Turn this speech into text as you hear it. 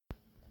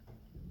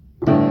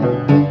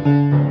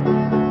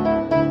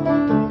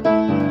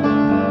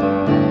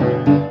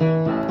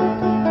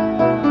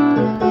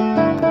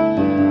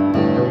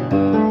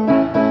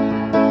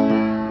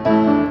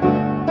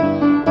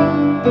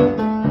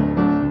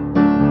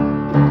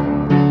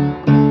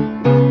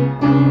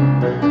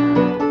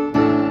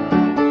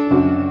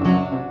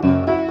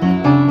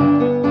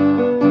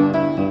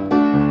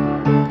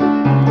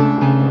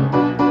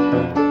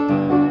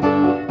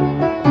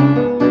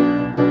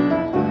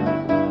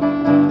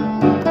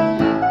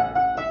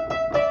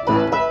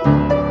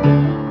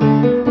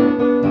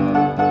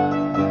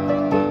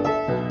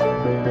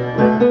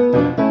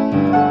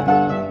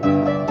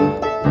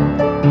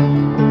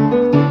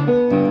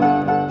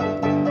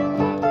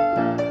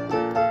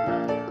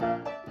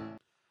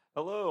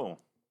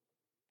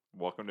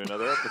Welcome to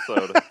another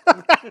episode.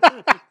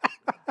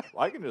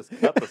 I can just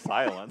cut the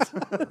silence,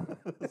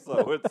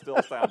 so it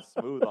still sounds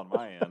smooth on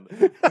my end.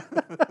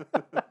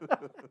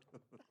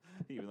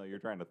 Even though you're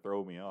trying to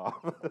throw me off.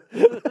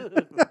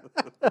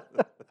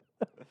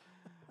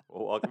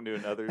 Well, welcome to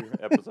another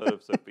episode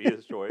of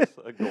Sophia's Choice,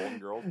 a Golden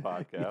Girls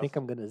podcast. You think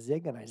I'm going to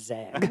zig and I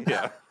zag.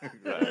 Yeah,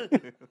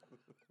 exactly.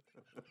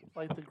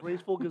 Like the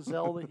graceful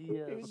gazelle that he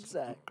is.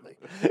 Exactly.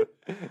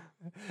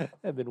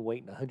 I've been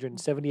waiting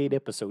 178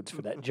 episodes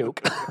for that joke.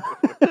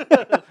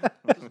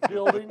 Just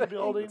building.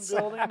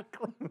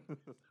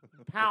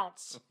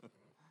 Pounce.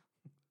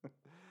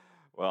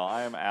 Well,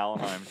 I am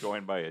Alan. I'm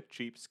joined by a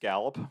cheap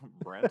scallop,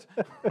 Brent,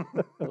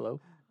 Hello.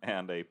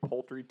 and a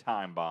poultry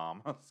time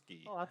bomb,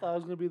 Ski. Oh, I thought it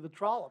was going to be the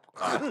trollop.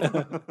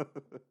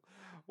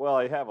 Well,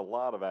 I have a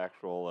lot of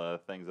actual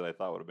things that I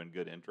thought would have been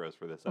good intros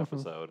for this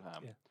episode.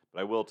 Yeah.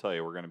 But I will tell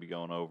you, we're going to be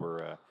going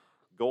over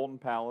Golden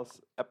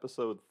Palace,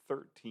 episode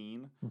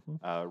 13,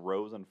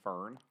 Rose and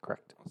Fern.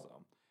 Correct.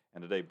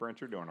 And today, Brent,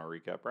 you're doing our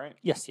recap, right?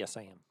 Yes,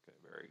 I am. Okay,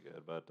 very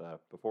good.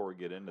 But before we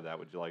get into that,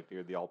 would you like to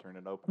hear the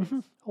alternate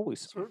openings? Always.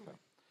 Certainly.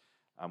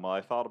 Well,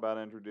 I thought about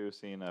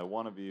introducing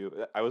one of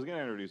you. I was going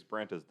to introduce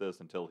Brent as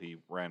this until he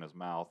ran his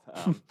mouth,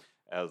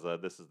 as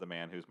this is the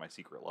man who's my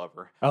secret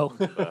lover. Oh.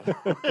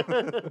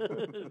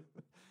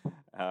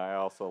 I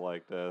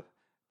also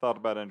thought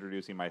about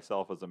introducing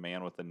myself as a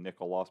man with a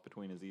nickel lost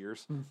between his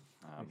ears.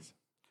 It's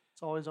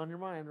always on your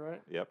mind,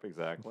 right? Yep,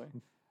 exactly.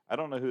 I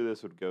don't know who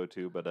this would go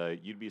to,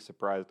 but you'd be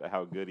surprised at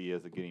how good he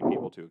is at getting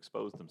people to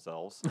expose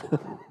themselves.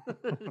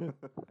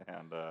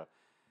 And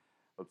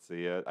let's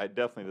see, I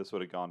definitely this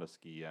would have gone to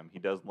Ski. He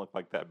doesn't look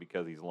like that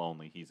because he's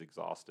lonely. He's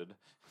exhausted.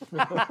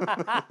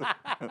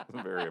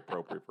 Very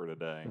appropriate for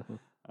today.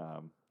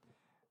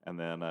 And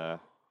then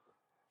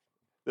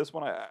this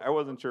one, I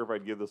wasn't sure if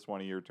I'd give this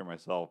one a year to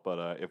myself,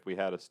 but if we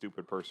had a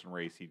stupid person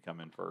race, he'd come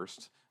in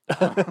first. I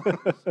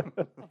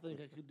think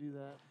I could do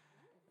that.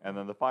 And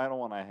then the final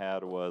one I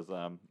had was,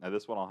 now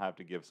this one I'll have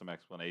to give some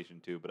explanation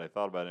to, but I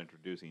thought about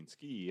introducing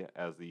Ski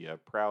as the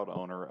proud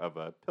owner of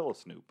a Pillow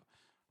Snoop.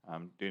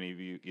 Do any of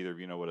you, either of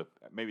you know what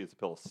maybe it's a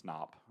Pillow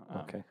Snop.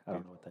 Okay, I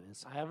don't know what that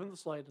is. I haven't the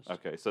slightest.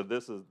 Okay, so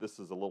this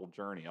is a little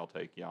journey I'll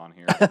take you on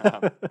here.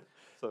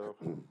 So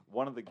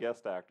one of the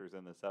guest actors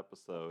in this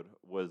episode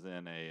was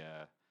in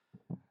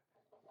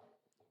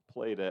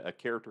played a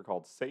character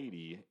called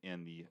Sadie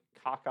in the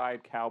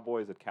Cockeyed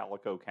Cowboys at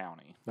Calico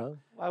County. No?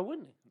 Why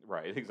wouldn't he?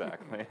 Right,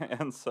 exactly.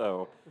 And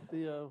so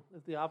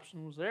If the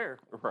option was there.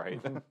 right,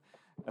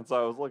 and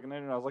so I was looking at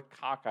it and I was like,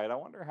 cockeyed. I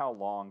wonder how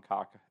long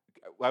cock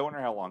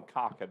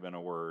had been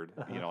a word,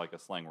 like a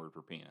slang word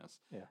for penis.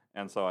 Yeah.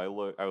 And so I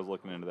was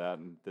looking into that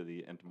and to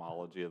the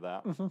etymology of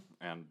that,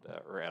 and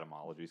or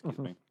etymology, excuse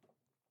me.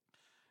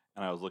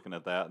 And I was looking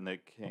at that, and it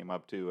came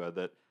up to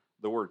that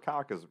the word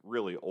cock is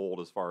really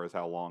old as far as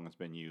how long it's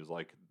been used.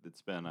 Like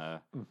it's been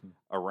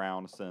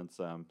around since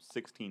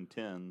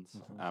 1610s,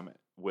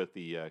 with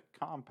the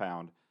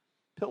compound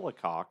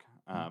pillicock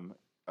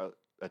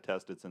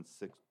attested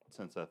since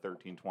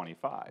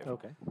 1325.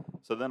 Okay.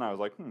 So then I was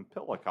like,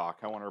 pillicock,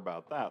 I wonder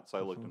about that. So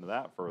I looked into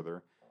that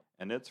further,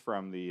 and it's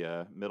from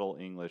the Middle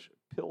English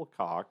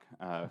pillcock,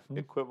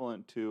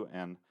 equivalent to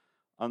an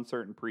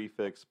uncertain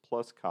prefix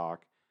plus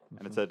cock.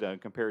 And it said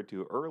compared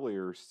to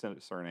earlier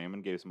surname,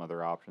 and gave some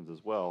other options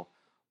as well.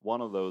 One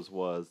of those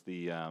was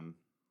the,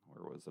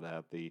 where was it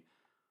at? The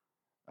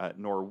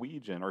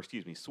Norwegian, or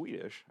excuse me,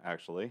 Swedish,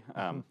 actually.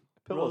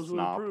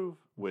 Pillosnop,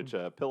 which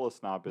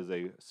pillosnop is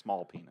a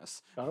small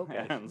penis.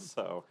 Okay. And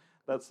so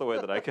that's the way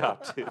that I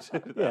got to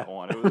that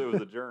one. It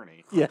was a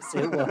journey. Yes,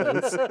 it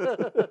was.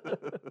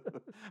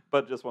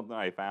 But just one thing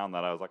I found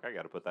that I was like, I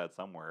got to put that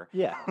somewhere.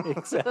 Yeah,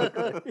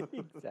 exactly.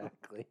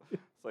 Exactly.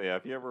 So yeah,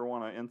 if you ever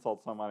want to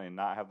insult somebody and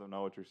not have them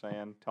know what you're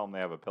saying, tell them they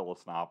have a pillow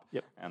snop.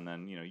 Yep. And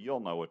then you'll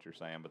know what you're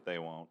saying, but they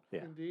won't.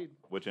 Yeah. Indeed.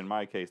 Which in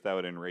my case, that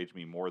would enrage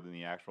me more than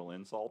the actual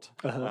insult.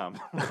 I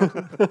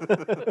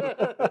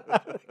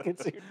can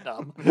see you're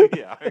dumb.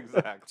 Yeah,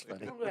 exactly.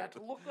 I'm going to have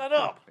to look that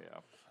up. Yeah.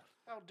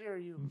 How dare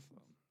you?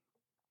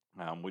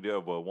 We do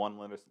have one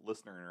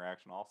listener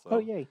interaction also. Oh,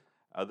 yay.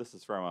 This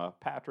is from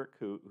Patrick,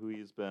 who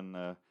he's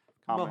been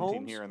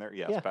commenting Mahomes? here and there.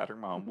 Yes, Yeah. Patrick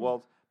Mahomes. Well,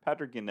 it's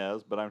Patrick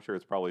Yanez, but I'm sure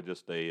it's probably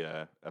just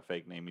a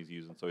fake name he's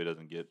using so he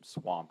doesn't get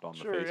swamped on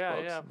the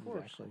Facebooks. Yeah, of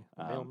course. Exactly.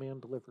 The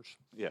mailman delivers.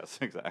 Yes,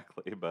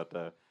 exactly.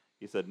 But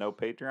he said, no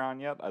Patreon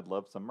yet? I'd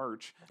love some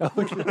merch.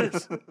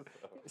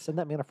 Send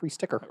that man a free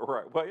sticker.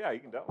 Right. Well, yeah,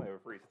 you can definitely have a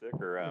free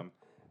sticker.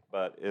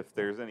 But if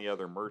there's any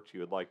other merch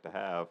you would like to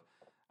have,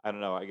 I don't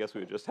know. I guess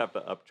we would just have to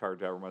upcharge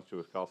however much it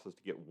would cost us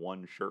to get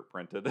one shirt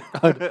printed.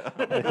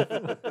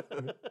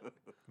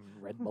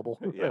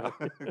 Redbubble. Yeah,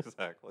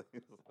 exactly.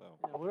 So.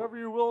 Yeah, whatever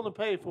you're willing to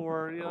pay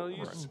for,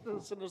 you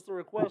send us the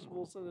request,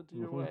 we'll send it to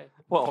your way.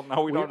 Well,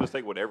 no, we don't just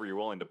take whatever you're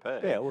willing to pay.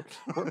 Yeah,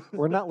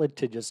 we're not led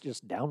to just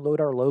download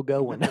our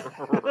logo and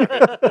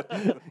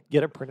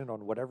get it printed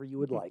on whatever you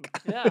would like.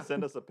 Yeah.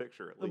 Send us a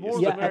picture at The least. more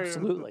the Yeah, merrier.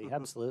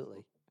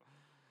 absolutely.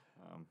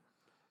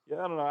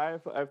 Yeah, I don't know.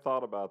 I've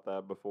thought about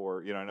that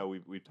before. I know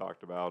we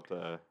talked about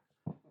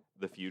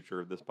the future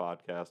of this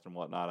podcast and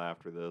whatnot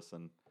after this,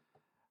 and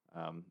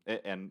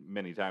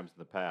many times in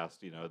the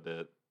past,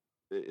 that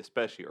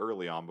especially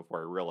early on before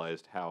I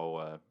realized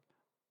how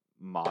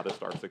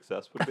modest our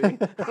success would be.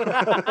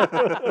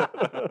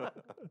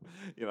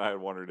 I had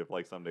wondered if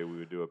like someday we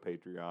would do a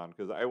Patreon,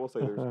 because I will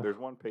say there's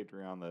one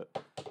Patreon that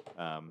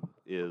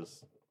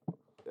is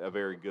a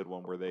very good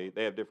one where they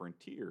have different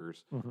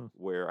tiers,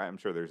 where I'm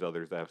sure there's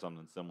others that have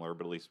something similar,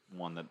 but at least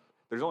one that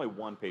there's only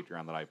one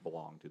Patreon that I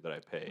belong to that I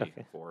pay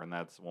for, and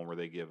that's one where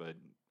they give a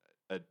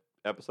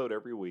episode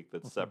every week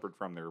that's separate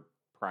from their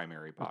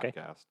primary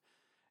podcast.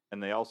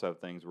 And they also have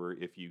things where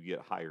if you get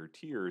higher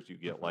tiers, you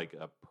get like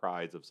a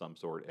prize of some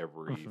sort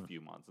every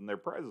few months. And their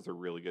prizes are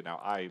really good. Now,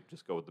 I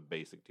just go with the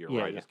basic tier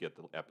where I just get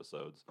the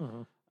episodes.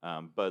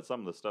 But some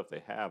of the stuff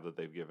they have that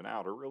they've given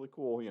out are really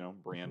cool,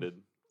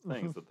 branded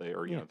things that they,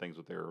 or, things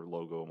with their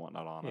logo and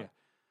whatnot on it.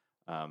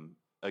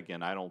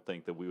 Again, I don't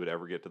think that we would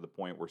ever get to the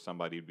point where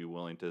somebody would be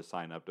willing to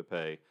sign up to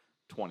pay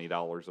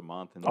 $20 a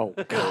month and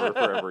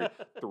for every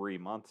 3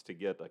 months to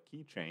get a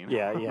keychain.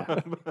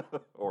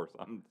 Or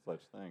some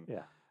such thing.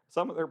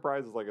 Some of their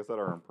prizes, like I said,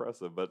 are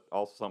impressive, but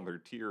also some of their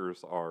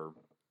tiers are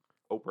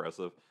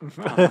oppressive.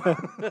 But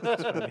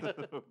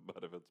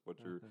if it's what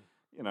you're,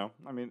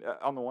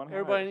 on the one hand,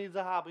 everybody needs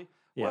a hobby.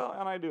 Well,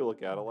 and I do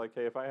look at it like,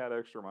 hey, if I had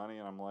extra money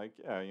and I'm like,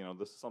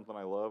 this is something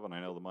I love, and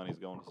I know the money's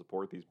going to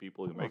support these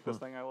people who make this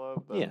thing I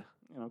love, then,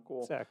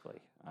 cool.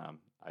 Exactly.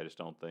 I just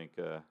don't think,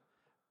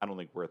 I don't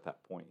think we're at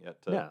that point yet.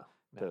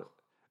 No.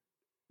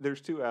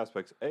 There's two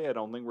aspects. A, I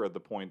don't think we're at the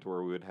point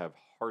where we would have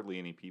hardly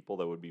any people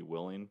that would be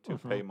willing to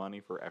pay money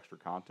for extra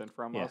content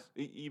from us,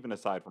 even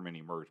aside from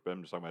any merch, but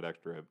I'm just talking about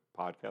extra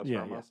podcasts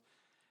from us.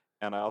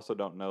 And I also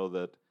don't know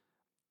that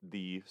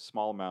the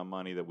small amount of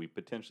money that we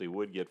potentially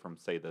would get from,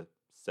 say, the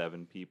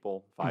 7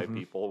 people, 5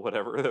 people,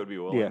 whatever, that would be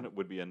willing,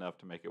 would be enough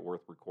to make it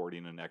worth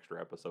recording an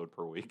extra episode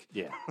per week.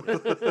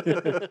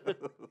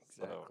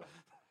 So,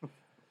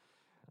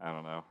 I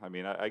don't know. I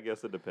mean, I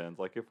guess it depends.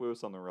 Like, if it was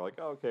something we're like,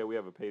 oh, okay, we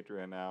have a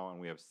Patreon now, and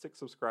we have 6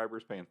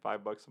 subscribers paying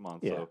 $5 a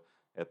month. So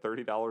at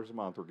 $30 a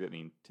month, we're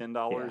getting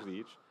 $10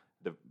 each,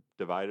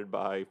 divided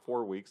by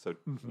 4 weeks. So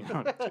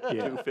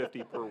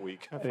 $250 per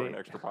week for an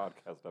extra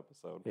podcast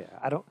episode.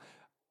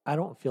 I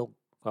don't feel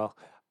well.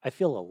 I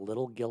feel a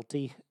little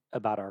guilty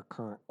about our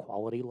current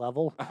quality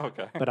level.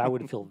 Okay, but I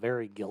would feel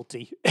very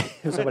guilty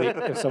if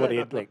somebody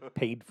had like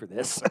paid for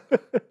this.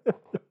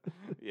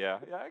 Yeah,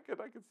 I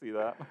could see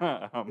that.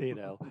 I mean,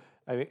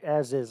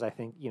 as is, I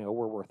think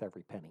we're worth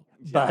every penny.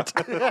 Yeah. But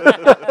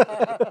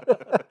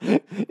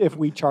if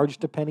we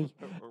charged a penny,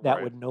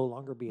 that would no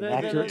longer be an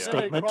accurate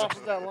statement. It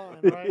crosses that line,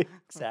 right?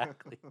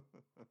 Exactly.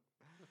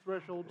 The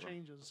threshold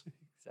changes.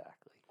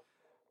 Exactly.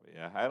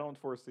 Yeah, I don't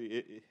foresee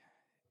it.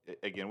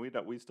 Again,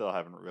 we still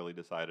haven't really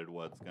decided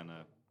what's going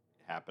to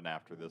happen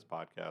after this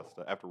podcast.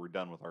 After we're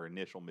done with our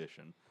initial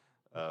mission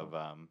of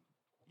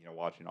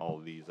watching all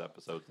of these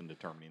episodes and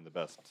determining the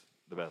best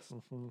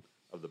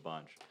of the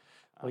bunch.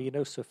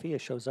 Well, Sophia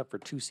shows up for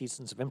 2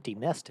 seasons of Empty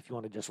Nest if you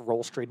want to just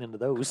roll straight into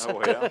those.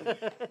 Oh, yeah.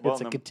 Well,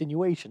 It's a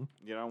continuation.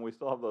 We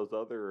still have those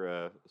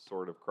other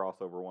sort of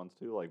crossover ones,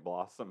 too, like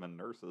Blossom and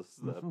Nurses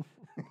that,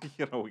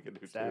 we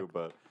could do, too.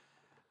 But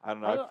I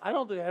don't know. I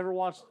don't think I ever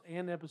watched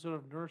an episode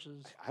of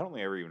Nurses. I don't think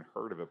I ever even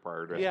heard of it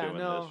prior to doing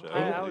this show.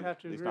 I would have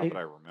to agree. Not that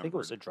I remember. I think it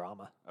was a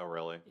drama. Oh,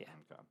 really? Yeah.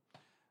 Okay.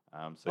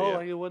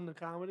 Like it wasn't a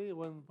comedy? It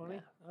wasn't funny?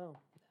 Yeah. Oh.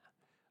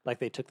 Like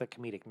they took the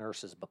comedic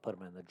nurses but put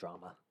them in the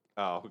drama.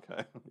 Oh,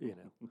 okay.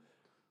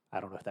 I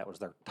don't know if that was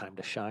their time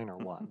to shine or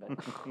what. But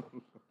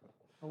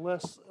A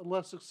less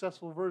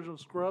successful version of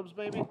Scrubs,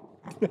 maybe?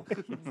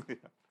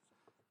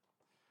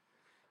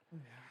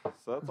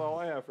 So that's all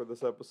I have for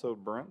this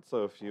episode, Brent.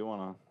 So if you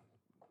want to...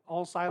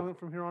 All silent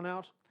from here on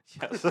out?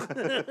 Yes.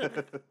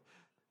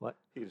 What?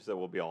 He just said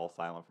we'll be all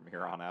silent from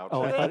here on out.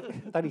 Oh, I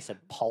thought he said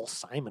Paul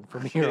Simon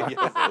from here on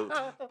Yes,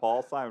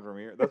 Paul Simon from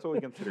here. That's what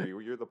we consider you.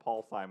 You're the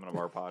Paul Simon of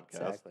our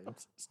podcast. Exactly. I'm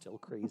still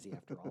crazy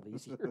after all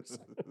these years.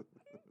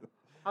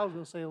 I was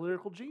going to say a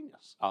lyrical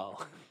genius.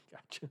 Oh,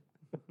 gotcha.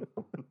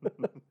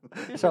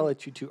 So I'll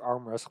let you 2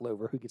 arm wrestle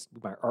over who gets to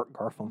be my Art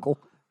Garfunkel.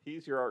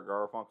 He's your Art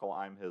Garfunkel.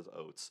 I'm his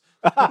Oates.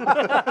 That's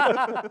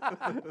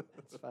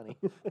funny.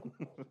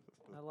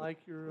 I like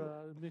your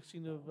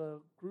mixing of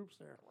groups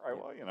there. Right,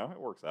 well, it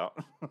works out.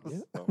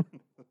 Yeah.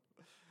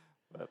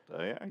 But,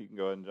 you can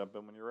go ahead and jump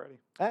in when you're ready.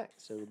 All right,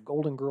 so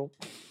Golden Girl.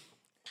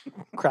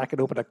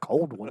 Cracking open a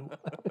cold one.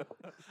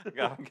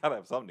 Gotta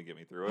have something to get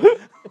me through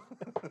it.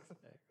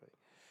 Exactly.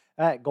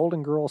 All right,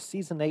 Golden Girl,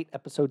 Season 8,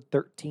 Episode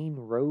 13,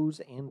 Rose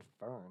and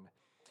Fern.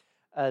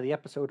 The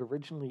episode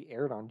originally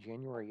aired on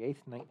January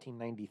 8th,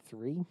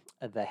 1993.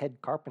 The head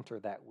carpenter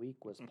that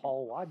week was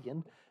Paul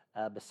Wadgen.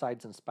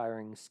 Besides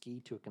inspiring Ski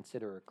to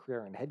consider a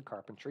career in head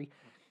carpentry,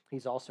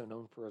 he's also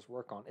known for his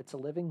work on It's a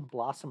Living,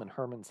 Blossom, and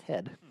Herman's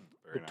Head.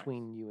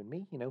 Between you and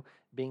me,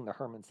 being the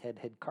Herman's Head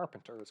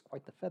carpenter is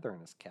quite the feather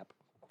in his cap.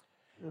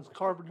 Is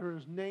Carpenter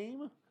his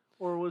name,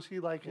 or was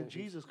he like a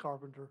Jesus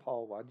Carpenter?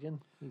 Paul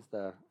Wadgen. He's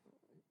the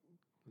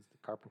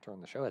carpenter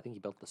on the show. I think he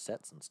built the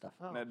sets and stuff.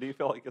 Oh. Now, do you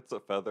feel like it's a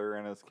feather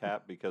in his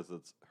cap because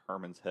it's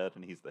Herman's head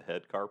and he's the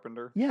head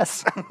carpenter?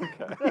 Yes.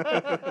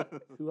 Okay.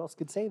 Who else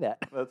could say that?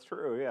 That's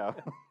true, yeah.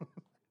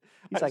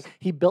 He's like,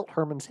 he built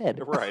Herman's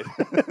head. Right.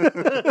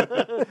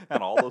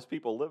 And all those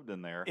people lived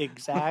in there.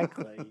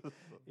 Exactly.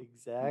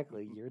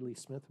 Exactly. Yeardley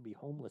Smith would be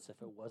homeless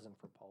if it wasn't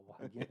for Paul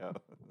Weigand. Yeah.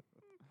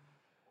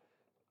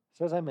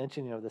 So as I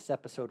mentioned, this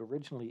episode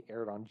originally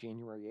aired on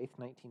January 8th,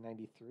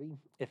 1993.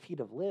 If he'd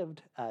have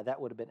lived,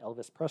 that would have been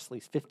Elvis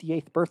Presley's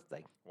 58th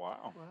birthday.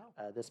 Wow.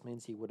 Wow. This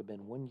means he would have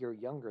been 1 year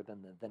younger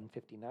than the then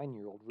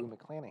 59-year-old Rue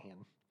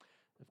McClanahan.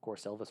 Of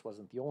course, Elvis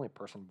wasn't the only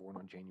person born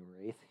on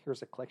January 8th.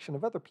 Here's a collection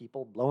of other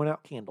people blowing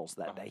out candles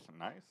that day.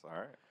 Nice, all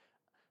right.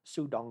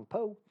 Su Dong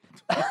Po.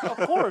 Of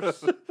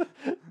course.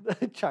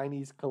 The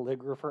Chinese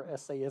calligrapher,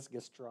 essayist,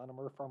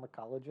 gastronomer,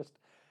 pharmacologist,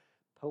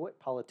 poet,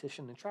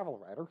 politician, and travel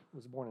writer,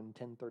 was born in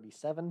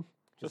 1037.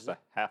 Just a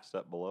half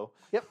step below.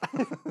 Yep.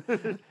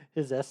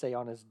 His essay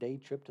on his day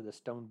trip to the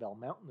Stone Bell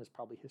Mountain is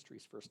probably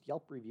history's first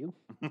Yelp review.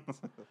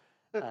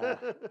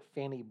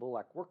 Fanny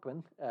Bullock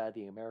Workman,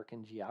 the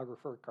American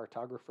geographer,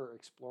 cartographer,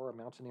 explorer,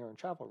 mountaineer, and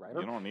travel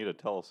writer. You don't need to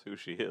tell us who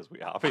she is. We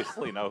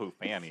obviously know who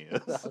Fanny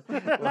is.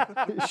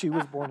 She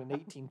was born in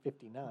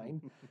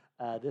 1859.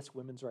 This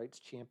women's rights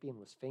champion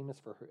was famous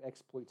for her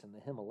exploits in the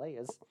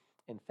Himalayas.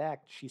 In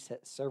fact, she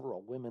set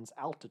several women's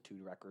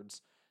altitude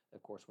records.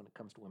 Of course, when it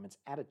comes to women's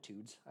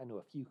attitudes, I know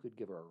a few could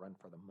give her a run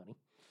for the money.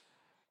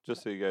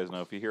 Just so you guys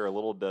know, if you hear a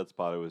little dead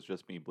spot, it was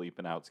just me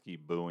bleeping out Ski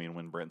booing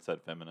when Brent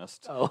said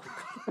feminist. Oh.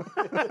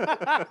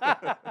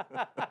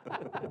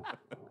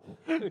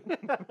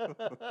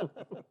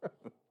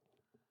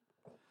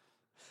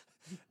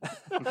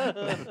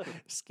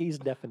 Ski's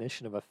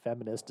definition of a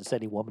feminist is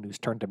any woman who's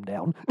turned him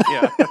down.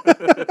 Yeah.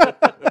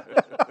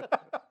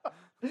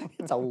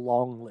 It's a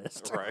long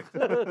list. Right.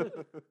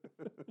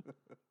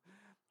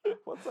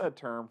 What's that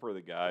term for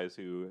the guys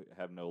who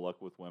have no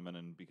luck with women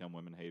and become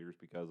women haters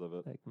because of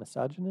it? Like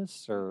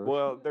misogynists or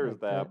Well, there's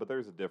like that, but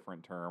there's a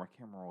different term. I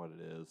can't remember what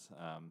it is.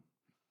 I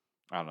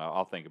don't know.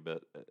 I'll think of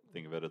it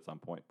at some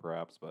point,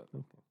 perhaps. But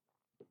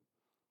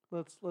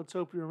Let's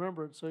hope you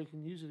remember it so you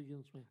can use it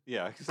against me.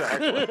 yeah,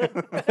 exactly.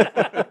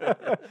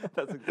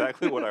 That's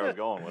exactly what I was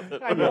going with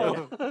it. I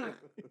know.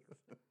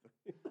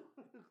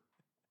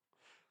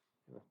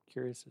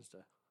 Curious as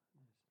to.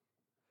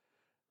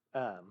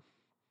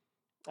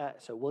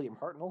 So William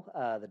Hartnell,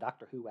 the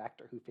Doctor Who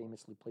actor who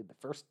famously played the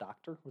first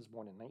Doctor, was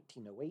born in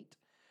 1908.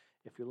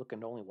 If you're looking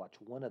to only watch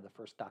one of the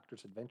first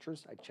Doctor's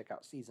adventures, I'd check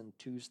out Season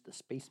 2's The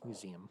Space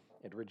Museum.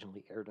 It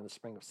originally aired in the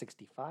spring of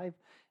 '65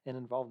 and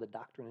involved the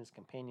Doctor and his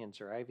companions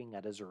arriving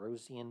at a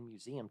Zerosian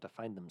museum to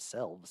find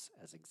themselves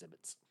as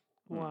exhibits.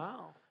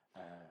 Wow.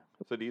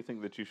 So do you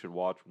think that you should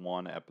watch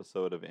one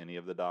episode of any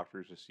of the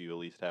Doctors just so you at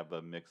least have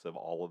a mix of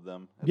all of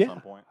them at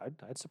some point?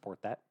 I'd support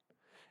that.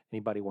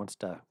 Anybody wants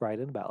to write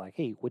in about like,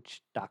 hey,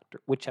 which Doctor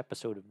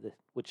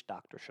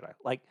should I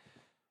like?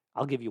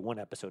 I'll give you one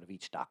episode of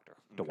each Doctor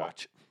to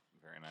watch.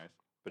 Very nice.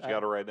 But you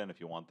got to write in if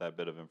you want that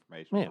bit of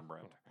information from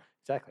Brent.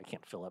 Exactly. I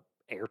can't fill up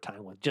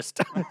airtime with just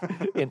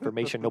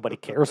information nobody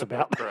cares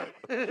about. Right.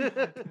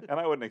 And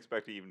I wouldn't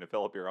expect you even to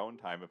fill up your own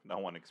time if no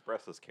one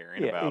expresses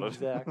caring about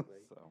exactly.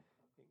 it. So.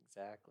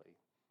 Exactly.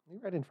 You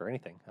write in for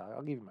anything.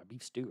 I'll give you my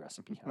beef stew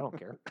recipe. I don't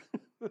care.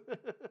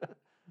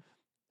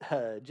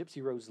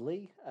 Gypsy Rose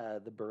Lee,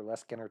 the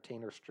burlesque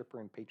entertainer,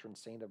 stripper, and patron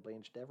saint of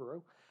Blanche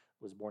Devereaux,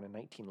 was born in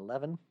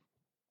 1911.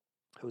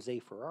 Jose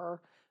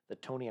Ferrer, the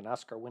Tony and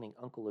Oscar winning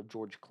uncle of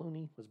George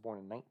Clooney, was born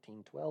in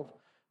 1912.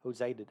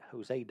 Jose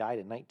died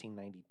in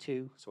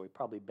 1992, so he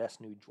probably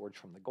best knew George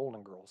from the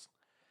Golden Girls.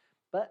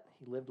 But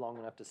he lived long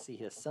enough to see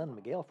his son,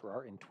 Miguel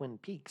Ferrer, in Twin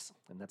Peaks,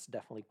 and that's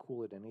definitely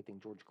cooler than anything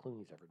George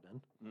Clooney's ever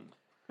done.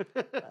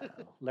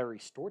 Larry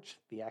Storch,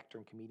 the actor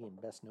and comedian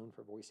best known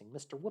for voicing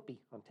Mr. Whoopi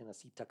on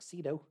Tennessee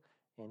Tuxedo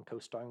and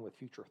co-starring with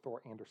future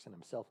Thor Anderson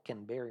himself,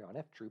 Ken Barry on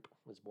F Troop,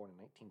 was born in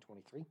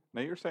 1923.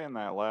 Now you're saying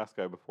that last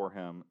guy before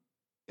him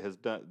has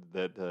done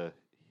that.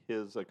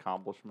 His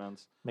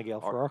accomplishments, Miguel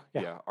Ferrer,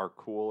 are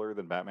cooler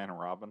than Batman and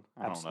Robin.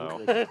 I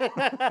Absolutely. don't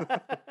know.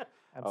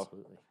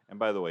 Absolutely. And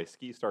by the way,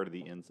 Ski started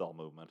the incel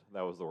movement.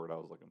 That was the word I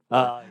was looking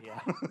for. Yeah.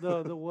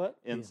 The what?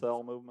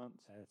 Incel movements.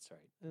 That's right.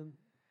 And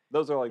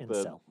Those are like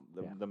Incel,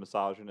 the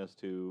misogynist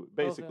who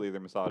basically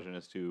they're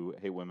misogynists who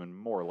hate women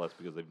more or less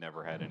because they've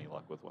never had any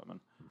luck with women.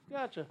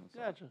 Gotcha.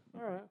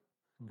 All right.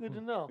 Good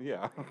to know.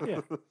 Yeah. Yeah.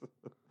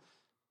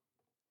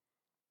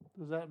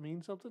 Does that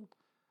mean something?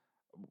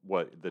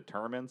 What, the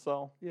term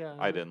incel? Yeah.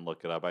 I didn't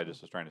look it up. I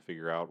just was trying to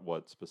figure out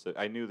what specific.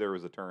 I knew there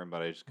was a term,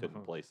 but I just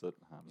couldn't place it.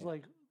 It's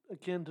like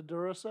akin to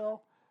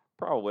Duracell.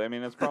 Probably. I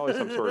mean, it's probably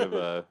some sort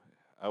of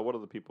what are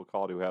the people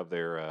called who have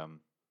their?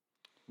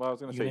 Well, I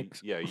was going to say,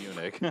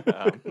 eunuch.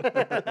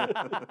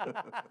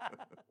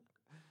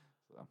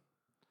 So,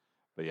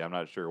 but yeah, I'm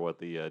not sure what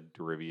the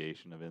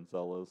derivation of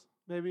incel is.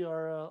 Maybe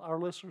our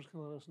listeners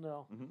can let us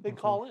know. Mhm. They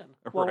call in.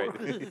 Right.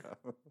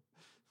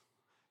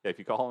 Yeah, if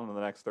you call in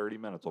the next 30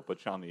 minutes, we'll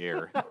put you on the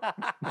air.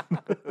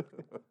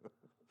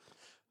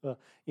 Well,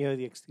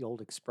 the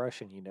old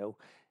expression,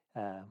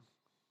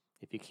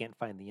 if you can't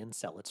find the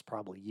incel, it's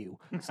probably you.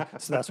 So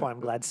that's why I'm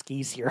glad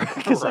Ski's here.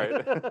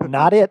 Right.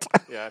 Not it.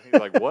 Yeah, he's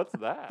like, what's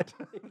that?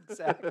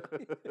 Exactly.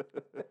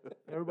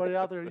 Everybody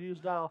out there, use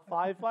dial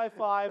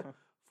 555-4444.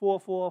 That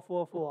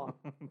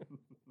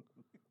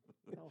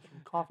was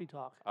from Coffee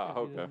Talk. if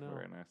you Okay, didn't know.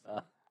 very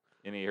nice.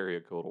 Any area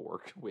code will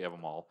work. We have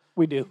them all.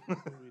 We do. We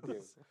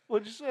do.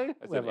 What'd you say?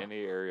 I said any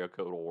area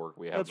code will work.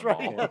 We have That's them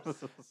right, all.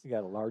 yes. We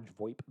got a large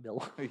VoIP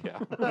bill. Yeah.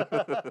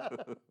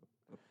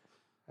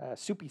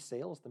 Soupy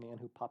Sales, the man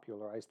who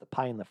popularized the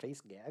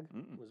pie-in-the-face gag,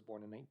 Mm. was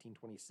born in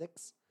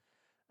 1926.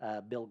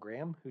 Bill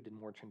Graham, who did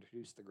more to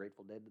introduce the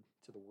Grateful Dead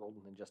to the world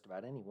than just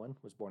about anyone,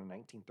 was born in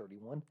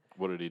 1931.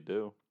 What did he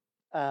do?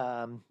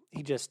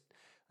 He just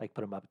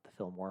put him up at the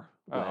Fillmore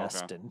Oh,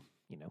 West okay. and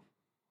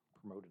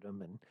promoted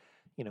him and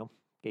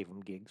gave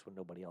him gigs when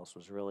nobody else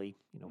was really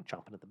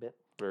chomping at the bit.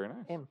 Very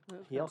nice. And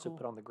That's he kinda also cool.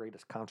 put on the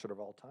greatest concert of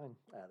all time,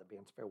 the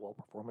band's farewell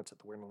performance at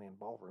the Wonderland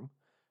Ballroom,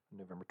 on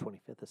November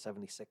 25th of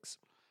 '76.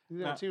 You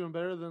think that's even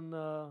better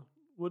than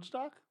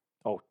Woodstock?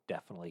 Oh,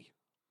 definitely.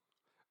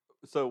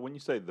 So when you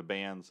say the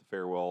band's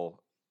farewell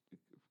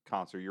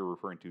concert, you're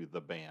referring to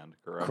the band,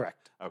 correct?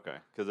 Correct. Okay.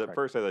 Because at Correct.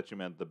 first I thought you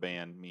meant the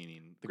band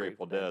meaning The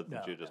Grateful Grateful Dead, Dead.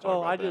 since No, you just no. talked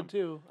Oh, about I them. did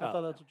too. I Oh,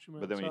 thought that's what you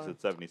meant. But then when you Sorry.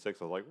 said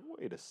 76, I was like,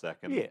 wait a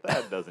second. Yeah.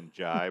 That doesn't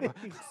jibe.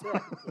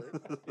 Exactly.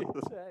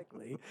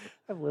 Exactly.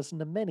 I've listened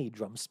to many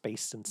Drum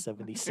Space since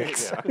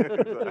 '76. Yeah,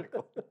 exactly.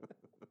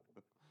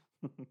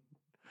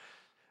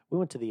 We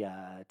went to the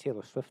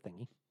Taylor Swift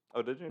thingy.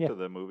 Oh, did you? Yeah. To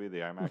the movie, the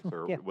IMAX?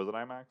 Or Yeah. was it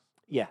IMAX?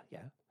 Yeah.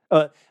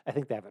 I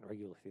think they have it in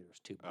regular theaters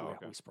too. But Oh, yeah,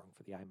 okay. we sprung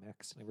for the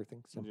IMAX and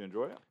everything. So Did you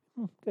enjoy it?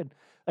 good.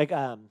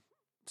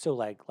 So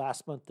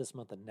last month, this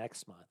month, and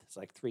next month, it's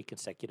 3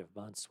 consecutive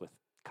months with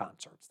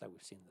concerts that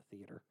we've seen in the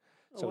theater.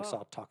 Oh, So we wow.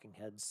 saw Talking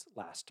Heads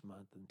last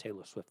month and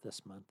Taylor Swift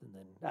this month, and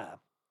then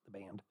the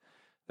band,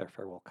 their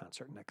farewell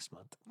concert next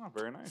month. Oh,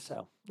 very nice.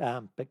 So,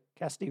 but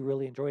Cassidy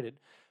really enjoyed it.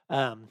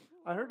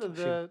 I heard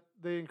that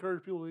they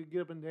encourage people to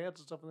get up and dance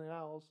and stuff in the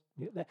aisles.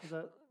 Yeah,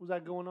 that- Was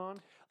that going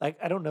on?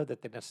 I don't know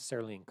that they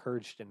necessarily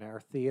encouraged in our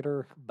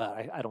theater,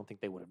 but I don't think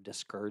they would have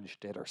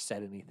discouraged it or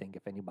said anything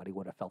if anybody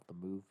would have felt the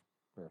move.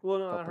 Or Well,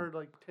 no, felt I the-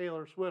 heard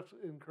Taylor Swift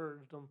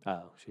encouraged them.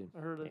 Oh, she. I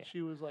heard that yeah.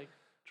 she was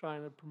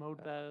trying to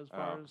promote that as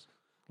far Oh. as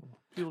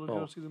people to go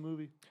Well, see the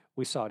movie.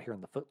 We saw it here in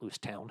the Footloose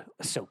town,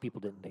 so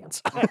people didn't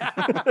dance.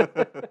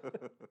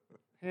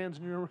 Hands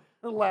in your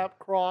lap,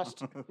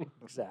 crossed.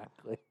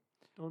 Exactly.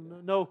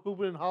 No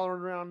hooping and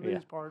hollering around Yeah.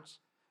 these parts.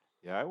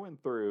 Yeah, I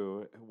went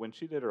through, when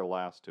she did her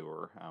last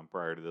tour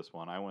prior to this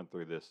one, I went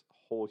through this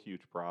whole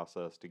huge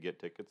process to get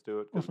tickets to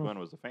it because Mhm. Gwen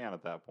was a fan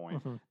at that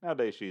point. Mhm.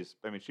 Nowadays,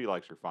 she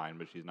likes her fine,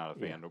 but she's not a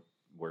Yeah. fan of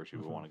where she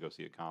would Mhm. want to go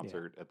see a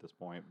concert at this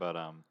point. But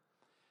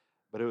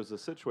it was a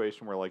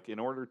situation where, in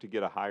order to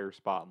get a higher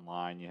spot in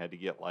line, you had to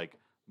get,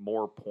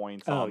 more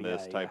points Oh, on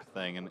this yeah, type yeah. of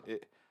thing. And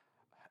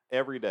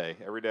every day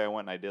I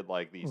went and I did,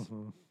 these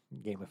Mhm.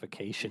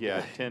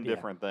 Gamification. 10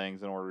 different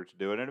things in order to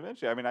do it. And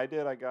eventually,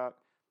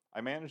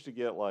 I managed to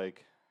get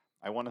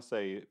I want to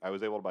say I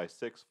was able to buy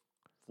 6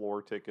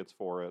 floor tickets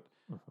for it.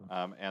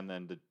 Mhm. And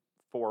then the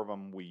 4 of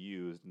them we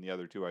used, and the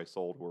other 2 I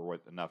sold were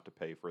enough to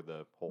pay for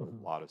the whole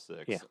Mhm. lot of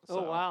 6. Yeah.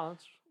 Oh, wow.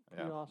 That's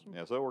pretty Yeah. awesome.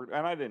 Yeah, so it worked.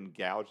 And I didn't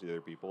gouge the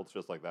other people. It's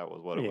just that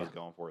was what it was Yeah.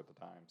 going for at the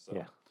time. So,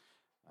 Yeah.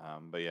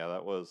 But yeah,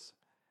 that was,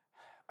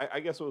 I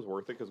guess it was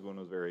worth it because Gwen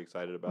was very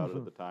excited about it Mhm.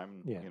 at the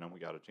time. And, Yeah. we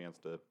got a chance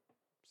to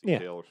see Yeah.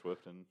 Taylor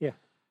Swift in Yeah.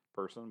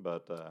 person.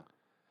 But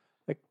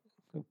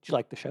Did you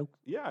like the show?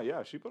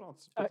 yeah, she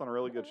puts on a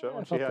really good show. I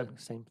And thought the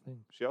same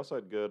thing. she also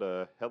had good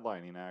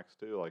headlining acts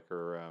too, like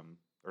her,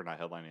 or not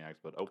headlining acts,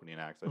 but opening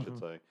acts, I should Mhm.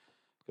 say.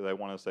 Because I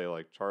want to say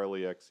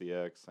Charlie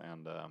XCX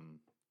and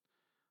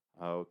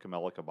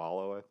Camila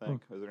Caballo, I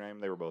think is their name.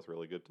 They were both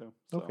really good too.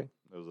 So Okay.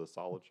 it was a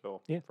solid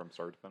show Yeah. from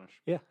start to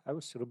finish. Yeah, I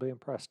was suitably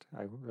impressed.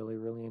 I really,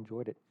 really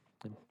enjoyed it.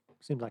 And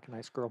seemed like a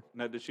nice girl.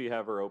 Now, did she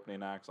have her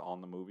opening acts on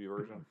the movie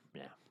version?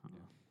 Yeah.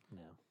 Yeah.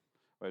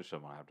 I just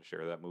don't want to have to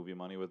share that movie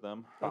money with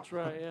them. That's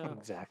right, yeah.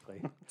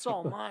 Exactly. It's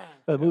all mine.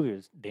 The movie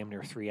was damn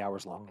near 3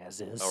 hours long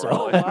as is. Oh, so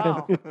really?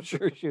 Wow. I'm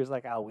sure she was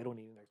like, "Oh, we don't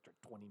need an extra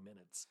 20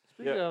 minutes."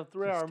 Speaking Yeah. of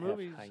 3-hour Just have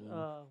movies,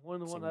 Hayeen one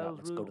of the Sing ones I about, was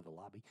let's really... go to the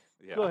lobby.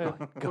 Yeah. Go ahead.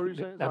 What were you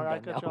saying? Sorry, I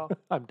I'm cut done you now. off.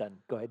 I'm done.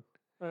 Go ahead.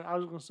 I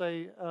was going to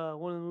say,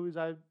 one of the movies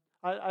I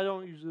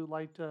don't usually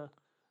like to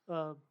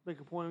make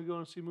a point of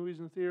going to see movies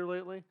in the theater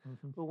lately,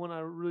 Mhm. but one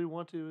I really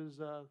want to is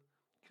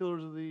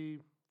Killers of the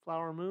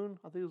Flower Moon,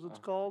 I think is what it's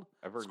Oh, called.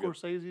 I've heard good.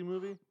 Scorsese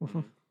movie.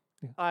 Mhm.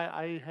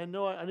 I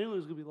knew it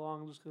was going to be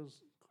long just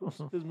because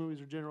Mhm. his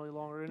movies are generally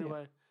longer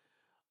anyway.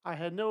 I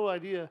had no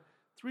idea.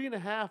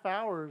 3.5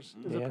 hours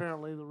is Yeah.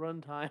 apparently the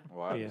runtime.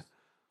 Wow. Yeah.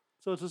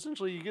 So it's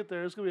essentially you get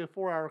there, it's going to be a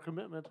 4-hour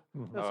commitment.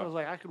 Mhm. That sounds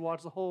like I could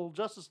watch the whole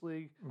Justice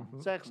League.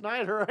 Mhm. Zack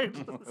Snyder, right?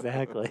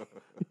 Exactly.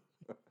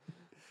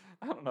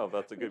 I don't know if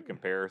that's a good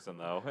comparison,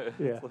 though.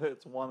 Yeah.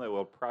 It's one that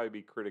will probably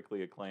be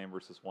critically acclaimed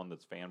versus one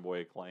that's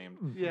fanboy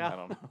acclaimed. Yeah. I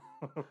don't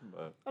know.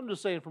 But, I'm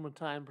just saying from a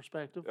time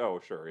perspective.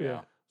 oh, sure, yeah.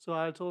 Yeah. So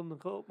I told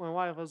Nicole, my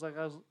wife, I was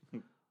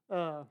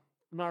I'm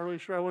not really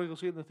sure I want to go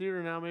see it in the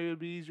theater now. Maybe it'd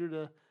be easier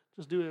to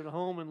just do it at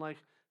home and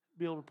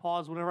be able to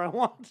pause whenever I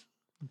want.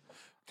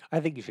 I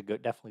think you should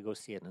definitely go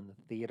see it in the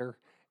theater,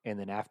 and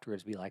then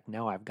afterwards be like,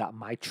 now I've got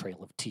my trail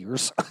of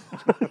tears.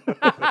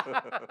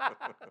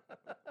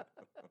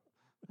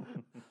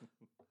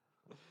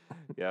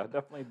 Yeah,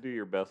 definitely do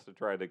your best to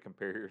try to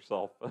compare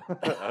yourself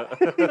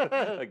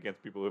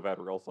against people who've had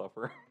real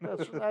suffering.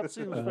 That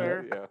seems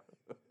fair. Yeah.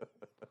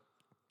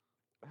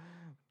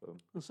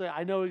 Let's say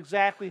I know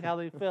exactly how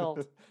they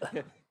felt.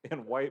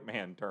 In white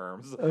man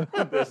terms,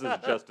 this is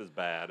just as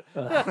bad.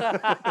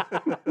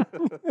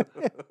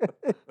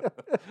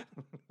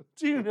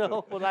 Do you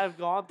know what I've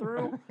gone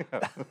through?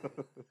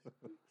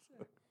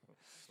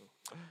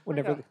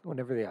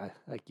 Whenever they,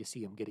 like you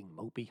see him getting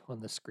mopey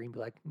on the screen, be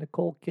like,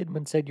 Nicole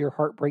Kidman said your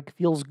heartbreak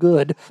feels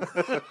good.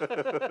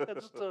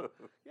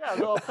 Yeah,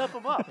 they'll pep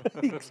them up.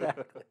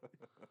 Exactly.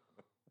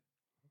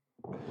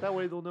 That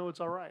way they'll know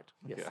it's all right.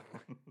 Yes. Yeah.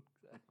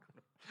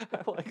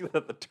 I like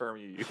that the term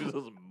you use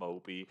is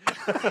mopey.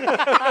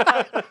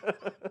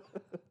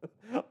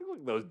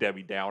 Look, those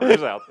Debbie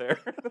Downers out there.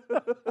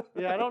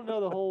 Yeah, I don't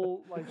know the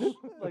whole like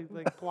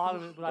plot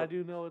of it, but I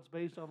do know it's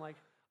based on like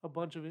a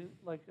bunch of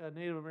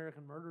Native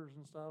American murders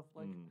and stuff.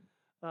 Like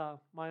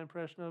my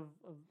impression of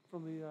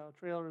from the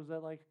trailer is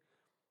that like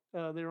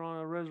they were on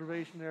a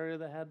reservation area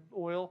that had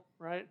oil,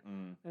 right?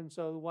 And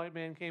so the white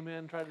man came in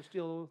and tried to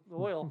steal the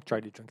oil.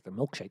 Tried to drink their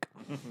milkshake.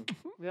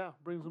 Yeah,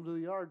 brings them to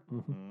the yard.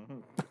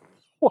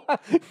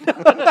 What?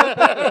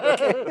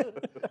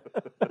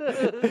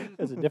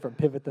 That's a different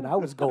pivot than I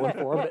was going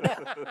for.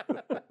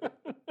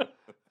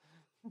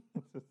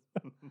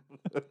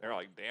 But they're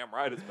like, damn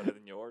right, it's better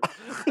than yours.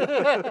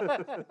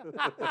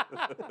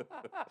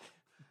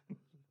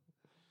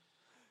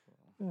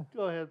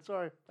 Go ahead.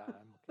 Sorry.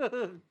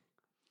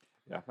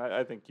 Yeah,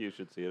 I think you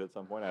should see it at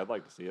some point. I'd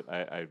like to see it.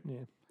 I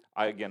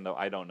again, though,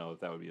 I don't know if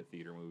that would be a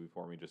theater movie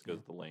for me just because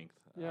of the length.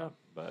 Yeah.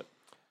 But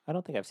I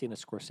don't think I've seen a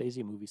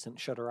Scorsese movie since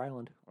Shutter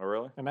Island. Oh,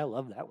 really? And I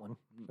love that one.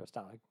 So it's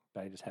not like,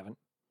 but I just haven't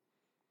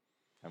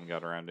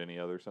got around to any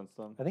other since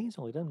then. I think he's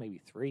only done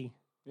maybe 3.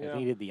 Yeah. I think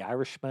he did The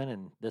Irishman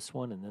and this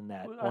one, and then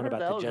that I one heard about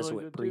that the was really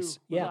Jesuit good, priest.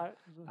 too. Yeah,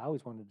 I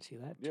always wanted to see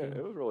that Yeah, too.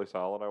 it was really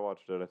solid. I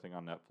watched it, I think,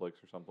 on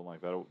Netflix or something like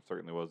that. It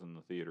certainly was in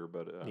the theater,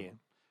 but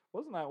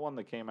wasn't that one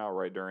that came out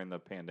right during the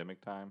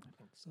pandemic time?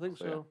 I think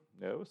so.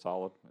 Yeah, it was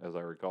solid, as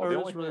I recall. Or The it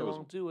only was really thing that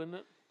long too, isn't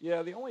it?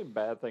 Yeah, the only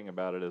bad thing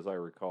about it, as I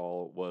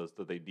recall, was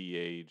that they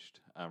de-aged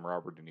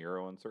Robert De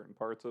Niro in certain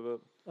parts of it.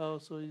 Oh,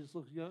 so he's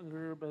looking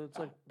younger, but it's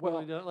like well,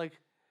 really done, like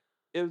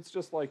It's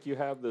just like you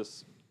have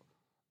this.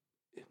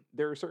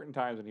 There are certain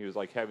times when he was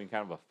like having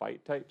kind of a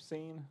fight type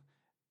scene,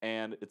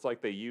 and it's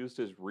like they used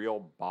his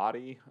real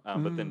body,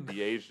 but then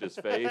de-aged his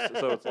face.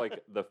 So it's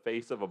like the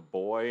face of a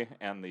boy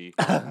and the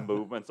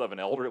movements of an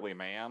elderly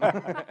man.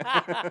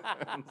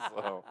 And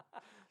so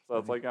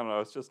it's like, I don't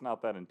know, it's just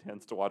not that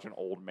intense to watch an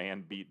old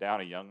man beat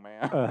down a young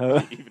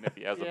man, even if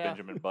he has a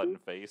Benjamin Button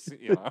face,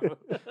 you know.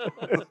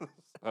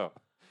 So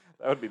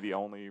that would be the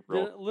only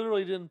real.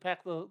 Literally didn't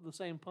pack the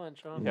same punch,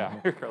 huh? Yeah,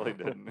 he really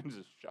didn't. He's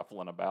just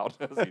shuffling about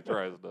as he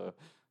tries to,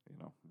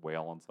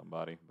 wail on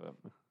somebody. But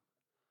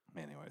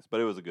anyways,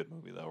 it was a good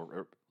movie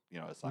though.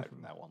 Aside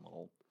from that one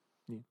little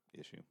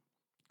issue.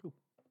 Cool.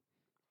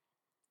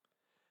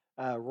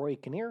 Roy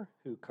Kinnear,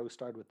 who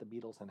co-starred with the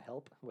Beatles in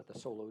Help with a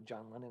solo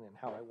John Lennon in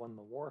How I Won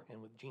the War, and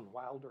with Gene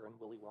Wilder and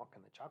Willy Wonka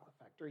and the Chocolate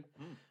Factory,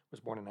 was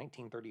born in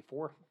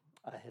 1934.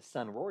 His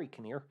son Rory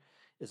Kinnear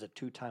is a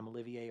 2-time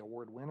Olivier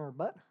Award winner,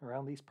 but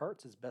around these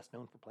parts is best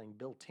known for playing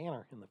Bill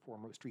Tanner in the 4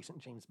 most recent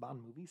James Bond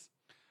movies.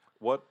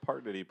 What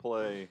part did he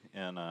play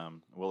in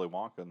Willy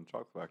Wonka and the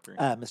Chocolate Factory?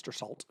 Mr.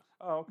 Salt.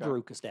 Oh, okay.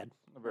 Veruca's dad.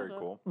 Very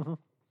cool. Mm-hmm.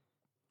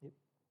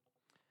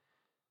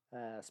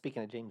 Yep.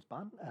 Speaking of James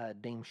Bond,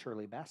 Dame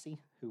Shirley Bassey,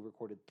 who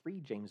recorded 3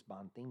 James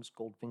Bond themes,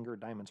 Goldfinger,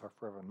 Diamonds Are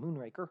Forever, and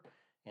Moonraker,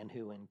 and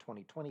who in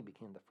 2020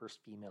 became the first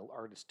female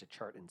artist to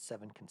chart in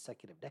 7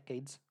 consecutive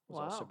decades, was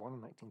also born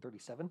in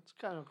 1937. It's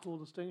kind of a cool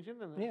distinction,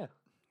 isn't it? Yeah.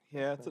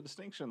 Yeah, it's a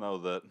distinction, though,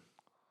 that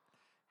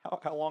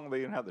how long have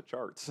they even had the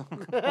charts?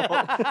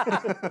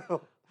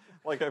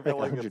 Like, I feel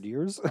like 100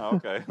 years. Oh,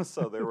 okay,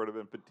 so there would have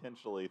been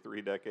potentially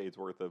 3 decades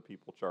worth of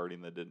people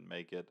charting that didn't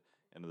make it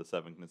into the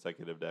 7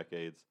 consecutive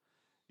decades.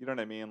 You know what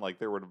I mean? Like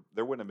there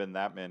wouldn't have been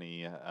that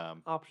many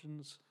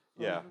options.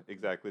 Yeah,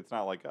 exactly. It's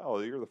not like, oh,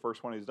 you're the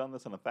first one who's done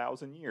this in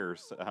 1,000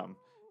 years.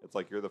 It's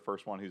like you're the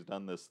first one who's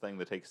done this thing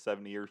that takes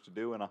 70 years to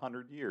do in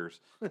 100 years.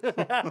 So,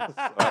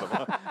 I don't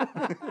know.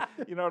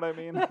 You know what I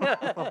mean?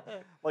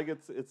 Like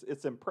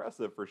it's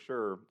impressive for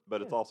sure,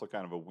 but it's also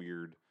kind of a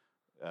weird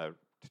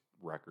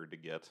record to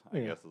get, I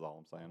guess is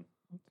all I'm saying.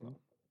 So.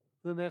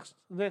 The next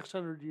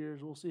 100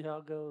 years, we'll see how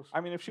it goes. I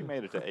mean, if she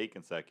made it to 8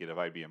 consecutive,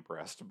 I'd be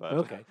impressed. But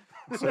okay,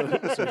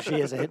 so she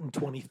has a hit in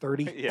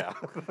 2030. Yeah,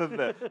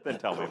 then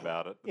tell me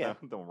about it. Yeah,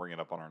 then we'll bring it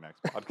up on our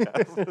next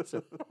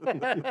podcast.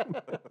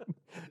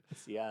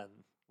 Yeah.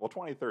 Well,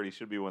 2030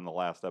 should be when the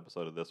last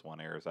episode of this one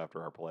airs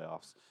after our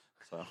playoffs.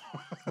 So,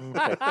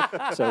 okay.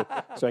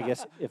 so I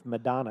guess if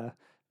Madonna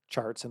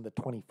charts in the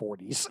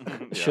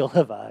 2040s, she'll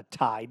have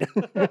tied.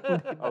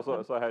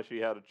 So has she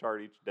had a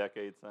chart each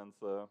decade since,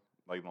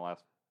 like in the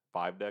last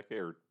 5 decades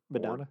or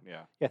Madonna?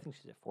 Yeah. Yeah, I think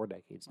she's at 4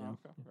 decades now.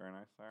 Okay. Very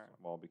nice. All right.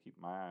 Well, I'll be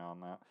keeping my eye on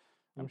that.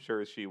 I'm Mm.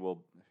 sure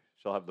she'll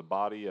have the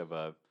body of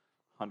a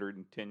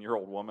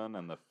 110-year-old woman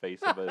and the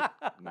face of a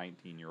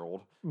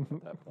 19-year-old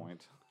at that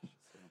point.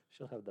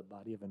 She'll have the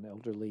body of an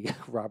elderly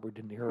Robert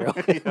De Niro.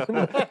 Yeah.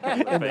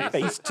 And the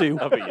face, too.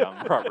 Of a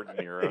young Robert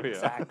De Niro.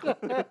 Exactly.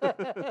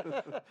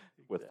 Yeah.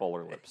 With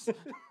fuller lips.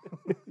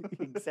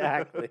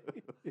 Exactly. Do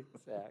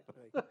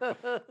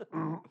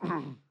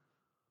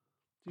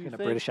you And a think-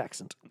 British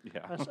accent.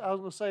 Yeah. I was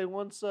gonna say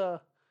once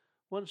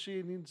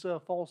she needs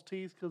false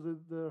teeth because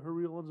her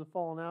real ones have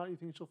fallen out, you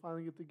think she'll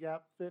finally get the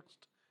gap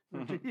fixed?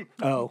 in her teeth?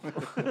 Oh.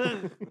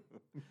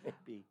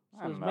 Maybe.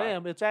 Says,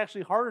 ma'am, it's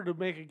actually harder to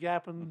make a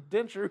gap in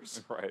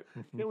dentures. Right.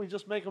 Can't we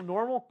just make them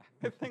normal?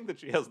 I think that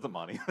she has the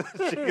money.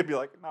 She could be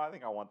like, no, I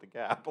think I want the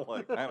gap.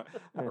 Like, I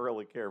don't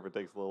really care if it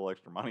takes a little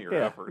extra money or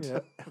Yeah, effort. yeah.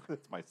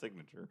 It's my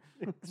signature.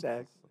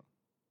 Exactly.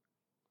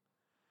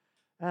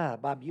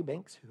 Bob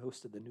Eubanks, who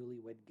hosted the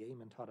Newlywed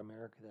Game and taught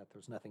America that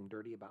there's nothing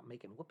dirty about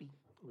making whoopee,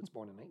 was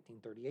born in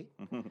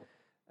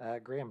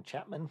 1938. Graham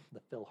Chapman, the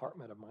Phil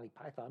Hartman of Monty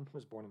Python,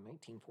 was born in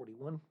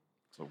 1941.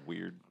 It's a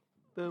weird.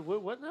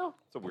 What now?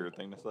 It's a weird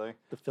thing to say.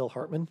 The Phil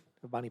Hartman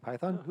of Monty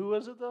Python? Who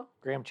was it though?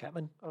 Graham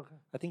Chapman. Okay.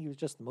 I think he was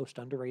just the most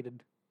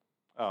underrated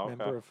Oh,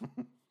 member okay.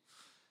 of.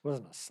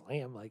 Wasn't a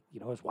slam, like,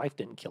 his wife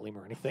didn't kill him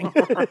or anything.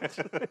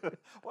 That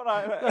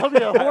would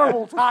be a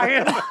horrible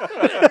tie-in.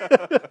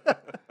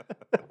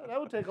 That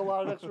would take a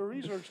lot of extra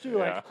research too.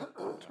 Yeah.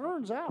 Like,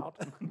 turns out.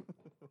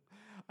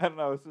 I don't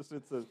know. It's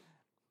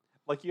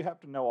like you have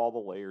to know all the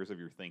layers of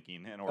your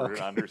thinking in order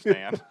to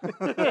understand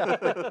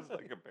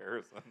the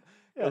comparison.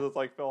 Because it's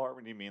like Phil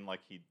Hartman, you mean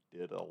like he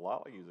did a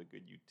lot? Like he was a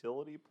good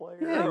utility player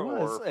Yeah, he or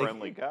was. a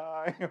friendly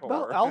guy?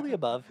 Well, Or, all the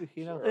above. Sure.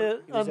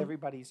 He was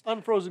everybody's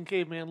Unfrozen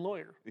caveman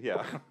lawyer.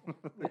 yeah,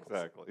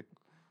 exactly.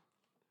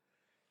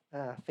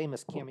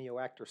 famous cameo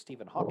actor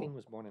Stephen Hawking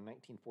was born in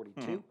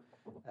 1942.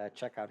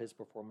 Check out his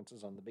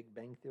performances on The Big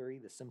Bang Theory,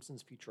 The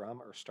Simpsons,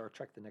 Futurama, or Star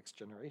Trek The Next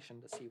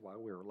Generation to see why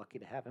we were lucky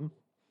to have him.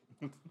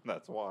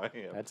 That's why.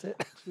 Yeah. That's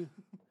it.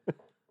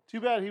 Too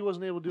bad he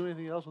wasn't able to do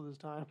anything else with his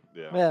time.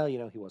 Yeah. Well, he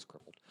was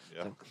crippled.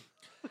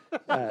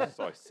 Yeah.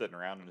 So he's sitting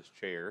around in his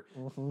chair,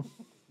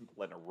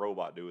 letting a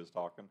robot do his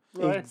talking.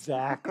 Right.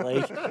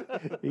 Exactly.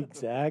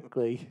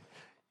 Exactly.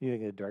 You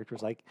think the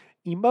director's like,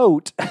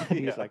 emote. And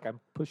he's Yeah. like,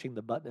 I'm pushing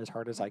the button as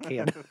hard as I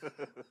can.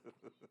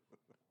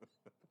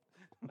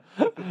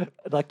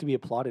 I'd like to be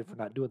applauded for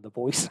not doing the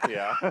voice.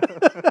 Yeah.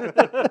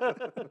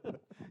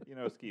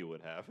 Ski would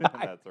have in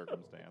that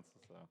circumstance.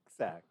 So.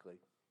 Exactly.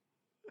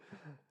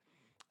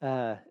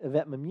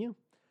 Yvette Mimieux,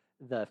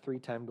 the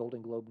 3-time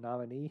Golden Globe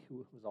nominee,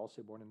 who was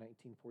also born in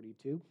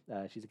 1942.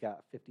 She's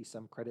got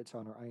 50-some credits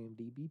on her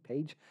IMDb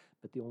page,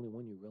 but the only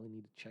one you really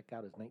need to check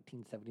out is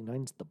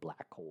 1979's The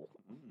Black Hole.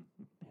 Man,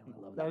 I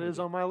love that That is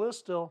movie. on my list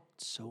still.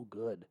 It's so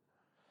good.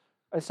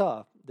 I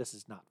saw, this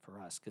is not for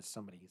us because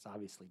somebody's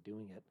obviously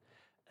doing it,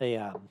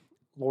 a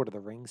Lord of the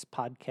Rings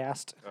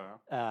podcast.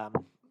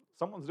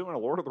 Someone's doing a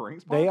Lord of the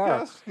Rings podcast? They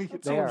are.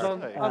 That They sounds are.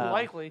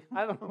 unlikely.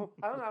 I don't know.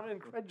 I'm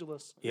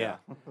incredulous. Yeah.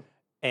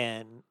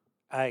 And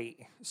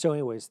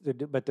anyways, they're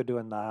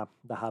doing the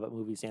Hobbit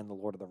movies and the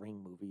Lord of the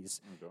Ring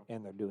movies, Okay.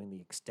 and they're doing the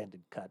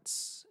extended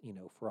cuts,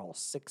 for all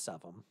 6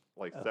 of them.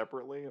 Like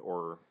separately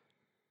or?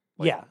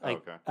 Yeah.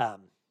 Okay.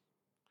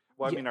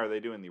 Well, I mean, are they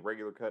doing the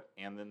regular cut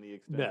and then the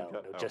extended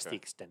cut? no, just the Okay.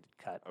 extended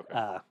cut.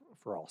 Okay.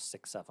 For all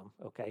 6 of them.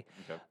 Okay.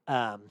 Okay.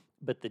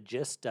 But the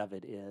gist of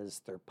it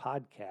is their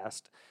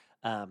podcast.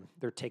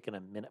 They're taking a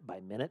minute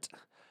by minute.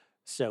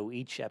 So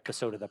each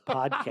episode of the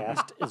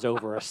podcast is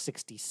over a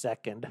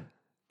 60-second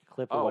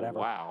clip or Oh, whatever.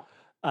 wow.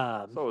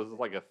 So is it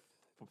like a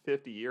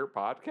 50-year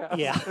podcast?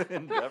 Yeah.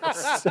 endeavor?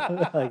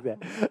 Something like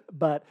that.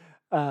 But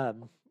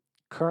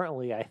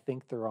currently, I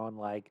think they're on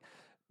like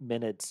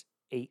minutes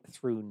 8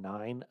 through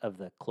 9 of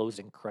the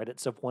closing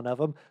credits of one of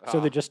them. So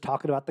they're just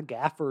talking about the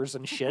gaffers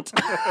and shit,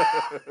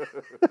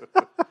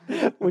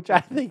 which I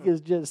think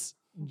is just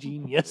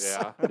genius.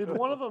 Yeah. Did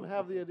one of them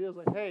have the idea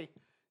like, hey,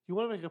 you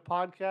want to make a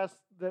podcast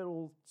that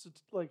will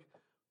like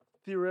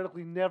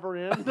theoretically never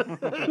end?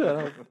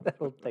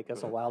 That'll take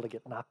us a while to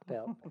get knocked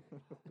out.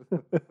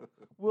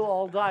 We'll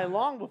all die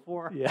long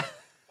before. Yeah.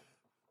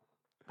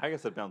 I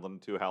guess it depends on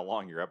too how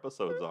long your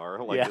episodes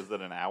are. Like, Yeah. is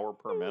it an hour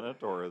per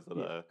minute or is it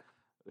a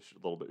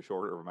little bit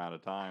shorter amount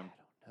of time?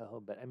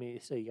 No, but I mean,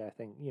 so you got to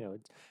think,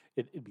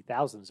 it'd be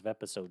thousands of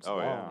episodes Oh,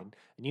 long, yeah. and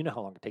you know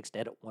how long it takes to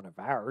edit one of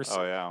ours.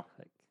 Oh, yeah.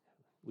 Like,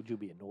 would you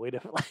be annoyed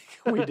if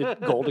we did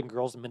Golden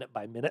Girls minute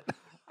by minute?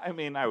 I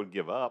mean, I would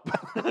give up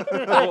long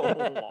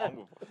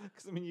before.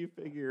 Because, I mean, you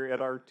figure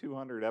at our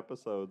 200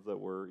 episodes that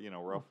we're,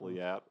 roughly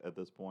at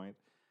this point,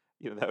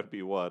 that would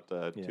be what,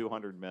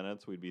 200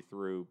 minutes. We'd be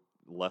through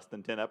less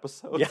than 10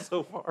 episodes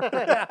so far.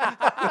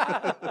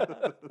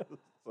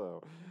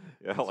 So,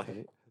 like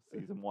right.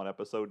 season 1,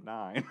 episode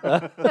 9.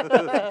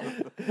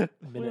 Minute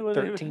wouldn't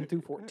 13 even-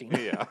 through 14.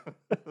 Yeah.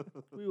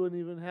 We wouldn't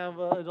even have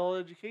adult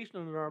education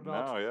under our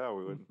belt. No, yeah,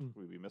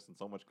 we'd be missing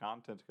so much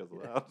content because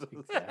of that.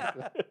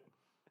 Exactly.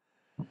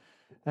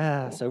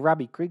 So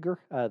Robbie Krieger,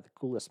 the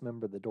coolest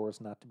member of the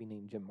Doors not to be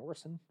named Jim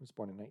Morrison, was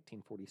born in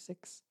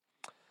 1946.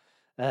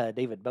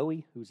 David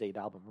Bowie, whose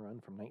 8-album run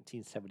from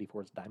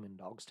 1974's Diamond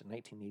Dogs to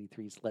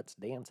 1983's Let's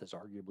Dance is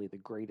arguably the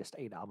greatest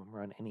 8-album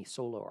run any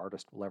solo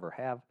artist will ever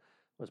have,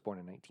 was born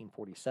in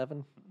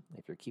 1947.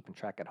 If you're keeping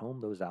track at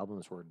home, those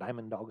albums were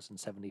Diamond Dogs in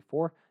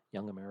 74,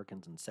 Young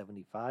Americans in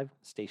 75,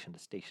 Station to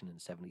Station in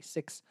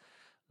 76,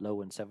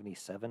 Low in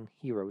 77,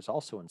 Heroes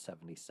also in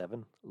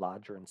 77,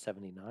 Lodger in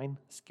 79,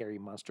 Scary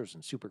Monsters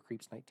and Super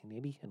Creeps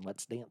 1980, and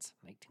Let's Dance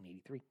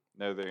 1983.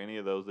 Are there any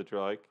of those that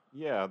you're like,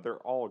 yeah, they're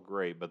all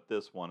great, but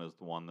this one is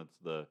the one that's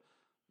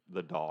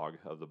the dog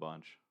of the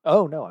bunch?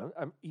 Oh, no,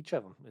 each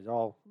of them is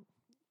all,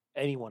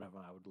 any one of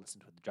them I would listen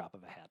to at the drop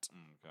of a hat.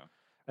 Okay.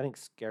 I think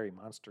Scary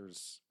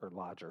Monsters or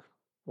Lodger,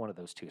 one of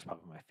those two is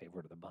probably my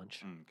favorite of the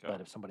bunch. Okay.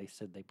 But if somebody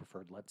said they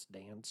preferred Let's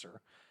Dance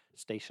or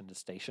Station to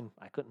Station,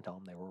 I couldn't tell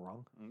them they were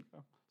wrong.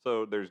 Okay.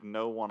 So there's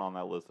no one on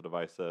that list that if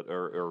I said,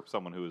 or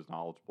someone who is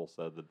knowledgeable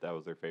said that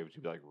was their favorite,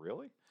 you'd be like,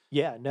 really?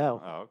 Yeah, no.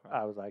 Oh, okay.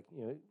 I was like,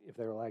 if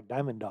they were like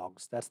Diamond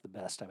Dogs, that's the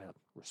best. I have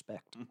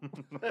respect.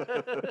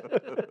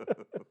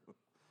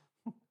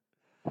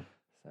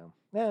 So,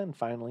 and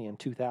finally, in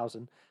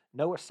 2000,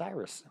 Noah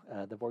Cyrus,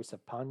 the voice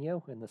of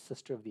Ponyo and the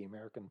sister of the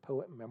American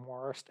poet,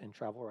 memoirist, and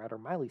travel writer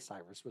Miley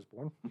Cyrus, was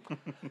born.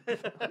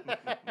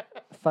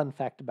 Fun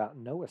fact about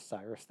Noah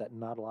Cyrus that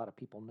not a lot of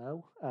people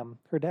know: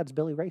 her dad's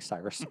Billy Ray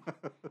Cyrus.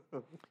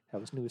 That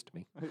was news to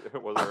me.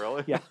 Was it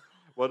really? Yeah.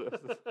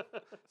 What?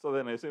 So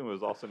then I assume it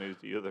was also news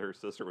to you that her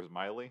sister was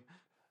Miley.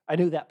 I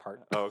knew that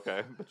part. Oh,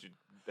 okay, but you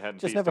hadn't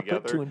Just pieced never together.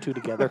 put two and two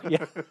together.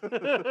 Yeah.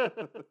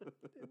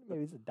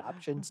 Maybe it's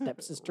adoption,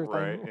 stepsister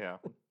Right? thing. Yeah.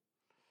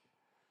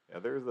 Yeah,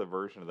 there's a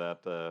version of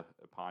that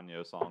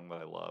Ponyo song that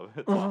I love.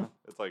 It's, Mhm.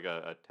 it's like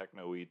a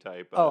techno-y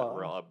type, Oh.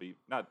 real upbeat.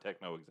 Not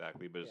techno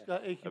exactly, but it's It's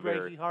got achy a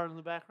very- breaky heart in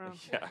the background.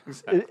 yeah,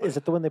 exactly. Is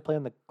it the one they play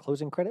in the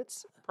closing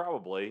credits?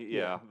 Probably, yeah.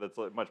 Yeah. That's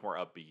like much more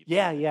upbeat.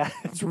 Yeah, yeah.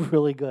 It's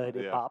really good.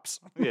 It Yeah. pops.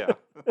 Yeah.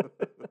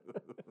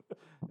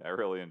 I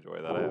really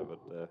enjoy that. I have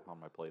it on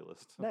my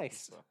playlist.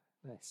 Nice. So,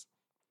 Nice.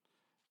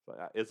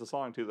 it's a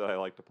song too that I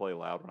like to play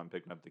loud when I'm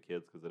picking up the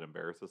kids because it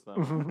embarrasses them.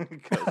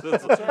 Mhm. 'Cause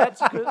it's, So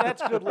that's good.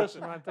 That's a good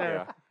listen right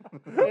there.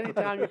 yeah.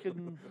 Anytime you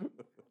can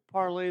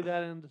parlay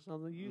that into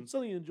something you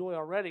enjoy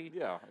already.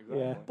 Yeah, exactly.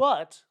 Yeah.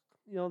 But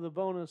the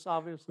bonus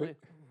obviously.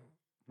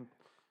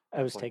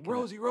 I was It's like, taking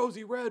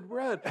Rosie, red.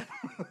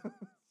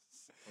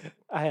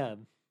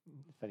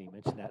 funny you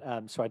mentioned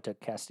that. So I took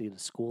Cassidy to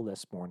school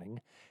this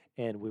morning,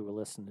 and we were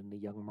listening to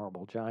Young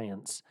Marble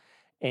Giants,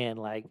 and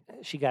like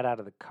she got out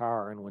of the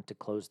car and went to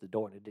close the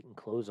door, and it didn't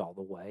close all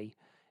the way,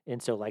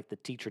 and so like the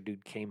teacher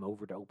dude came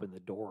over to open the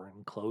door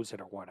and close it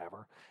or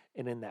whatever,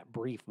 and in that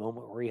brief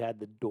moment where he had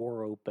the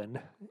door open,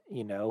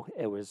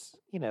 it was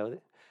the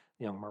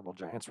Young Marble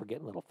Giants were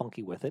getting a little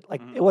funky with it.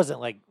 Like Mhm. it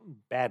wasn't like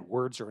bad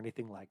words or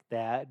anything like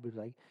that. It was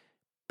like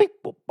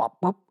beep boop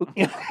bop boop.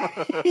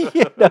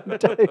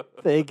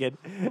 Type thing, and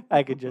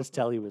I could just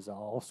tell he was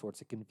all sorts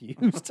of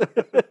confused.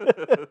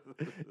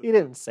 He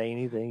didn't say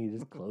anything. He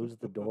just closed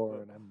the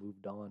door, and I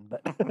moved on.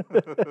 But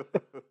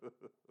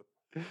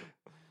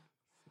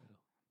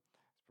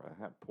Probably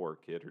that poor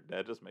kid. Her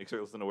dad just makes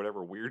her listen to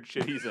whatever weird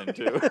shit he's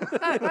into.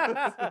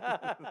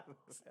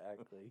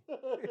 exactly.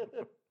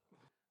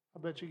 I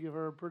bet you give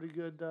her a pretty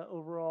good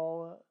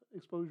overall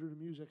exposure to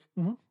music.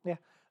 Yeah, like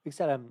I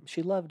said,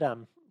 she loved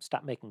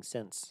 "Stop Making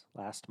Sense"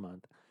 last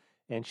month,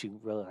 and she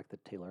really liked the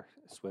Taylor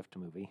Swift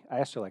movie. I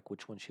asked her like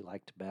which one she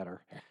liked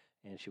better,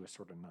 and she was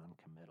sort of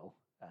non-committal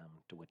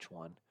to which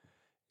one,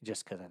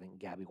 just because I think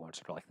Gabby wants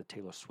her to like the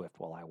Taylor Swift,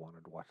 while I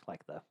wanted to watch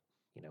like the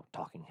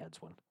Talking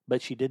Heads one.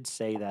 But she did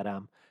say that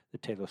the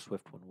Taylor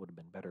Swift one would have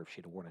been better if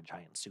she'd have worn a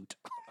giant suit,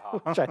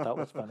 which I thought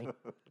was funny.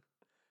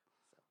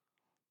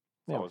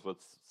 It's always what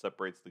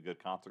separates the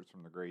good concerts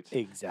from the great.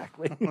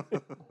 Exactly.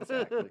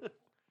 Exactly.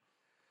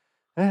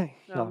 Hey,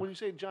 Now, when you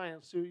say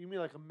giant suit, you mean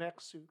like a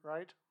mech suit,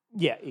 right?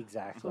 yeah,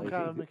 exactly.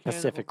 kind of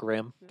Pacific mechanical-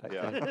 Rim. Type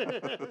Yeah.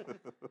 thing.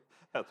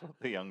 That's what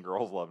the young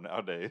girls love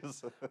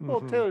nowadays.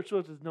 Well, Mhm. Taylor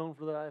Swift is known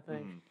for that, I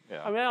think.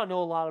 Yeah. I mean, I don't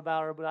know a lot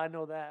about her, but I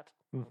know that.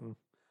 Mhm.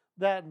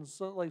 That and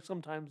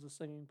sometimes the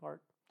singing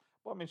part.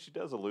 Well, I mean, she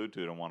does allude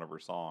to it in one of her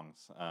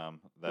songs.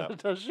 That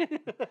Does she?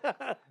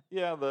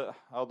 yeah, one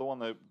of the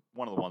ones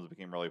that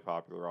became really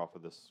popular off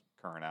of this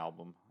current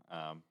album.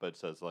 But it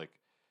says like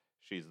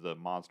she's the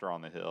monster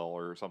on the hill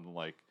or something,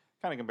 like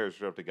kind of compares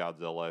herself to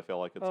Godzilla. I feel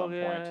like at some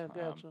yeah, point.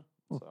 gotcha.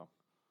 So,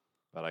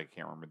 but I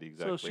can't remember the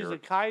exact. So she's a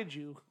lyric.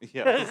 kaiju.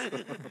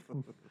 Yes.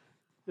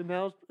 And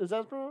now, is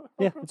that for?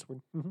 Yeah, it's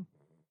weird. Mhm.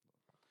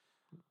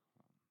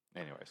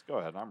 Anyways, go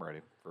ahead. I'm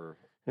ready for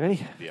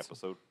Ready? the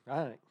episode.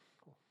 All right.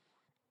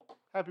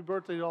 Happy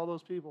birthday to all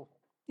those people.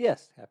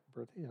 Yes. Happy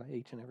birthday to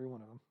each and every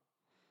one of them.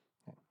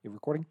 Okay. You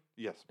recording?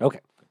 Yes.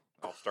 Okay.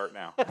 I'll start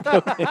now.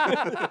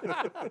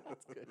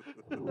 That's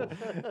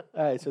good.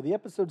 All right. So the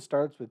episode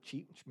starts with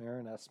Cheech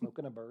Marin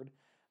smoking a bird.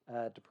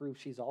 To prove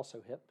she's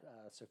also hip,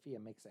 Sophia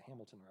makes a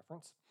Hamilton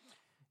reference.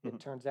 It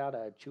turns out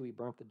Chewie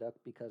burnt the duck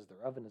because their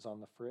oven is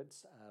on the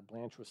fritz.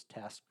 Blanche was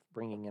tasked with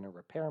bringing in a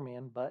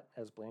repairman, but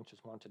as Blanche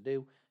is wont to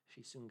do,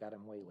 she soon got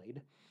him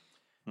waylaid.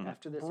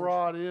 After this,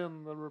 Brought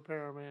in the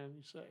repairman,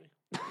 you say.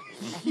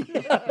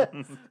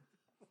 Yes.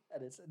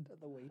 That is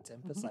the way to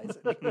emphasize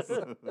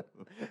it.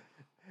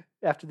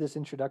 After this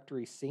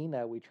introductory scene,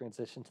 we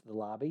transition to the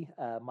lobby.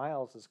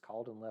 Miles is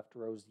called and left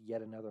Rose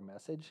yet another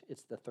message.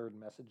 It's the third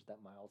message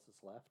that Miles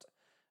has left.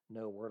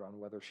 No word on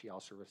whether she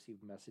also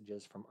received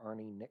messages from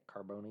Arnie, Nick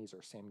Carbones,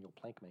 or Samuel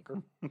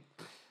Plankmaker.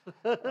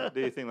 Do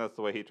you think that's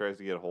the way he tries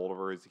to get a hold of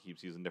her, is he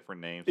keeps using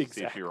different names to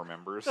see if she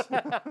remembers?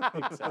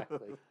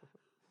 Exactly.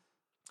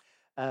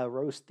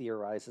 Rose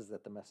theorizes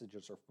that the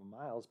messages are from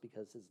Miles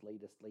because his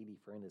latest lady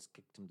friend has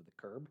kicked him to the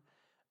curb.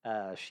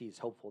 She's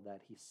hopeful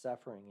that he's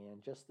suffering,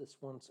 and just this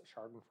once,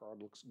 Schadenfreude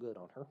looks good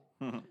on her.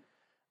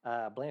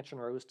 Blanche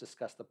and Rose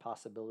discuss the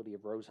possibility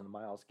of Rose and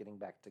Miles getting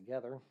back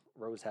together.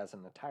 Rose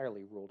hasn't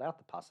entirely ruled out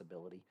the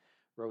possibility.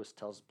 Rose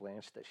tells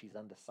Blanche that she's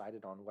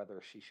undecided on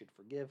whether she should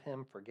forgive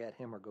him, forget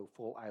him, or go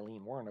full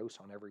Eileen Warnos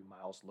on every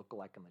Miles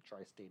lookalike in the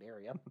tri-state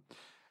area.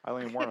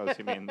 Eileen Warnos,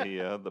 you mean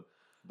the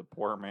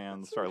poor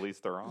man's Charlize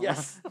Theron?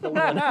 Yes, the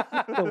one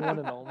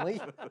and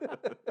only.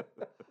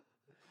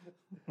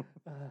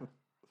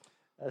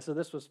 So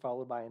this was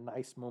followed by a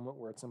nice moment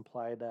where it's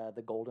implied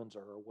the Goldens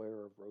are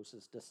aware of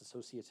Rose's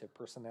dissociative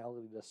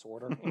personality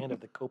disorder and of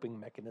the coping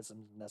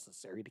mechanisms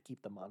necessary to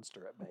keep the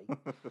monster at bay.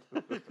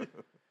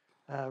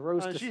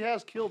 She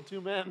has killed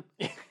 2 men.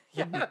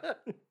 Yeah.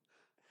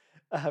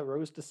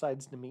 Rose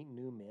decides to meet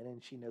new men,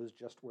 and she knows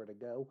just where to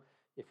go.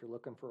 If you're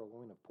looking for a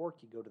loin of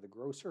pork, you go to the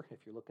grocer.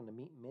 If you're looking to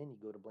meet men, you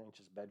go to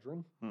Blanche's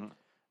bedroom.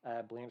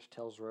 Blanche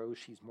tells Rose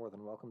she's more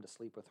than welcome to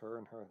sleep with her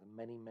and her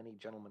many, many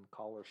gentlemen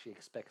callers she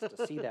expects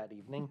to see that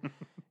evening.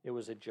 It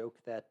was a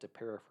joke that, to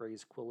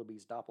paraphrase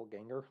Quillaby's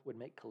doppelganger, would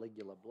make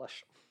Caligula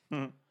blush.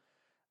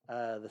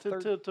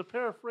 To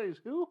paraphrase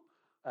who?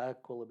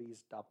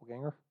 Quillaby's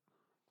doppelganger.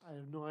 I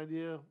have no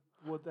idea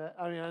what that...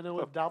 I mean, I know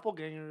what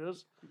doppelganger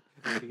is.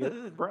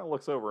 Brent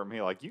looks over at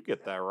me like, you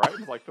get that right?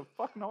 He's like, the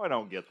fuck no, I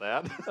don't get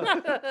that.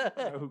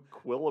 I know who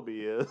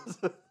Quillaby is.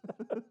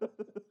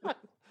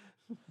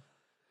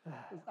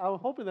 I'm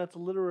hoping that's a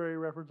literary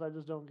reference I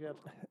just don't get.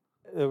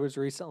 There was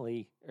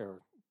recently,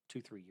 or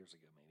 2-3 years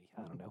ago maybe,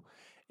 I don't know,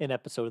 an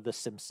episode of The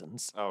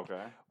Simpsons.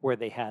 Okay. Where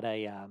they had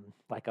a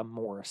like a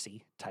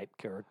Morrissey type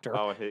character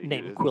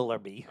named is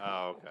Quillaby.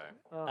 Oh, okay.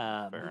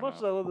 As much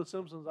as I love The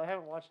Simpsons, I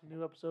haven't watched a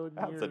new episode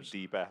in years. That's a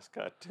deep ass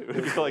cut too.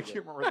 It's like,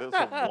 you remember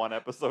this one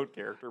episode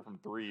character from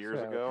 3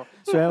 years ago?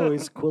 So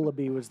anyways,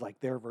 Quillaby was like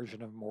their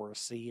version of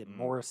Morrissey, and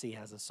Morrissey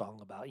has a song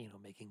about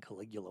making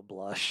Caligula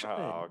blush.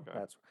 Oh,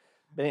 okay.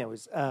 But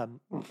anyways, I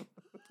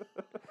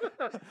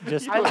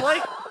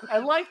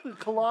like the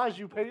collage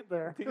you paint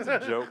there. These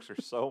jokes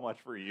are so much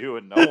for you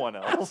and no one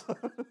else.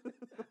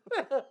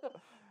 I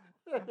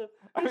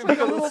mean,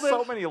 because there's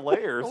so many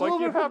layers. Like,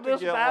 you have to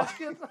get,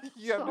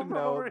 you have to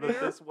know that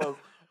this was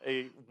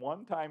a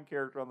one-time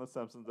character on The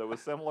Simpsons that was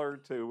similar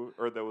to,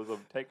 or that was a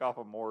takeoff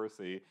of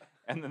Morrissey,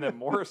 and then that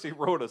Morrissey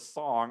wrote a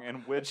song in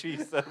which he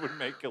said would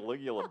make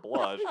Caligula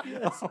blush.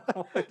 Yes.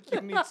 Like,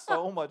 you need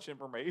so much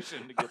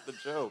information to get the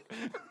joke.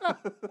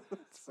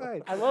 That's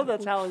right. I love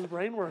that's how his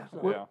brain works.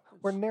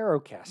 We're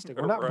narrowcasting.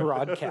 We're not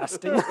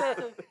broadcasting.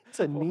 It's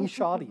a niche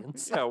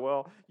audience. Yeah,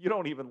 well, you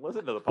don't even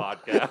listen to the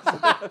podcast.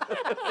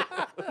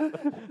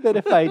 But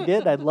if I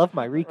did, I'd love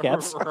my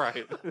recaps.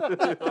 Right.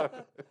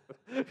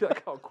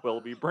 Like, oh,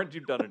 Quilby, Brent,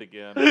 you've done it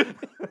again.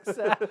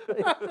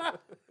 Exactly.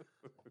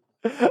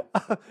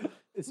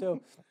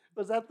 So,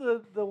 was that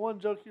the one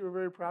joke you were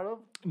very proud of?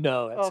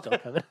 No, that's still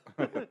coming.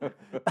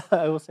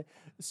 I will say.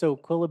 So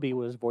Quillaby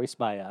was voiced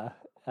by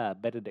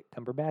Benedict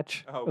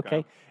Cumberbatch. Oh,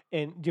 okay.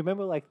 And do you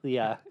remember like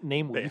the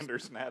name we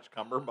Bandersnatch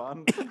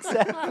Cumberbund?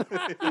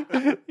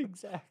 Exactly.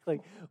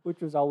 Exactly.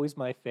 Which was always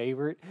my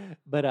favorite.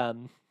 But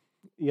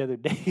the other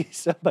day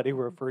somebody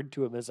referred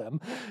to him as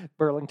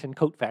Burlington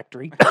Coat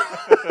Factory.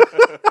 That's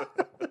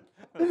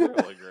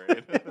really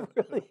great. It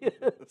really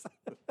is.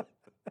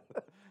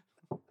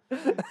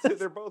 See,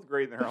 they're both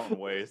great in their own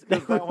ways.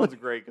 Because that one's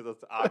great because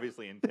it's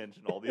obviously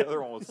intentional. The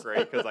other one was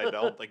great because I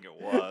don't think it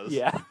was.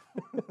 Yeah.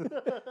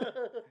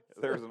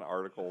 There's an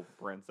article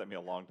Brent sent me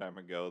a long time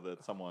ago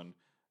that someone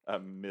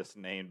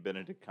misnamed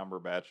Benedict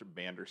Cumberbatch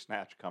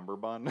Bandersnatch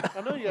Cumberbund.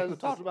 I know you guys have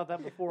talked about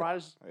that before.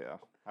 Yeah,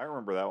 I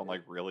remember that one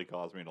like really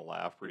caused me to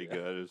laugh pretty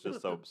good. It was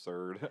just so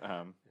absurd.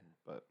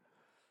 But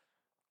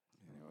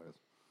anyways.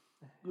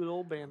 Good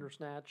old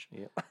Bandersnatch.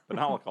 Yeah. But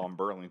now I'll call him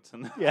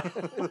Burlington. Yeah.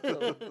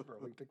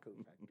 Burlington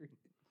Coat Factory.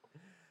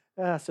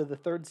 So the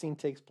third scene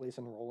takes place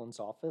in Roland's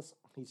office.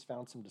 He's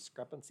found some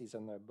discrepancies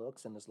in their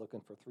books and is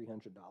looking for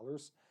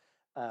 $300.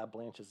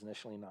 Blanche is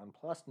initially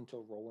nonplussed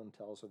until Roland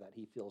tells her that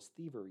he feels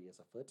thievery is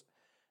afoot.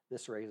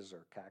 This raises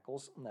her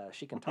cackles.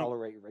 She can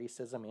tolerate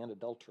racism and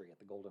adultery at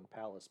the Golden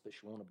Palace, but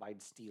she won't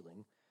abide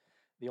stealing.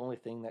 The only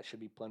thing that should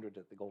be plundered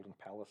at the Golden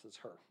Palace is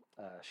her.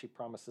 She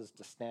promises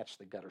to snatch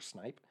the gutter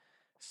snipe.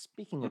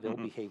 Speaking of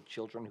ill-behaved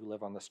children who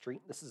live on the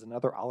street, this is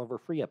another Oliver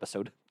Free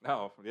episode.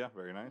 Oh, yeah,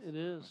 very nice. It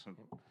is.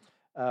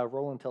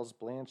 Roland tells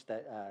Blanche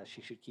that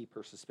she should keep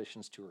her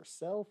suspicions to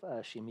herself.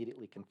 She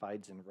immediately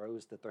confides in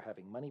Rose that they're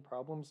having money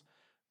problems.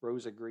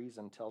 Rose agrees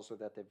and tells her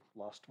that they've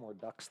lost more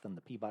ducks than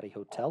the Peabody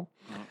Hotel.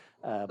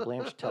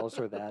 Blanche tells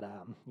her that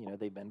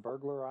they've been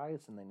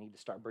burglarized and they need to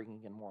start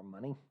bringing in more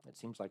money. It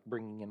seems like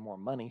bringing in more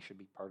money should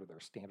be part of their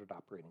standard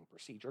operating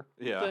procedure.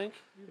 Yeah,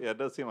 it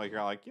does seem like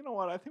you're like, you know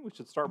what? I think we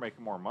should start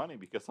making more money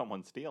because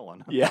someone's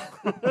stealing. Yeah,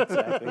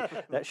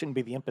 exactly. That shouldn't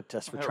be the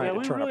impetus for trying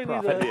to turn a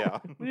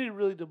profit. We need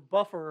really to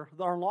buffer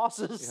our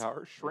losses. Yeah,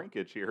 our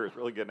shrinkage here is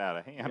really getting out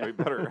of hand. We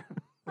better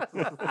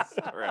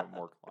start having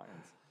more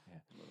clients.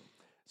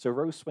 So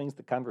Rose swings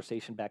the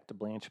conversation back to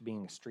Blanche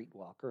being a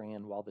streetwalker,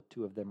 and while the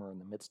two of them are in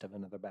the midst of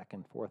another back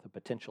and forth, a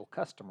potential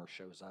customer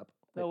shows up.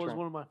 That was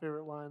one of my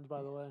favorite lines,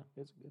 by the way.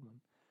 It's a good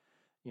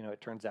one.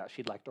 It turns out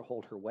she'd like to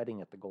hold her wedding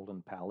at the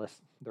Golden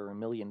Palace. There are a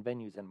million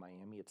venues in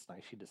Miami. It's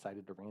nice she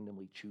decided to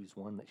randomly choose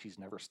one that she's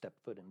never stepped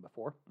foot in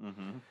before.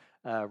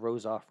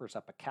 Rose offers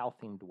up a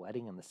cow-themed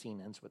wedding, and the scene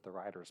ends with the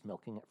riders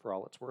milking it for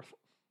all it's worth.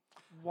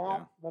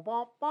 Womp,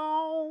 womp,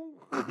 womp,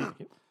 womp.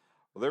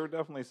 Well, there were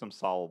definitely some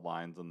solid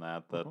lines in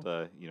that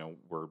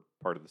were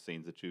part of the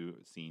scenes that you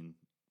scenes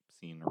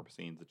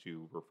that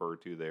you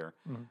referred to there.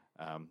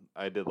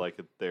 I did like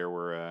it there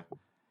where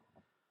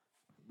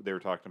they were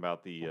talking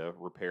about the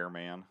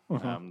repairman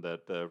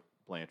that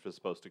Blanche was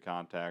supposed to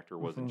contact or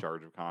was in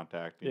charge of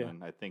contacting,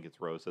 and I think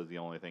it's Rose says the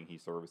only thing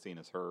he's servicing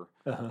is her,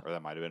 or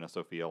that might have been a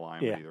Sophia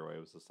line, but either way,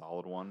 it was a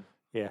solid one.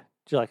 Yeah.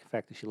 Do you like the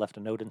fact that she left a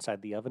note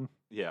inside the oven?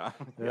 Yeah.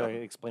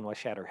 Explain why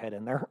she had her head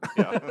in there.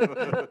 Yeah.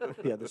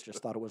 The others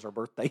just thought it was her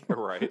birthday.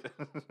 Right.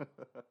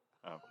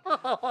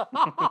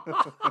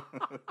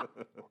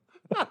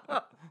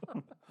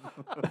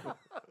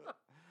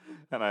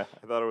 And I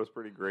thought it was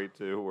pretty great,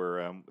 too, where,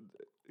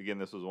 again,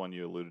 this was one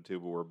you alluded to,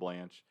 but where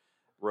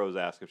Rose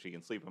asks if she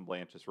can sleep in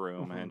Blanche's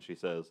room, and she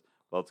says,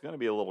 well, it's going to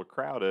be a little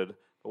crowded,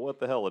 but what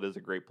the hell, it is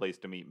a great place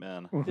to meet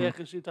men. Yeah,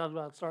 because she talked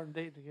about starting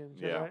dating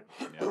again. Right?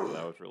 Yeah, so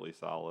that was really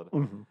solid.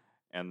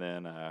 And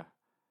then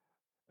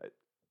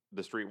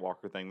the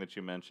streetwalker thing that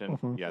you mentioned,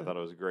 I thought it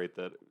was great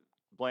that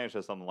Blanche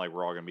says something like,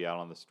 we're all going to be out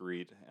on the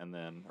street,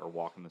 or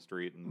walking the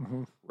street,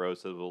 and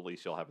Rose says, well, at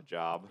least you'll have a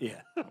job.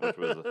 Yeah. Which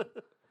was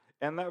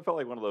and that felt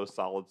like one of those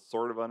solid,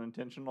 sort of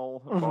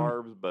unintentional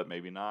barbs, but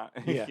maybe not.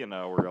 Yeah.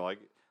 Where you're like,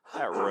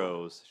 that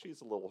Rose,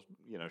 she's a little,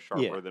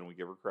 sharper than we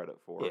give her credit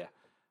for. Yeah.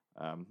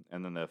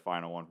 And then the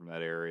final one from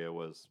that area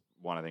was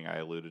one I think I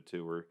alluded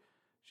to, where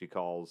she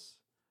calls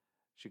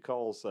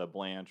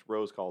Blanche.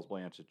 Rose calls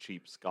Blanche a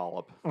cheap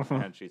scallop,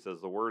 and she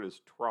says the word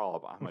is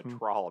trollop. I'm a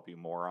trollop, you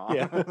moron.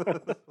 Yeah. So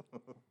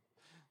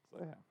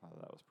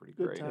that was pretty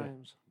Good great.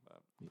 times.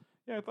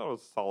 Yeah, I thought it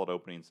was a solid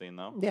opening scene,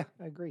 though. Yeah,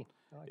 I agree.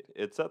 I liked it.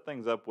 It set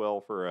things up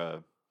well for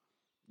an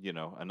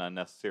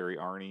unnecessary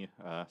Arnie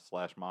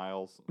 /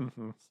 Miles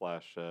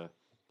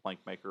 / plank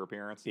maker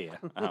appearance. Yeah.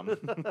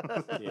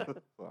 Yeah.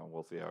 So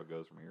we'll see how it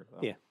goes from here.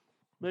 Though. Yeah.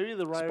 Maybe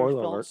the writers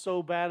Spoiler felt alert.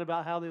 so bad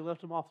about how they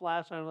left him off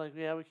last time. Like,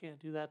 yeah, we can't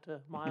do that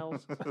to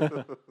Miles.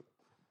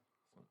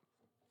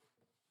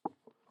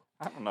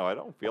 I don't know. I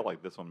don't feel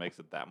like this one makes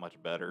it that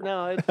much better.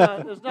 No, it's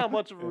not. It's not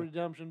much of a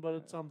redemption, but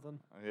it's something.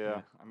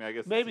 Yeah. I mean, I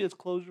guess Maybe it's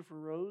closure for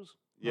Rose.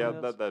 Yeah,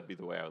 that'd be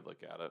the way I would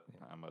look at it.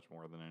 Much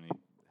more than any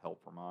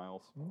help for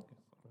Miles.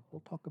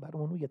 We'll talk about it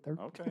when we get there.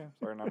 Okay.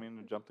 Sorry, not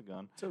meaning to jump the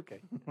gun. It's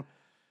okay.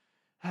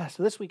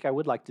 So this week I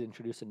would like to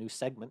introduce a new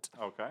segment.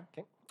 Okay.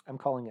 I'm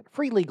calling it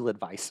Free Legal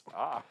Advice.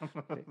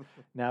 Okay.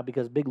 Now,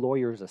 because Big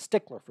Lawyer is a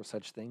stickler for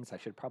such things, I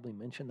should probably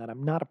mention that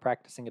I'm not a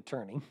practicing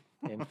attorney.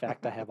 In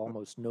fact, I have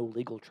almost no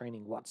legal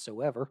training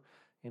whatsoever,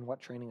 and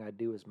what training I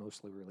do is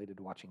mostly related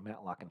to watching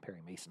Matlock and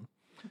Perry Mason.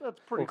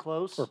 That's pretty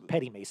close. Or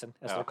Petty Mason,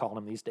 as they're calling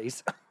him these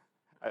days.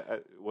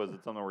 Was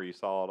it something where you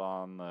saw it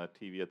on the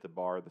TV at the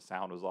bar, the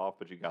sound was off,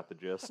 but you got the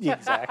gist?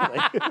 Exactly.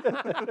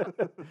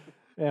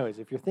 Anyways,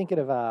 if you're thinking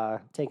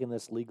of taking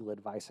this legal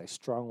advice, I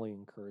strongly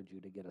encourage you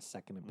to get a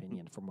second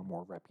opinion from a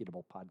more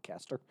reputable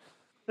podcaster.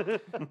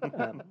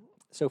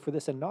 So for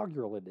this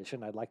inaugural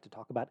edition, I'd like to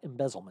talk about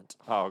embezzlement.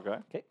 Oh, okay.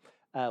 Okay.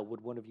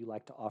 Would one of you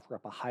like to offer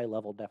up a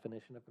high-level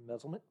definition of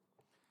embezzlement?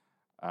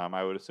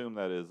 I would assume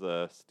that is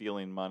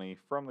stealing money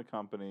from the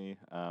company,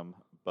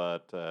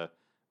 but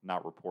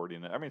not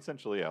reporting it. I mean,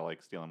 essentially,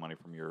 like stealing money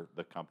from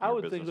the company. I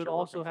would think it would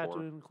also have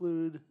to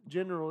include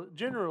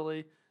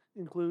generally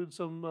include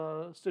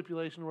some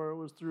stipulation where it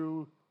was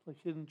through like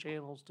hidden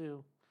channels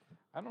too.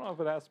 I don't know if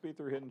it has to be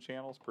through hidden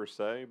channels per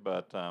se,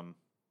 but so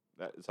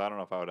I don't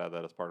know if I would add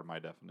that as part of my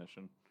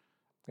definition.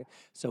 Okay.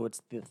 So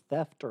it's the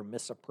theft or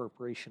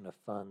misappropriation of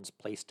funds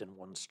placed in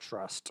one's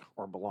trust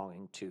or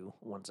belonging to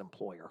one's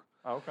employer.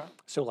 Oh, okay.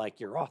 So, like,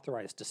 you're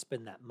authorized to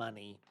spend that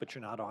money, but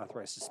you're not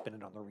authorized to spend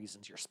it on the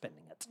reasons you're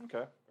spending it.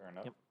 Okay, fair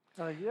enough.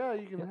 Yep. Yeah,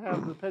 you can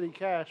have the petty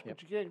cash,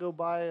 but you can't go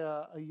buy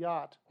a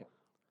yacht. Yep.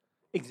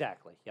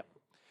 Exactly, yep.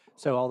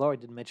 So, although I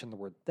did mention the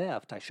word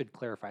theft, I should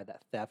clarify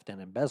that theft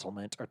and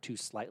embezzlement are two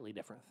slightly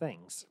different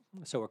things.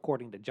 So,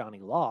 according to Johnny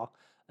Law,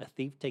 a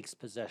thief takes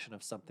possession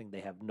of something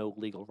they have no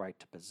legal right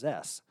to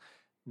possess.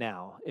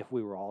 Now, if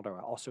we were all to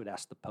also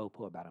ask the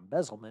Popo about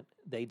embezzlement,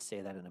 they'd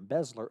say that an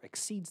embezzler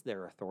exceeds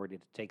their authority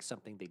to take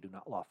something they do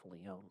not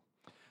lawfully own.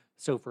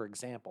 So, for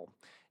example,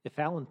 if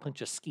Alan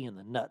punches Ski in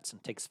the nuts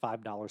and takes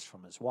 $5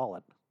 from his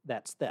wallet,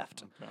 that's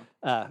theft.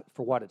 Okay.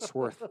 For what it's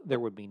worth,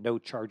 there would be no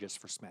charges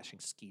for smashing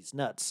Ski's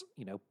nuts.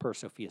 Per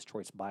Sophia's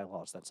Choice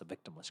bylaws, that's a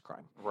victimless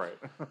crime. Right.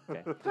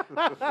 Okay.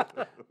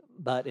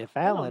 But if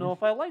I don't Alan... know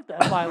if I like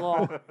that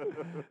bylaw.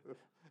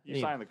 You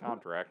signed the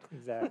contract.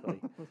 Exactly.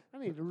 I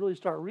need to really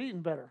start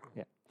reading better.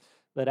 Yeah.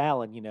 But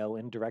Alan,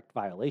 in direct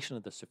violation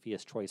of the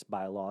Sophia's Choice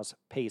bylaws,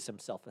 pays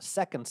himself a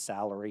second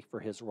salary for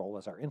his role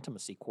as our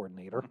intimacy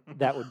coordinator.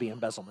 That would be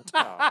embezzlement.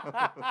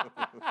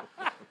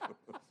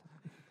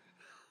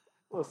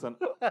 Listen,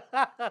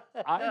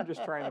 I'm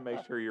just trying to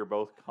make sure you're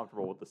both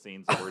comfortable with the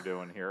scenes that we're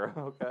doing here,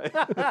 okay?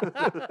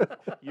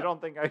 You don't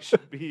think I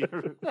should be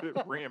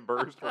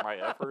reimbursed for my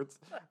efforts?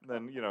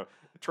 Then,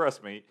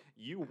 trust me,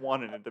 you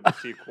want an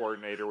intimacy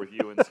coordinator with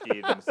you and Ski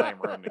in the same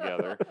room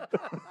together.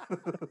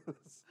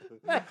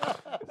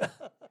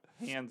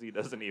 Hansy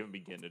doesn't even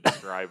begin to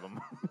describe them.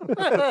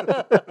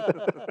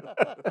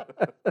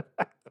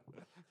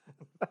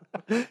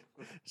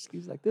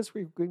 Ski's like, this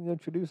we're going to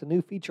introduce a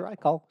new feature I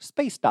call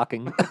space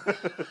docking.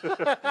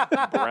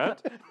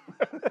 Brent?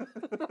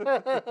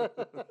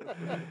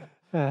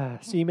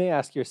 So you may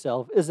ask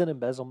yourself, is it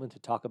embezzlement to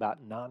talk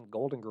about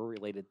non-Golden Girl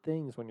related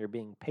things when you're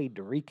being paid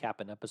to recap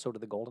an episode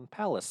of The Golden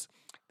Palace?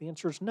 The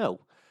answer is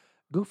no.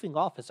 Goofing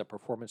off is a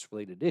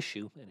performance-related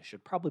issue, and it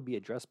should probably be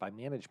addressed by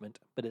management,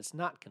 but it's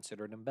not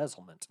considered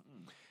embezzlement.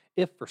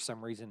 If for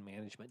some reason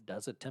management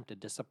does attempt to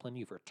discipline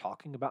you for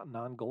talking about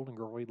non-Golden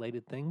Girl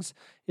related things,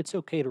 it's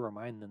okay to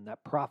remind them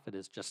that profit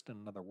is just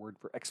another word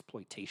for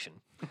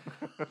exploitation.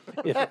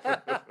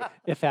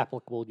 If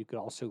applicable, you could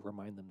also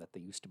remind them that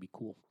they used to be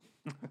cool.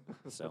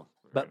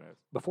 But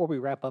before we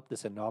wrap up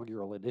this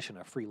inaugural edition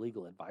of Free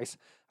Legal Advice,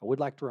 I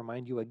would like to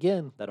remind you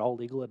again that all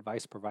legal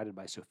advice provided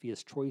by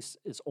Sophia's Choice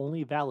is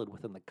only valid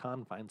within the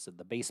confines of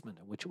the basement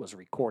in which it was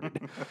recorded.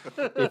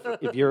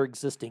 If you're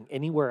existing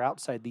anywhere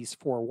outside these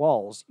four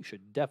walls, you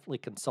should definitely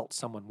consult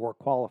someone more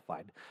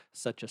qualified,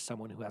 such as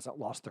someone who hasn't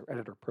lost their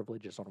editor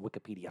privileges on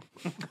Wikipedia.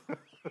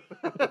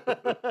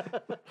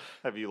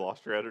 Have you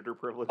lost your editor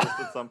privileges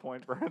at some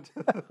point, Brent?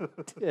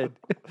 Did.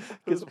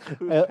 Whose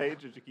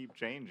page did you keep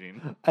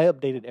changing? I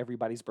updated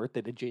everybody's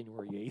birthday to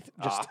January 8th.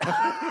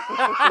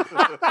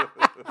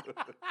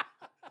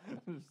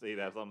 So you'd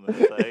have something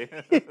to say.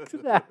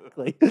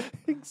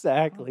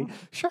 Exactly.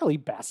 Shirley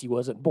Bassey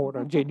wasn't born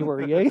on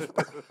January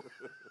 8th.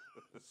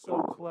 So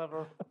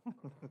clever.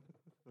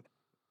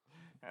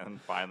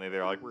 And finally,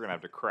 they're like, we're going to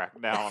have to crack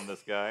down on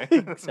this guy.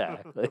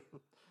 Exactly.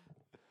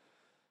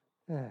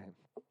 All right.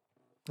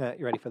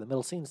 You ready for the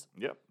middle scenes?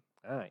 Yep.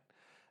 All right.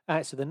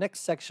 So the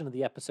next section of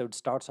the episode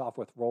starts off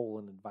with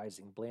Roland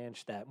advising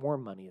Blanche that more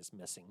money is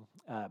missing.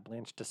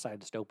 Blanche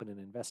decides to open an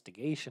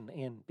investigation,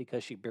 and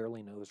because she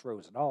barely knows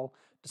Rose at all,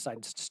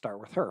 decides to start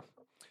with her.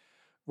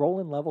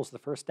 Roland levels the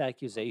first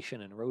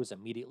accusation, and Rose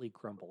immediately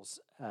crumbles.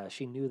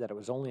 She knew that it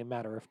was only a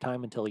matter of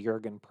time until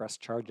Jurgen pressed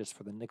charges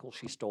for the nickel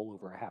she stole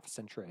over a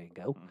half-century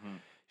ago. Mm-hmm.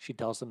 She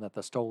tells him that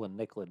the stolen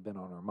nickel had been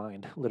on her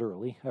mind,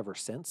 literally, ever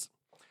since.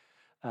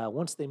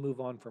 Once they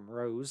move on from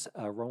Rose,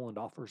 Roland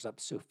offers up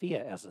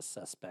Sophia as a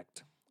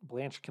suspect.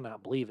 Blanche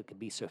cannot believe it could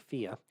be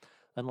Sophia.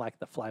 Unlike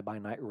the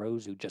fly-by-night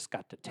Rose who just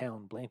got to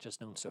town, Blanche has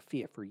known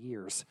Sophia for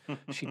years.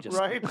 She just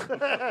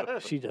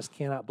she just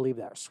cannot believe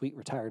that sweet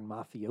retired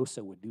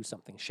mafioso would do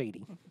something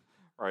shady.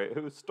 Right,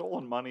 who's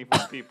stolen money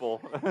from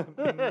people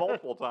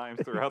multiple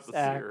times throughout the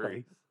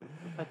series.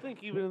 I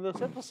think even in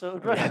this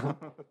episode, right? Yeah.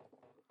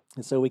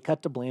 And so we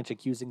cut to Blanche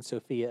accusing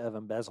Sophia of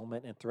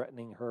embezzlement and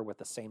threatening her with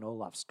the St.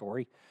 Olaf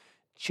story.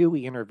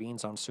 Chewie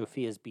intervenes on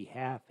Sophia's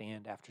behalf,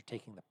 and after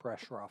taking the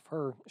pressure off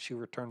her, she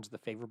returns the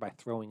favor by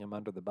throwing him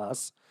under the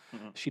bus.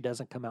 Mm-hmm. She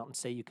doesn't come out and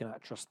say you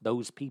cannot trust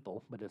those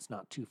people, but it's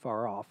not too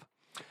far off.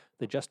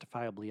 The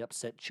justifiably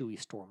upset Chewie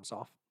storms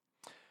off.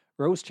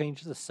 Rose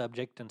changes the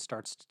subject and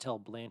starts to tell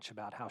Blanche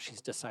about how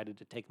she's decided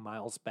to take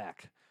Miles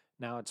back.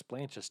 Now it's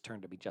Blanche's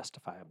turn to be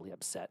justifiably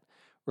upset.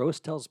 Rose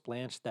tells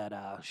Blanche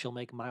that she'll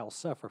make Miles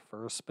suffer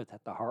first, but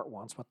that the heart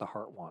wants what the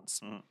heart wants.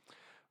 Mm-hmm.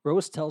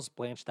 Rose tells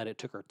Blanche that it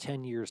took her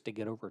 10 years to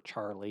get over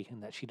Charlie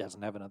and that she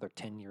doesn't have another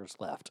 10 years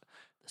left.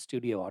 The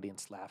studio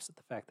audience laughs at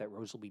the fact that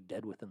Rose will be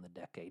dead within the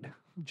decade.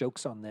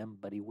 Joke's on them,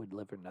 but he would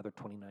live another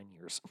 29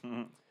 years.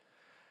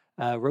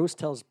 Mm-hmm. Rose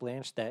tells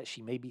Blanche that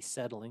she may be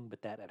settling,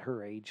 but that at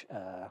her age,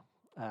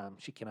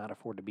 she cannot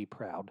afford to be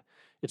proud.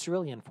 It's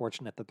really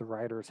unfortunate that the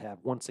writers have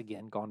once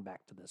again gone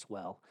back to this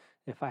well.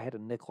 If I had a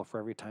nickel for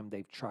every time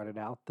they've trotted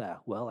out the,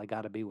 well, I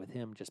gotta be with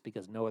him just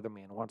because no other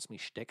man wants me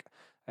shtick,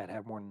 I'd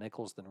have more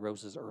nickels than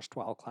Rose's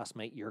erstwhile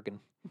classmate Jurgen.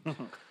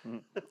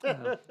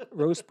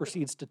 Rose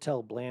proceeds to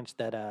tell Blanche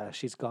that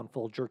she's gone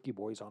full jerky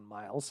boys on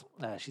Miles.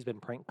 She's been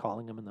prank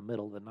calling him in the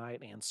middle of the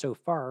night, and so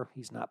far,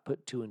 he's not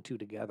put two and two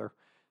together.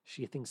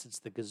 She thinks it's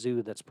the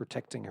gazoo that's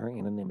protecting her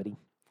anonymity.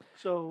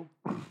 So...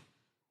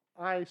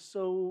 I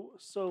so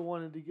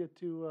wanted to get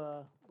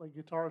to like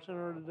Guitar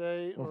Center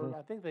today, or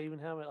I think they even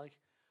have it like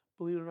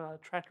believe it or not, a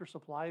Tractor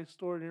Supply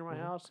store near my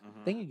house.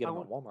 I think you get I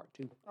them at Walmart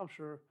too. I'm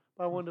sure.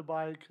 But I wanted to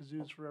buy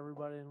kazoos for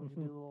everybody, and we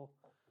could do a little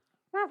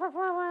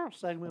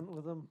segment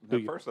with them.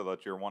 At first, I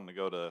thought you were wanting to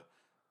go to,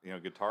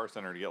 Guitar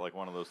Center to get like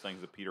one of those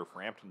things that Peter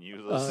Frampton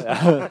uses.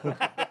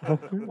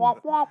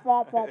 Womp, womp,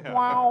 womp, womp,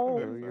 wow.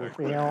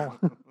 Exactly.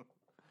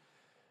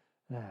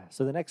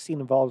 So the next scene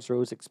involves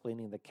Rose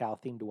explaining the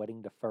cow-themed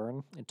wedding to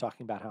Fern and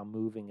talking about how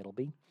moving it'll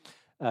be.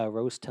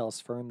 Rose tells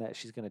Fern that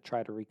she's going to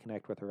try to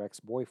reconnect with her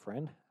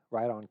ex-boyfriend.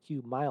 Right on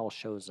cue, Miles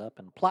shows up,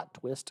 and plot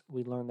twist,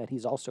 we learn that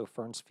he's also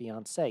Fern's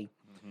fiancé.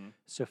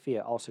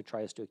 Sophia also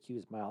tries to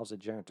accuse Miles of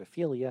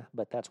gerontophilia,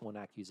 but that's one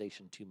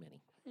accusation too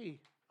many. Hey,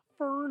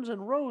 ferns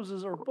and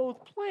roses are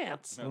both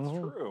plants. That's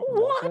true.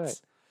 What? That's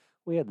right.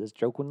 We had this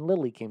joke when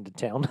Lily came to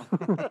town.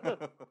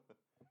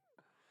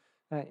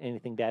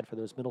 Anything to add for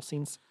those middle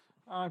scenes?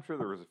 I'm sure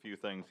there was a few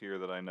things here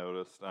that I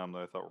noticed that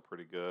I thought were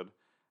pretty good.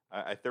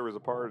 There was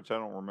a part which I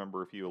don't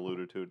remember if you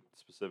alluded to it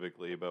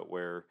specifically, but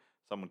where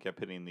someone kept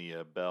hitting the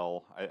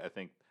bell. I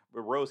think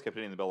Rose kept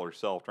hitting the bell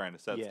herself, trying to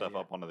set stuff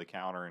up onto the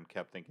counter, and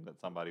kept thinking that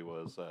somebody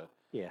was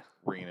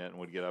ringing it, and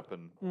would get up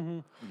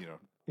and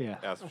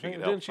ask if she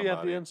could help Didn't she at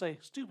somebody. the end say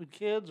 "stupid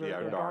kids"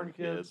 or "darn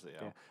kids"?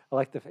 Yeah. I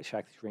like the fact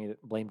that she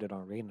blamed it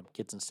on random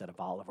kids instead of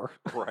Oliver.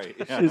 Right.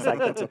 She's like,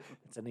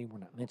 it's a name we're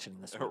not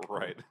mentioning this week.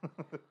 Right.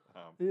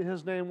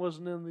 His name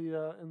wasn't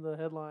in the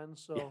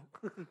headlines, so.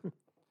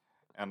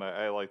 And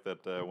I like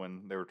that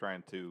when they were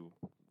trying to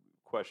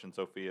question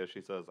Sophia,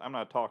 she says, "I'm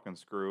not talking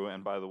screw,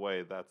 and by the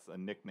way, that's a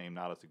nickname,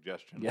 not a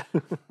suggestion." Yeah. So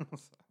that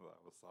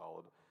was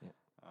solid.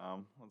 Yeah.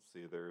 Let's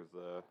see. There's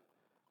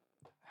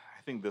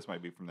I think this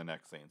might be from the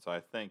next scene, so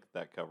I think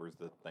that covers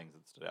the things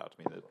that stood out to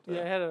me.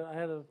 That I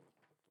had a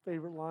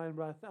favorite line,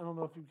 but I don't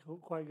know if you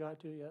quite got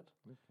to it yet.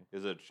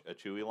 Is it a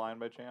Chewy line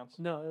by chance?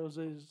 No, it was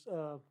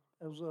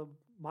a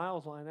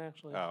Miles line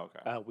actually. Oh,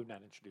 okay. We've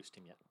not introduced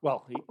him yet.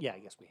 Well, I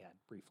guess we had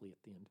briefly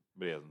at the end.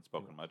 But he hasn't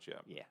spoken much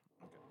yet. Yeah.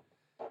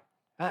 Okay.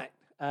 All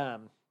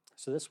right.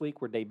 So this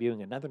week we're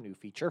debuting another new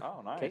feature.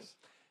 Oh, nice. Okay?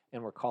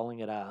 And we're calling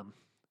it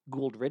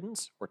Gould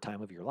Riddance or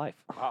Time of Your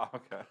Life. Oh,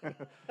 okay.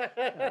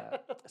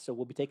 So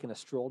we'll be taking a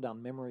stroll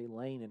down memory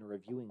lane and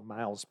reviewing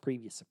Miles'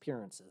 previous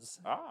appearances.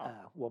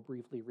 We'll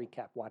briefly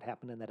recap what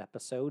happened in that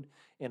episode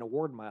and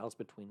award Miles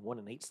between 1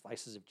 and 8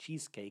 slices of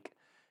cheesecake.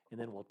 And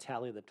then we'll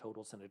tally the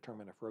totals and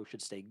determine if Rose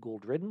should stay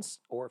Gould Riddance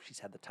or if she's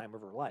had the time of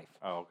her life.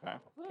 Oh, okay.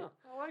 Oh,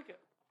 I like it.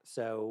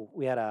 So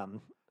we had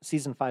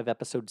season 5,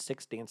 episode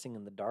 6, Dancing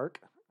in the Dark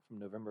from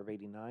November of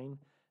 '89.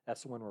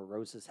 That's the one where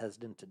Rose is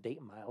hesitant to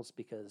date Miles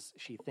because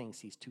she thinks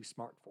he's too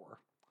smart for her.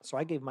 So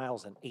I gave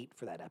Miles an 8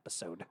 for that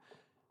episode.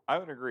 I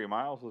would agree.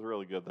 Miles was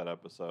really good that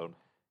episode.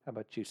 How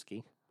about you,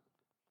 Ski?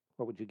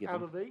 What would you give Out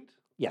him? of 8?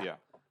 Yeah.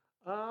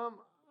 I'm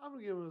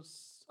gonna give him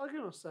I'll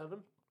give him a 7.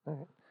 All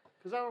right.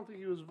 Because I don't think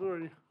he was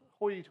very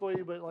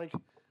hoity-toity, but like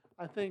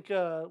I think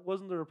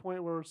wasn't there a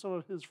point where some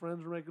of his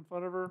friends were making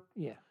fun of her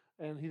Yeah.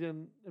 and he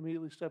didn't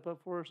immediately step up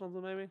for her or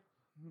something maybe?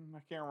 I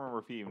can't remember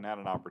if he even had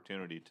an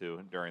opportunity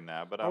to during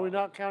that. But Are we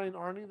not counting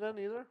Arnie then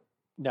either?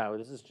 No,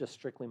 this is just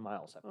strictly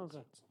Miles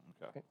episodes.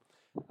 Okay.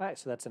 All right,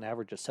 so that's an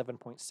average of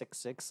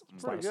 7.66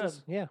 Pretty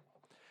slices.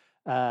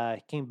 Yeah.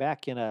 Came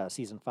back in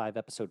season 5,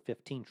 episode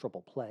 15,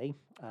 Triple Play.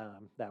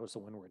 That was the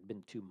one where it had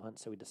been 2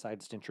 months, so he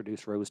decides to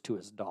introduce Rose to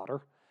his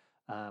daughter.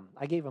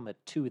 I gave him a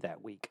 2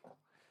 that week,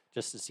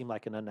 just to seem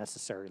like an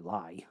unnecessary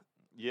lie.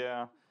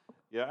 Yeah,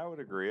 I would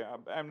agree.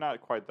 I'm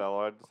not quite that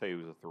low. I'd say he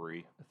was a 3.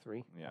 A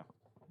 3? Yeah.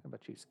 How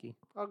about you, Ski?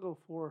 I'll go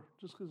 4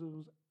 just because it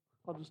was.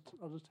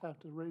 I'll just have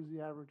to raise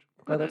the average.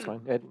 Oh, that's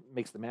fine. It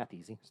makes the math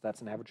easy. So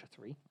that's an average of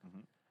 3.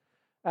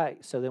 All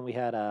right, so then we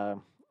had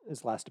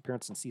his last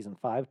appearance in season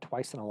 5,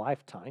 Twice in a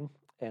Lifetime,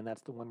 and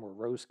that's the one where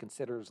Rose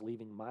considers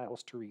leaving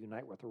Miles to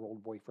reunite with her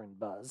old boyfriend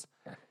Buzz.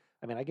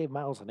 I mean, I gave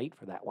Miles an 8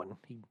 for that one.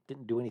 He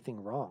didn't do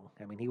anything wrong.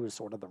 I mean, he was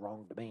sort of the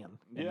wrong man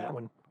in that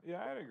one.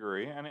 Yeah, I'd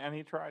agree. And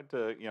he tried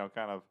to,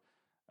 kind of.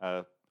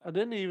 I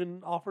didn't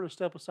even offer to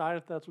step aside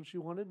if that's what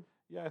you wanted.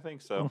 Yeah, I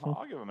think so.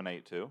 I'll give him an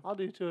 8 too. I'll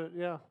do to it.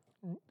 Yeah.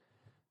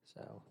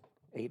 So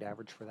 8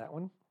 average for that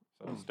one.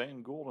 So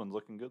staying Goulden's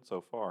looking good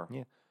so far.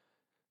 Yeah.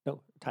 No,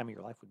 Time of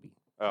Your Life would be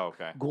Oh,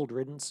 okay. Gould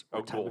Riddance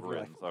or Time Gould of Your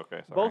Life. Riddance.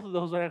 Okay, sorry. Both of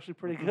those are actually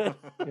pretty good.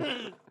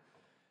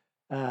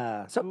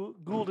 So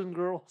Goulden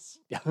Girls.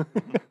 yeah,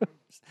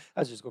 I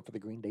was just going for the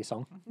Green Day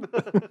song.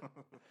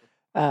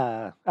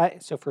 All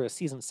right, so for a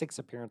season 6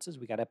 appearances,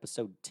 we got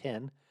episode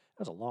 10. That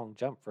was a long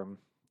jump from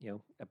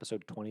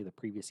episode 20 of the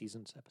previous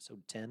season to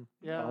episode 10.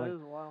 Yeah, it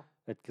is a while.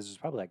 Because there's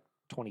probably like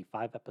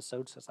 25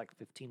 episodes, so it's like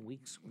 15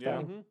 weeks.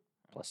 Yeah. going,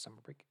 plus summer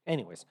break.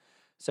 Anyways,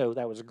 so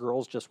that was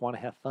Girls Just Want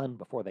to Have Fun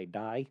Before They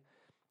Die.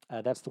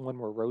 That's the one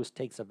where Rose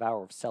takes a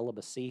vow of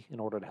celibacy in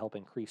order to help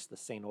increase the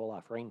St.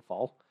 Olaf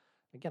rainfall.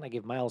 Again, I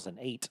give Miles an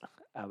 8.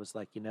 I was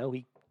like, he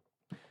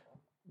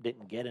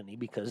didn't get any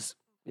because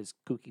his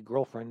kooky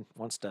girlfriend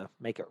wants to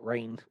make it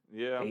rain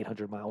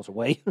 800 miles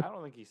away. I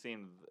don't think he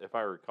seemed, if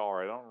I recall,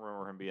 I don't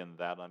remember him being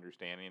that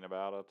understanding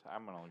about it.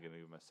 I'm only going to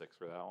give him a 6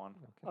 for that one.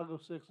 I'll go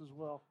 6 as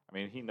well. I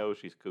mean, he knows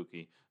she's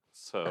kooky,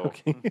 so.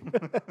 Okay.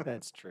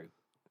 That's true.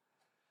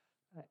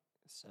 All right,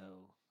 so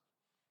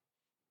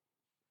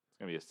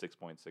gonna be a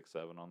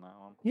 6.67 on that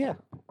one. Yeah.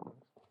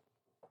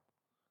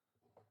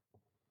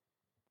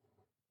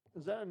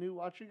 Is that a new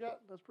watch you got?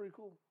 That's pretty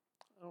cool.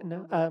 I don't No,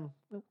 remember.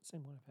 no,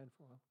 same one I've had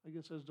for a while. I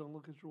guess I just don't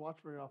look at your watch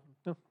very often.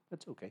 No,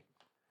 that's okay.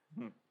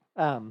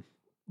 Hmm.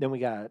 Then we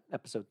got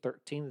episode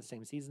 13 of the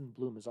same season,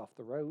 Bloom is Off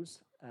the Rose.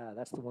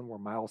 That's the one where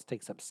Miles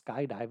takes up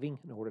skydiving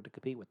in order to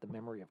compete with the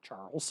memory of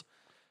Charles.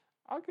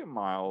 I'll give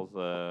Miles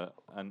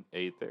an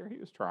 8 there. He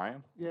was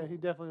trying. Yeah, he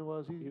definitely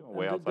was. He went and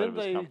way outside of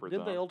his comfort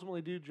Didn't they zone.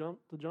 ultimately do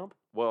the jump?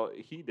 Well,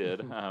 he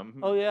did.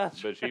 Oh yeah,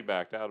 that's But she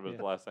backed out of it Yeah.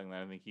 the last thing.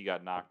 I think he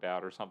got knocked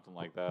out or something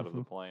like that of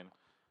the plane.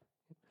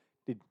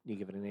 Did you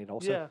give it an 8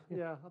 also?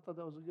 Yeah. I thought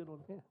that was a good one.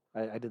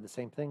 Yeah, I did the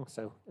same thing.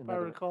 So If I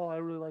recall, I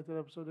really liked that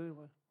episode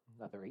anyway.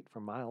 another 8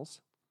 from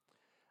Miles.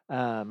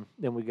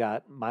 Then we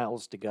got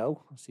Miles to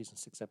Go, season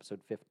 6,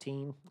 episode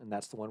 15, and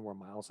that's the one where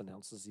Miles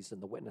announces he's in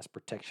the witness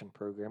protection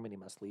program and he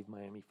must leave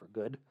Miami for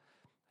good.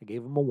 I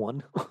gave him a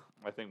 1.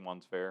 I think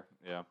 1's fair.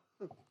 Yeah.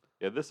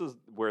 Yeah, this is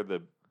where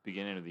the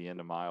beginning of the end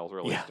of Miles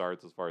really Yeah.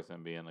 starts as far as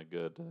him being a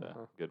good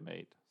good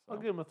mate. I'll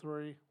So. give him a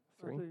 3.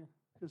 3?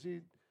 Because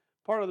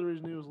part of the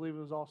reason he was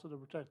leaving was also to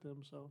protect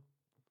them. So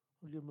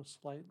I'll give him a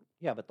slight.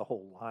 Yeah, but the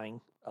whole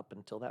line up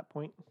until that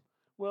point.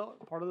 Well,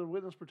 part of the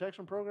witness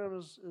protection program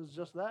is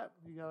just that.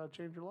 You gotta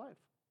change your life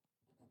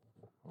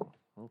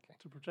Okay.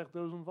 to protect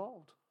those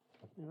involved.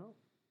 You know.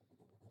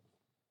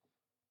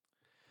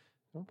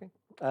 Okay.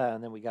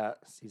 And then we got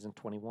season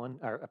 21,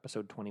 or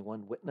episode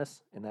 21,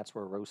 Witness, and that's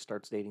where Rose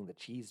starts dating the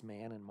cheese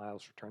man and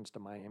Miles returns to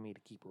Miami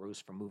to keep Rose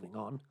from moving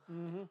on.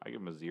 Mm-hmm. I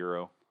give him a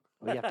 0.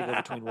 Well, you have to go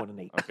between 1 and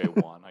 8. Okay,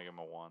 1. I give him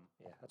a 1.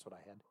 Yeah, that's what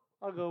I had.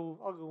 I'll go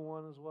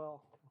 1 as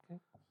well. Okay.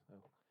 So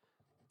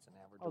it's an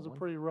average That was a of 1.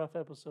 pretty rough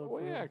episode.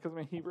 Well, for yeah, him. because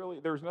I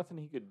mean, there was nothing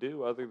he could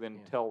do other than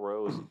Yeah. tell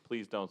Rose,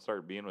 "Please don't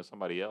start being with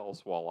somebody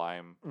else while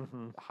I'm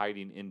Mm-hmm.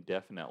 hiding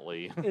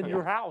indefinitely in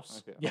your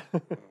house. Okay. Yeah.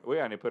 Well,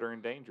 yeah, and he put her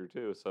in danger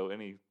too. So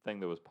anything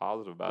that was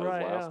positive about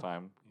Right, his last yeah.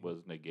 time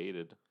was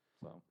negated.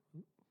 So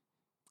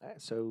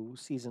So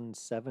season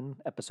 7,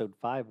 episode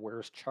 5,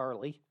 Where's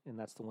Charlie? And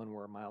that's the one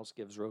where Miles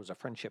gives Rose a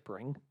friendship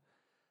ring.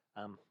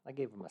 I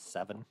gave him a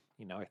 7.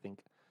 I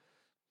think,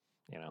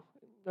 there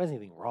wasn't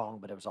anything wrong,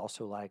 but it was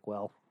also like,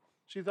 well,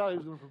 She thought he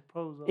was going to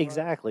propose. Though, right?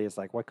 exactly. It's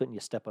like, why couldn't you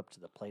step up to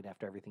the plate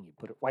after everything you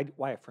put it?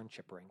 Why a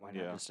friendship ring? Why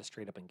not Yeah. just a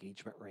straight up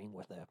engagement ring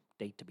with a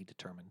date to be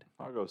determined?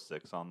 I'll go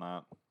 6 on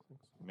that.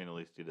 I mean, at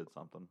least he did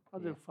something. I'll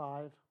Yeah. do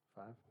 5.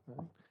 5. All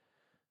right.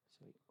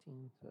 So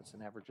 18. So that's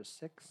an average of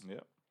 6.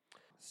 Yep.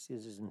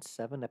 Season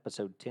 7,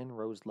 episode 10,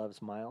 Rose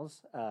Loves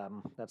Miles.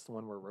 That's the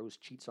one where Rose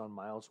cheats on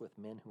Miles with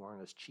men who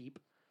aren't as cheap.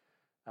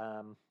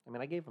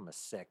 I gave him a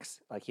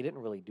 6. Like, he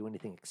didn't really do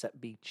anything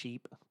except be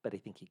cheap, but I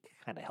think he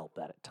kind of helped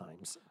that at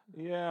times.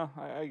 Yeah,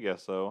 I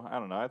guess so. I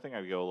don't know. I think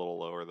I'd go a little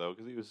lower though,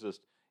 because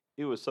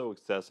he was so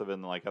excessive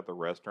in like at the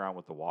restaurant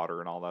with the water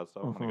and all that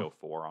stuff. I'm gonna go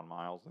 4 on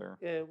Miles there.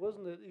 Yeah, it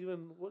wasn't it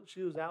even what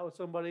she was out with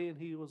somebody and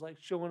he was like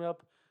showing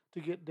up to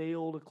get day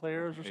old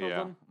eclairs or something.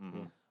 Yeah.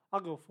 Mm-hmm. I'll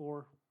go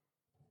 4.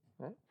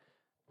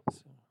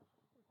 So,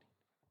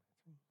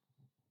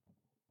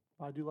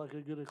 I do like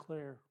a good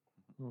eclair.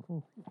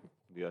 mhm.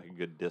 Yeah, like a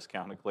good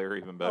discount eclair,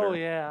 even better. Oh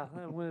yeah,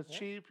 and when it's Yeah.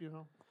 cheap,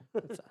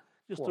 It's a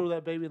just 4. throw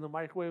that baby in the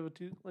microwave a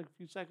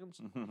few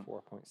seconds.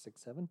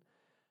 4.67.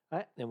 All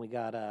right, then we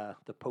got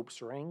the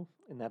Pope's ring,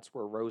 and that's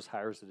where Rose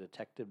hires a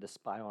detective to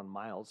spy on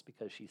Miles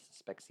because she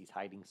suspects he's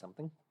hiding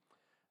something.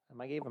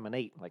 I gave him an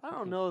 8. Like, I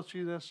don't know if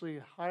she necessarily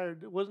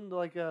hired. It wasn't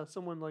like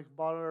someone like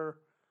bought her.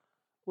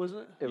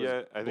 Wasn't It was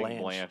Yeah, I think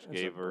Blanche as a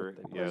gave her.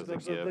 birthday Yeah, it?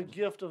 as a The gift.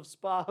 gift of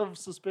of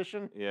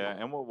suspicion. Yeah,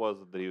 and what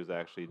was it that he was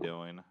actually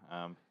doing?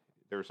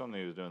 There was something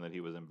he was doing that he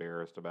was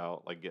embarrassed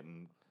about, like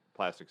getting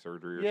plastic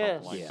surgery or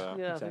Yes. something like that.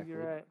 Yeah, I think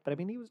you're right. But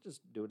he was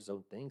just doing his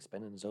own thing,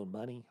 spending his own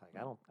money. Like,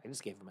 I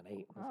just gave him an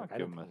 8. I was I'll like, I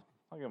give didn't him think-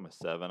 I'll give him a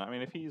 7. I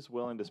mean, if he's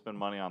willing to spend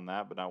money on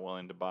that, but not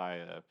willing to buy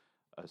a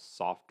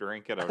soft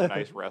drink at a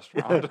nice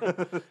restaurant,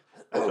 that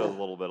shows a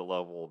little bit of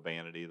level of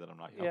vanity that I'm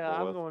not comfortable Yeah,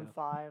 I'm with. going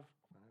 5.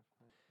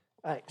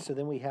 All right, so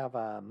then we have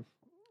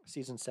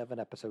season 7,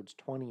 episodes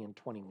 20 and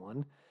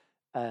 21.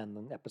 And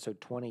then episode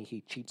 20,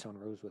 he cheats on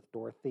Rose with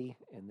Dorothy.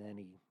 And then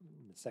in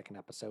the second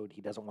episode,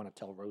 he doesn't want to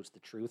tell Rose the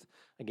truth.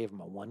 I gave him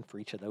a 1 for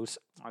each of those.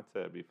 I'd say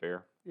that'd be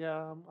fair.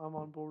 Yeah, I'm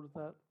on board with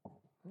that.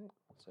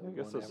 So I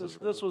guess one this average is-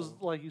 for This both was of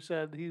them. like you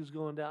said, he was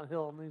going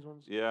downhill on these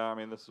ones. Yeah, I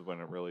mean, this is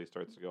when it really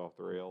starts to go off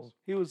the rails.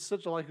 He was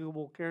such a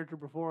likable character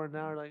before, and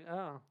now you're like,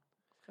 oh,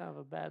 it's kind of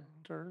a bad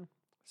turn.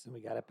 So we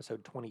got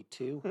episode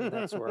 22. And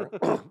that's where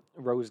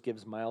Rose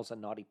gives Miles a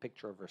naughty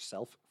picture of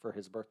herself for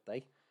his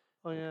birthday.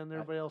 Oh yeah, and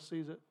everybody else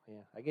sees it.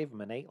 Yeah, I gave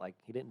him an 8. Like,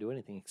 he didn't do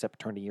anything except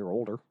turn a year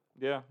older.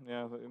 Yeah,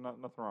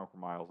 nothing wrong for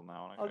Miles on that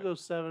one. I'll go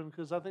 7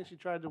 because I think she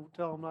tried to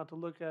tell him not to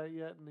look at it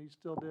yet, and he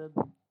still did.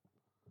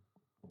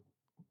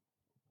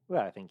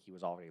 Well, I think he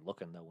was already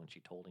looking, though, when she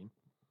told him.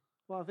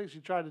 Well, I think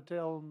she tried to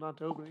tell him not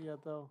to open it yet,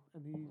 though,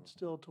 and he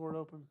still tore it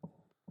open.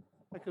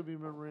 I could be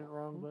remembering it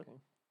wrong, but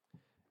Okay.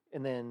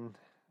 And then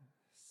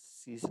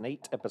season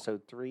 8,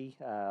 episode 3,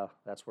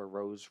 that's where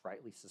Rose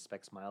rightly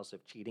suspects Miles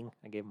of cheating.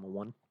 I gave him a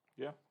 1.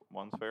 Yeah,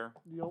 1's fair.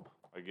 yep.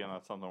 Again,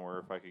 that's something where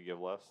if I could give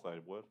less, I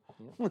would.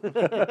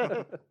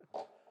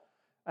 All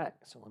right,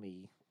 so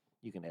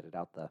you can edit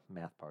out the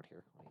math part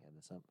here. Let me add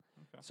this up.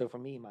 Okay. So for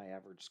me, my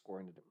average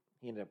score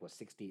he ended up with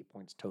 68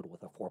 points total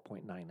with a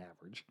 4.9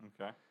 average.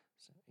 Okay.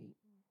 So 8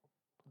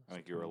 I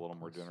think you were a 20 little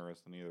more plus-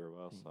 generous than either of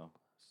us. So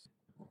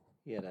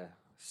He had a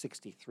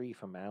 63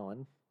 from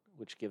Alan,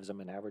 which gives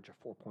him an average of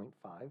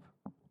 4.5.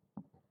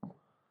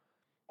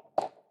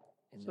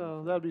 And So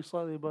then, that'd be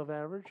slightly above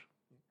average.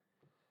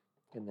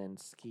 and then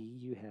Ski,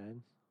 you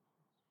had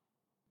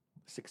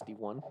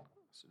 61,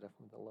 so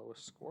definitely the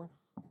lowest score.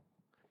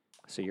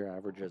 So your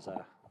average is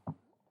a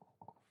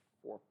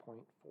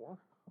 4.4.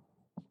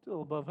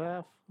 Still above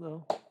half,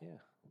 though. Yeah.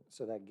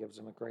 So that gives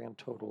him a grand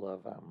total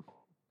of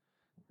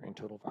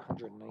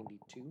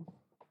 192.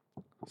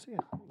 So yeah,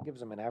 it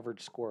gives him an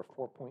average score of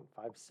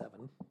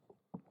 4.57.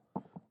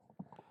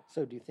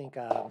 So do you think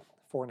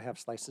 4.5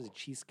 slices of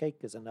cheesecake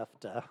is enough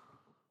to?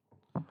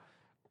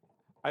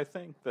 I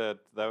think that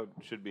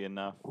should be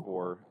enough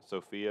for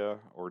Sophia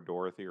or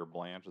Dorothy or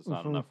Blanche. It's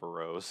not Mhm. enough for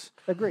Rose.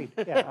 Agreed.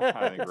 Yeah.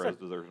 I think Rose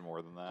deserves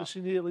more than that. Does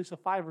she need at least a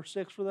 5 or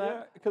 6 for Yeah,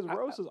 that? because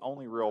Rose's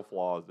only real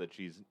flaw is that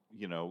she's,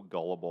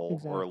 gullible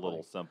or a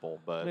little Exactly. simple.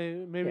 But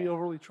Maybe Yeah.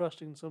 overly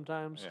trusting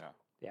sometimes. yeah,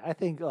 Yeah, I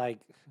think I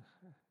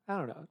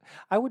don't know.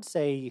 I would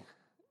say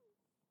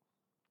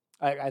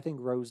I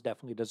think Rose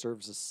definitely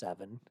deserves a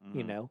 7.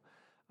 You Mhm. know,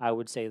 I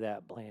would say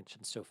that Blanche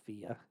and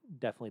Sophia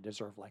definitely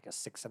deserve like a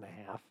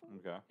 6.5,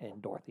 okay.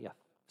 and Dorothy a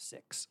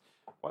 6.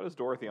 Why does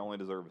Dorothy only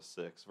deserve a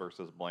 6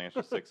 versus Blanche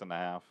a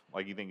 6.5?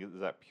 Like, you think is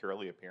that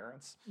purely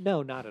appearance?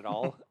 No, not at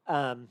all.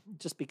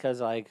 Just because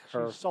like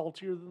her, She's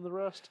saltier than the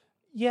rest.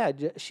 yeah,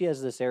 she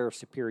has this air of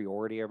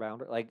superiority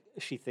around her. Like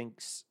she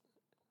thinks,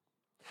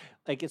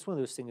 like it's one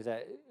of those things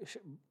that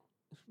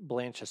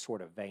Blanche is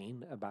sort of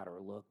vain about her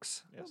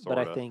looks, Yeah, but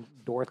I sorta. think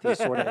Dorothy's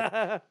sort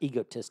of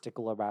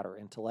egotistical about her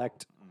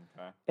intellect.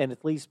 Okay. And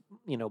at least,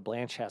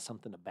 Blanche has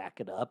something to back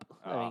it up.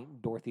 I Ah. mean,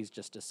 Dorothy's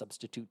just a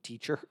substitute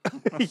teacher,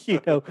 you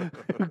know.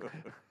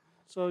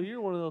 So you're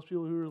one of those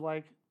people who are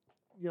like,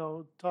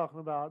 talking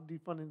about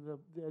defunding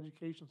the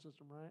education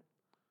system, right?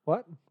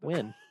 What?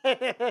 When?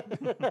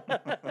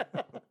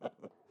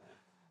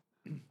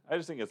 I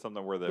just think it's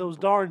something where Those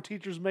darn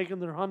teachers making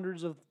their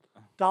hundreds of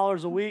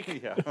dollars a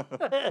week. Yeah.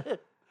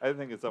 I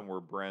think it's something where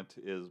Brent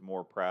is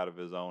more proud of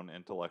his own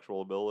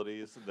intellectual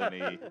abilities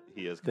than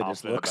he is Than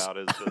his confident looks. about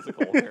his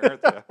physical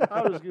appearance. Yeah.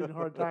 I was giving a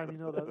hard time, you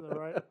know that, though,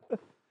 right?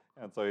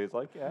 And so he's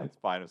like, yeah, it's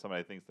fine if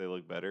somebody thinks they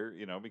look better,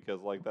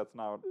 because like that's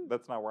not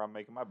where I'm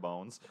making my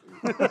bones.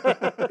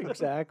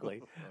 Exactly.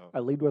 So, I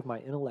lead with my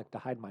intellect to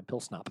hide my pill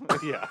snop.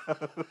 yeah.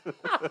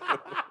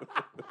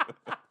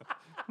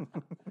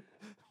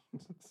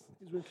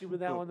 He's been keeping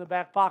that one in the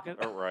back pocket.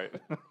 Oh, right.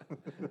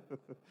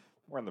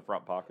 We're in the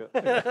front pocket.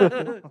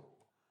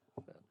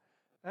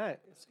 All right.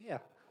 So yeah.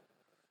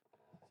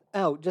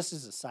 Oh, just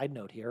as a side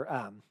note here,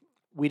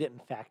 we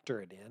didn't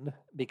factor it in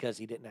because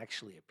he didn't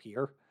actually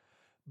appear.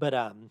 But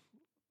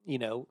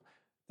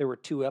there were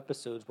 2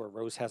 episodes where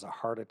Rose has a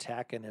heart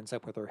attack and ends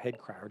up with her head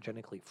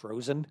cryogenically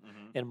frozen,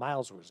 and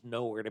Miles was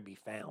nowhere to be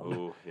found.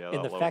 Ooh, yeah.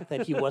 And the that fact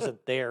that he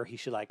wasn't there, he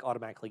should like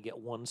automatically get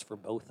 1s for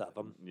both of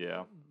them.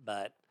 Yeah.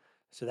 But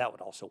so that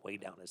would also weigh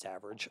down his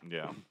average.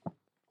 Yeah.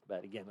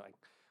 But again, like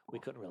we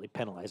couldn't really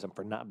penalize him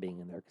for not being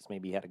in there because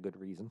maybe he had a good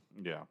reason.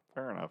 Yeah.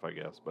 Fair enough, I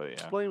guess. But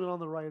yeah. Blame it on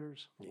the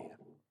writers. Yeah.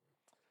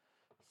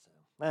 So,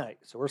 all right.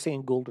 So we're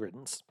seeing gold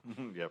riddance.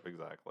 Yep,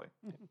 exactly.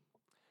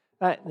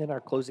 All right. And then our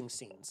closing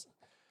scenes.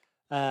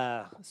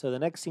 So the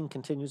next scene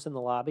continues in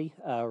the lobby.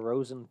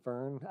 Rose and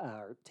Fern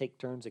take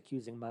turns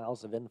accusing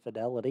Miles of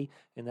infidelity,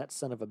 and that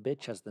son of a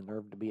bitch has the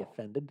nerve to be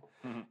offended.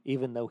 Mhm.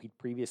 Even though he'd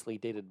previously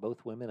dated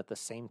both women at the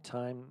same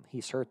time,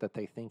 he's hurt that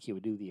they think he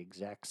would do the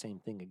exact same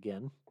thing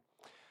again.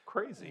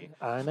 Crazy.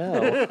 I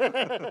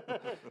know.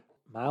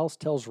 Miles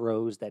tells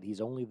Rose that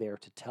he's only there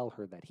to tell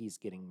her that he's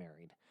getting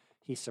married.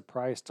 He's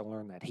surprised to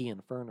learn that he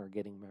and Fern are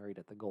getting married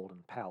at the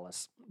Golden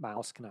Palace.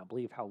 Miles cannot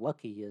believe how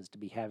lucky he is to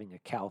be having a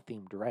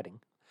cow-themed wedding.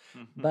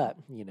 But,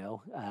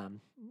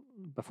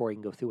 before he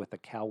can go through with the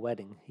cow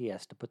wedding, he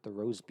has to put the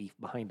roast beef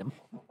behind him.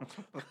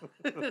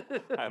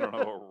 I don't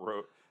know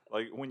what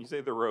like when you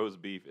say the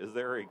roast beef, is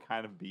there a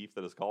kind of beef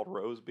that is called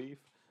roast beef?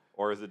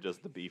 Or is it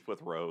just the beef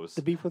with Rose?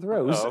 The beef with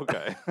Rose. Oh,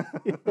 okay.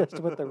 He has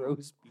to put the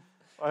roast beef.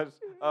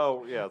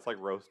 Yeah, it's like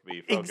roast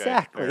beef. Okay,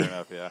 Exactly. fair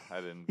enough. Yeah, I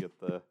didn't get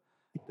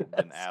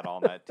didn't add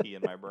on that T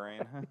in my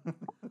brain.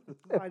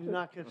 I did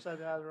not catch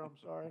that either. I'm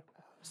sorry.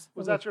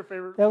 Was that your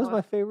favorite? That was one?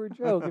 my favorite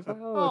joke. It's like,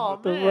 Oh,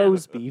 the man.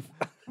 roast beef.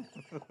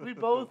 We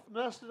both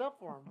messed it up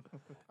for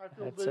him. I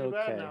feel That's pretty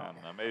bad okay. I now.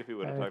 don't know. Maybe if he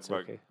would have talked That's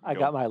about. okay. I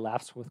got my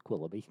laughs with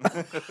Quillaby.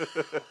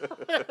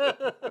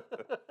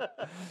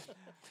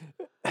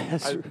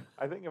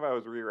 I think if I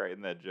was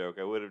rewriting that joke,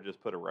 I would have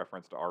just put a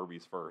reference to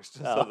Arby's first,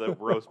 Oh. so the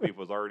roast beef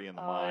was already in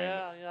the Oh, mind,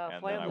 yeah. and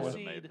then Plant I the would have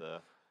seed. made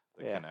the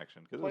Yeah.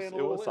 connection because Playing a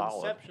it was little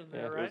solid. Inception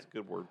there, Yeah. It right? was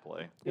good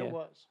wordplay. Yeah. It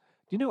was.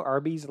 Do you know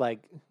Arby's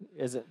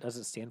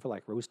doesn't stand for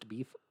like roast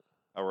beef?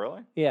 Oh,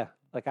 really? Yeah,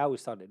 like I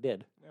always thought it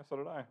did. Yeah, so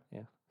did I.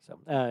 Yeah, so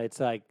it's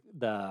like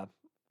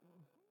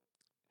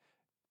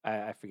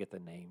I forget the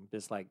name.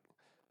 It's like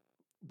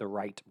the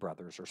Wright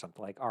brothers or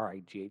something, like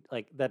RIG.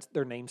 Like that's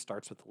their name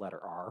starts with the letter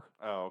R.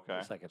 Oh, okay.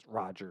 It's like it's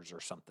Rogers or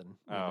something.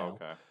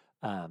 Okay.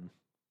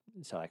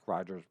 So like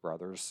Rogers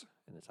Brothers,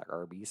 and it's like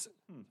Arby's.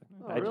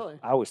 Oh, really?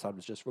 I always thought it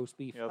was just roast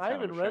beef. Yeah, that's I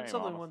kind of even a read shame,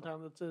 something one honestly.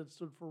 time that said it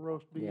stood for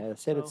roast beef. Yeah, it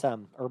said it's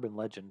so- urban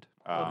legend.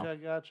 Okay,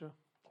 gotcha.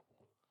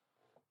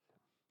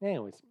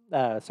 Anyways,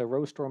 so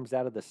Rose storms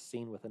out of the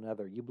scene with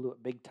another "You blew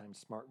it big time,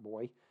 smart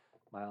boy."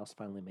 Miles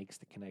finally makes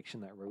the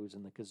connection that Rose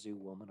and the kazoo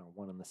woman are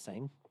one and the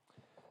same.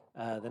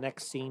 The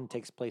next scene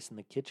takes place in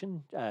the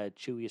kitchen.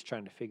 Chewie is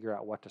trying to figure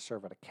out what to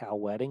serve at a cow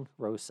wedding.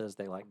 Rose says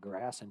they like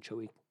grass, and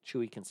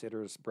Chewie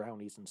considers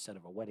brownies instead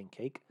of a wedding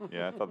cake.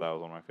 Yeah, I thought that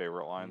was one of my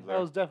favorite lines there.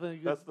 That was definitely a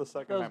good. That's the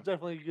second That was time.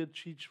 definitely a good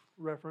Cheech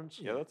reference.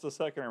 Yeah, that's the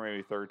second or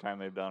maybe third time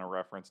they've done a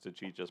reference to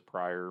Cheech's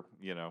prior,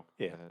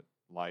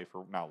 life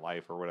or not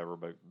life or whatever,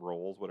 but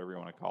roles, whatever you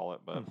want to call it,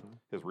 but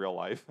his real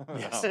life.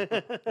 Yes.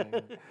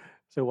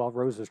 So while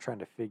Rose is trying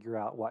to figure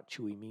out what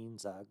Chewie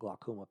means,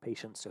 glaucoma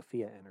patient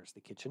Sophia enters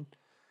the kitchen.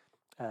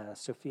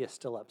 Sophia is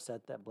still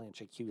upset that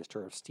Blanche accused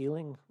her of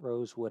stealing.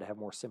 Rose would have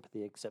more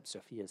sympathy, except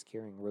Sophia is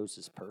carrying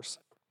Rose's purse.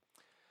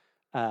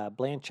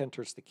 Blanche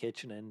enters the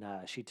kitchen and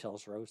she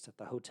tells Rose that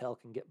the hotel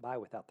can get by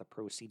without the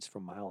proceeds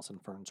from Miles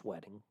and Fern's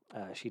wedding.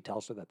 She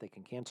tells her that they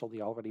can cancel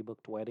the already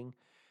booked wedding.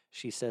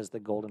 She says the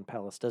Golden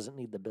Palace doesn't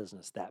need the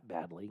business that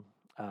badly.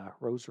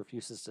 Rose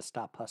refuses to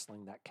stop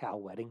hustling that cow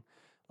wedding.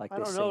 Like I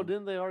they don't say know.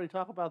 Didn't they already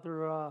talk about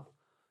their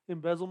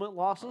embezzlement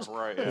losses?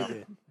 Right, They yeah.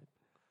 did.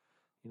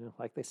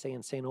 Like they say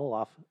in St.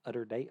 Olaf,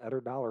 utter day, utter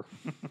dollar.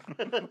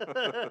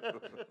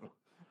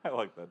 I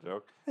like that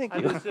joke. Thank I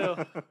you. do too.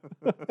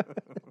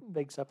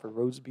 Makes up for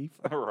roast beef.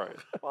 Right.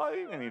 Well, I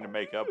didn't need to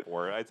make up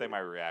for it. I'd say my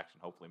reaction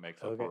hopefully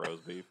makes up for Okay.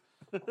 roast beef.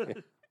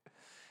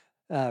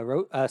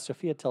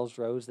 Sophia tells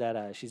Rose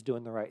that she's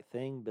doing the right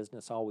thing.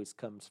 Business always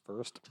comes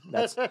first.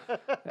 That's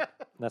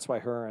why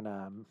her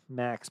and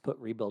Max put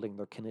rebuilding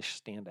their Knish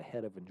stand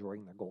ahead of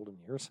enjoying their golden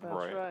years. That's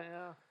Right. right.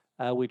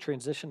 Yeah. We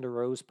transition to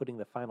Rose putting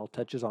the final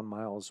touches on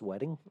Miles'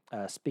 wedding.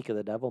 Speak of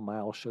the devil,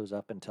 Miles shows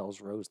up and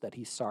tells Rose that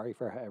he's sorry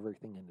for how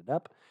everything ended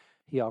up.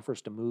 He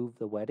offers to move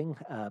the wedding,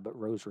 but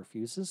Rose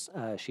refuses.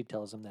 She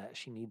tells him that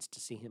she needs to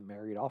see him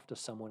married off to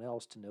someone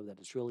else to know that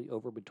it's really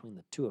over between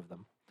the two of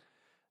them.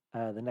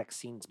 The next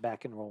scene's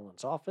back in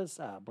Roland's office.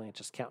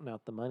 Blanche is counting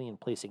out the money and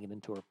placing it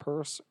into her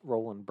purse.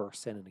 Roland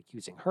bursts in and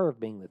accusing her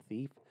of being the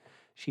thief.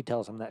 She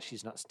tells him that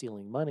she's not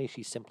stealing money,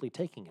 she's simply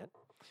taking it.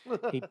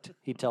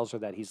 He tells her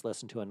that he's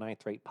listened to a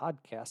ninth-rate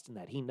podcast and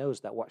that he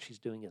knows that what she's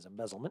doing is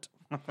embezzlement.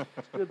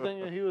 Good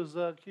thing that he was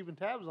keeping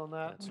tabs on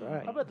that. That's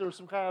right. I bet there was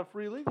some kind of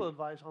free legal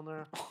advice on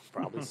there.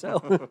 Probably so.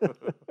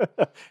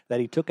 That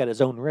he took at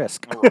his own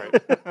risk.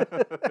 Right.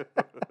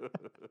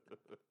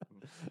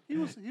 He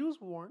was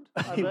warned.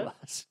 I He bet.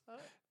 was.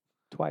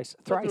 Thrice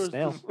was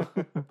now.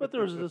 But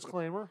there was a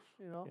disclaimer.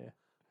 Yeah.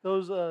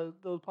 Those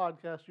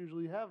podcasts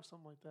usually have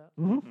something like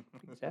that.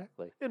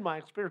 Exactly. In my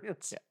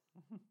experience. Yeah.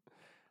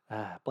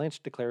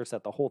 Blanche declares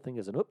that the whole thing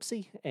is an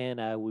oopsie,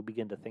 and we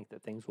begin to think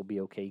that things will be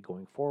okay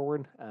going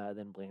forward.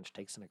 Then Blanche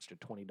takes an extra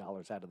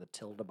 $20 out of the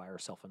till to buy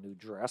herself a new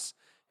dress,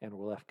 and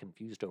we're left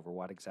confused over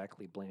what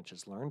exactly Blanche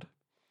has learned.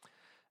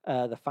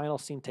 The final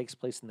scene takes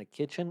place in the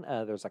kitchen.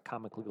 There's a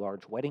comically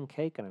large wedding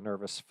cake and a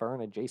nervous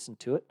Fern adjacent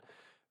to it.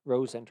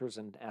 Rose enters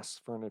and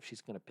asks Fern if she's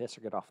going to piss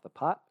or get off the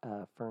pot.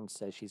 Fern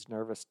says she's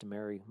nervous to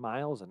marry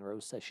Miles, and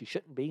Rose says she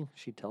shouldn't be.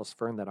 She tells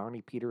Fern that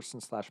Arnie Peterson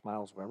 /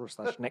 Miles Weber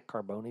 / Nick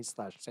Carboni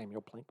 /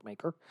 Samuel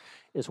Plankmaker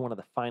is one of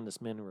the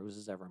finest men Rose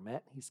has ever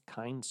met. He's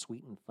kind,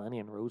 sweet, and funny,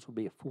 and Rose would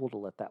be a fool to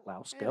let that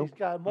louse And go. he's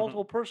got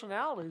multiple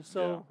personalities,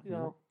 so Yeah. you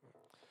know.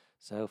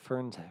 So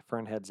Fern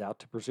heads out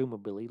to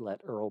presumably let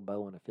Earl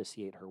Bowen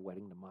officiate her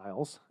wedding to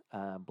Miles.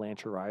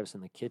 Blanche arrives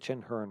in the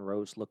kitchen. Her and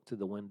Rose look through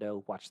the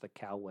window, watch the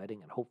cow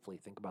wedding, and hopefully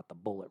think about the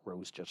bullet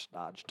Rose just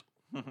dodged.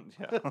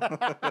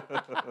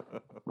 Yeah.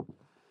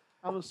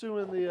 I'm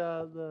assuming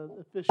the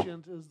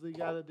officiant is the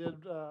guy that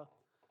did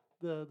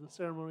the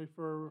ceremony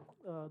for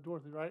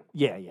Dorothy, right?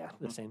 Yeah,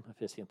 the same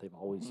officiant they've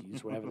always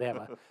used whenever they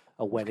have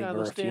a wedding kind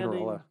or of a funeral.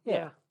 standing- Or,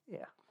 yeah.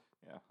 Yeah.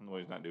 And the way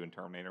he's not doing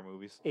Terminator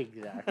movies.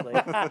 Exactly.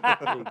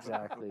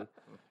 Exactly.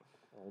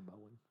 Earl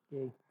Bowen.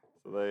 Yay.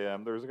 So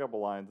there was a couple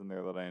lines in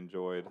there that I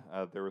enjoyed.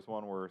 There was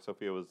one where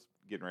Sophia was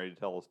getting ready to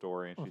tell a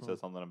story, and she says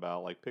something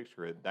about, like,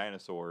 picture it,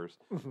 dinosaurs.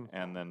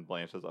 And then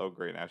Blanche says, oh,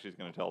 great, now she's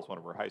going to tell us one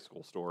of her high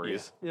school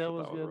stories. Yeah, it So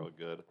was that was good. really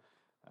good.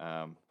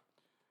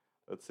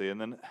 Let's see.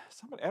 And then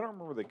somebody, I don't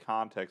remember the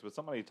context, but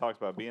somebody talks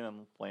about being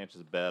in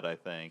Blanche's bed, I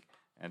think.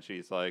 And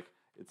she's like,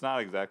 it's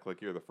not exactly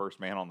like you're the first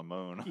man on the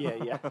moon.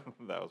 Yeah.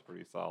 That was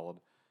pretty solid.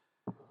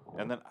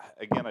 And then,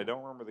 again, I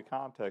don't remember the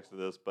context of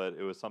this, but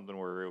it was something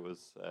where it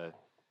was,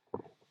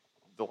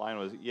 the line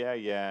was,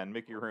 yeah, and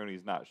Mickey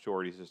Rooney's not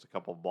short, he's just a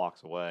couple of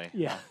blocks away.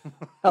 Yeah.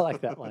 I like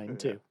that line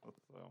too.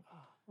 So,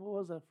 What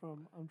was that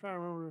from? I'm trying to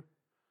remember.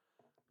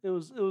 It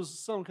was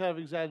some kind of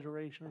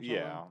exaggeration or something.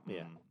 yeah.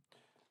 Yeah.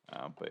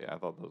 But yeah, I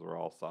thought those were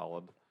all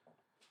solid.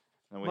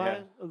 And we My,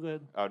 had, oh,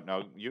 good.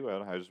 no, you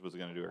had, I just was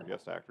going to do our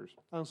guest actors.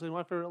 Honestly,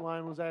 my favorite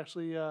line was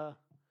actually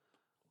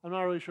I'm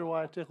not really sure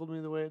why it tickled me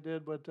the way it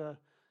did, but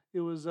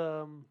it was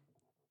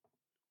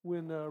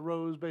when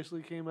Rose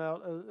basically came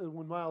out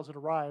when Miles had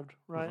arrived,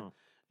 right?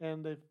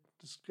 And they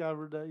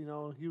discovered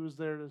that he was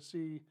there to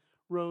see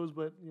Rose,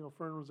 but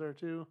Fern was there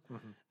too.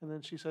 And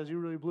then she says, "You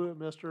really blew it,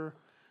 Mister."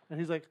 And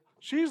he's like,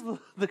 "She's the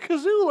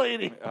kazoo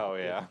lady." Oh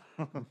yeah,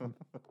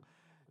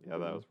 yeah,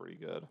 that was pretty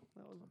good.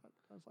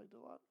 I liked it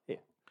a lot. Yeah.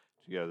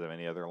 Do you guys have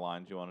any other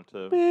lines you wanted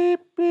to? Beep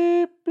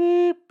beep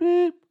beep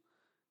beep.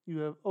 You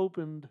have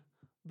opened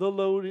the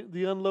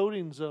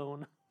unloading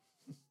zone.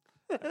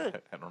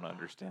 I don't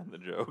understand the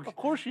joke. Of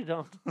course you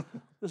don't.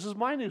 This is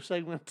my new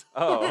segment.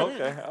 Oh,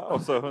 okay. Oh,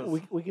 so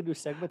We can do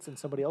segments in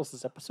somebody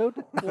else's episode.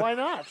 Why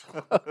not?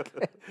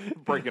 Okay.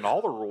 breaking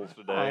all the rules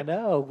today. I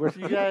know. We're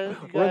You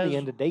we're in the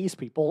end of days,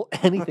 people.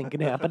 Anything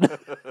can happen.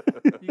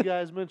 You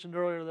guys mentioned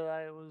earlier that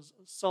I was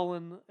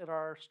sullen at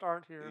our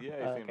start here.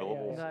 Yeah, you seemed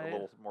Okay, a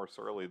little more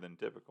surly than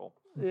typical.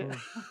 Yeah.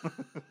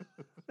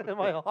 Am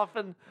I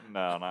often?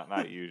 No,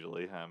 not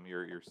usually.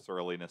 Your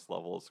surliness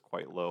level is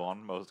quite low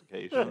on most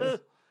occasions.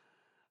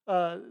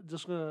 I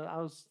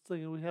was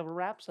thinking we have a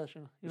rap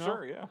session.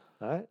 Sure, yeah.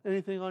 All right.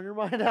 Anything on your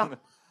mind, Al?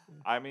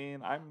 I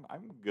mean, I'm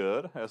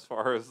good as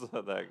far as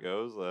that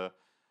goes.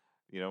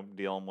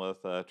 Dealing with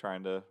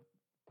trying to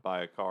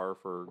buy a car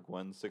for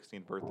Gwen's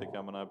 16th birthday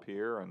coming up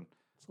here, and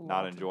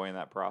not enjoying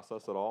that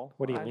process at all.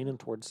 What are you leaning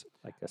towards?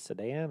 Like a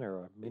sedan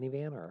or a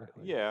minivan or?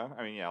 Yeah,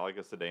 I mean, like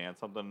a sedan,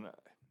 something.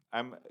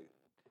 I'm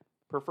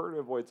prefer to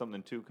avoid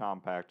something too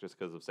compact just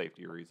because of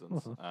safety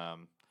reasons.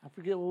 I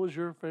forget, what was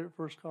your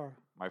first car?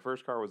 My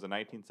first car was a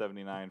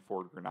 1979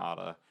 Ford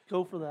Granada.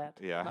 Go for that.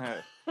 Yeah,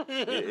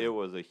 it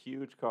was a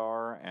huge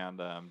car and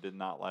did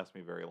not last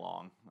me very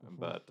long.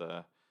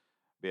 But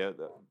yeah,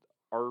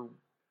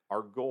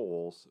 our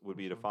goals would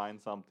be to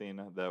find something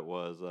that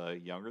was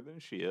younger than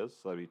she is,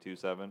 so that'd be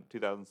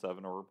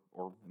 2007 or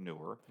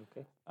newer.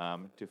 Okay.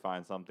 To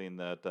find something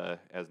that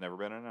has never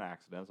been in an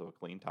accident, so a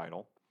clean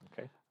title.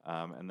 Okay.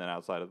 And then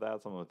outside of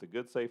that, something with a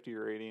good safety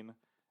rating.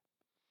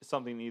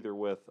 Something either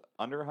with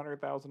under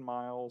 100,000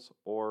 miles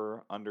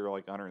or under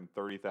like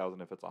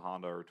 130,000 if it's a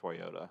Honda or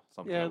Toyota.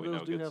 Something Yeah, that we know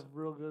those do gets, have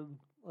real good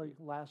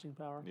lasting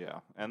power. yeah.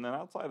 And then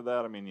outside of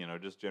that, I mean,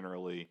 just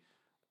generally,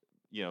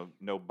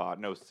 no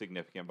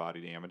significant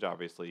body damage.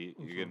 Obviously,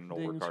 you're getting an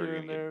older Dings car, here you're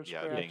and gonna there,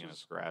 get ding and a scratches.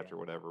 scratch or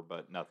whatever,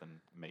 but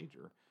nothing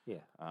major. Yeah.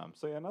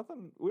 So yeah,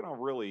 nothing. We don't have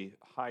really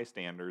high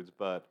standards,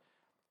 but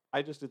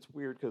it's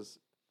weird because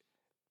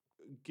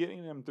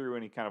getting them through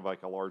any kind of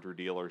like a larger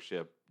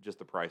dealership, just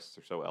the prices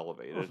are so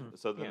elevated.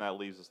 So then that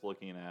leaves us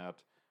looking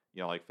at,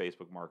 like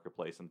Facebook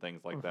Marketplace and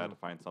things like that to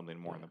find something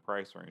more in the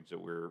price range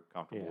that we're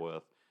comfortable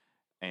with.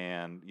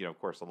 And, of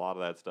course, a lot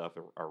of that stuff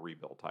are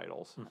rebuilt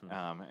titles.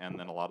 And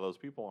then a lot of those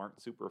people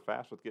aren't super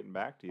fast with getting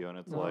back to you. And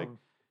it's like,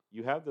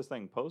 you have this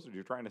thing posted,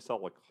 you're trying to sell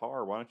a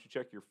car. Why don't you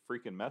check your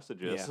freaking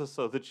messages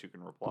so that you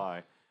can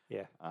reply?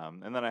 Yeah.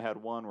 And then I had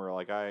one where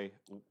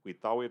we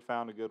thought we had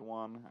found a good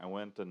one. I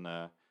went and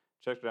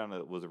checked it out, and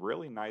it was a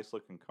really nice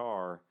looking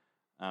car.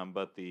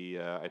 But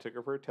I took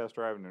her for a test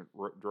drive and it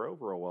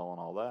drove real well and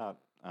all that.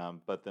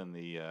 But then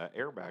the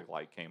airbag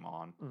light came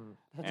on.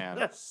 And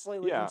That's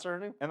slightly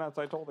concerning. And I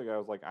told the guy, I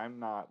was like, I'm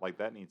not,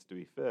 that needs to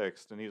be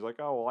fixed. And he's like,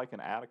 oh, well, I can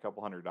add a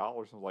couple $100. I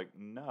was like,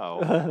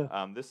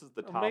 no, this is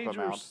the top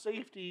major amount.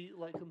 safety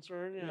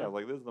concern. Yeah.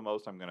 This is the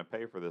most I'm going to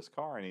pay for this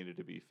car. I need it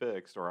to be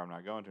fixed or I'm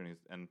not going to.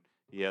 And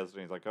he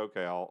hesitated. He's like,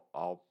 okay,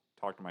 I'll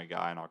talk to my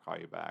guy and I'll call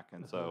you back.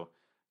 And so,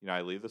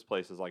 I leave this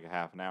place is like a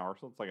half an hour.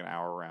 So it's like an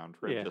hour round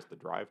trip, just the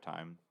drive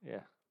time.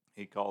 Yeah.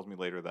 He calls me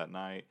later that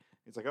night.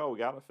 He's like, oh, we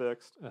got it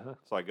fixed.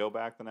 So I go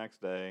back the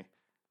next day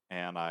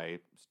and I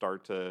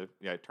start to,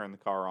 I turn the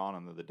car on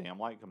and then the damn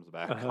light comes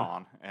back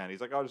on. And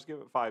he's like, I'll just give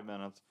it 5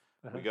 minutes.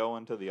 We go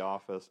into the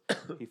office.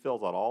 He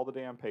fills out all the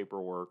damn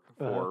paperwork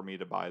for me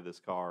to buy this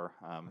car.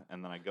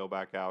 And then I go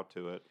back out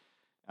to it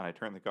and I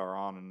turn the car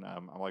on and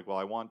I'm like, well,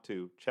 I want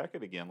to check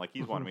it again. Like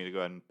he's wanting me to go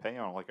ahead and pay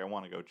on. Like I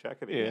want to go check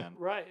it again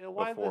Right.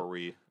 before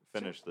we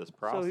finish this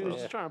process. So he was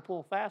just trying to pull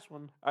a fast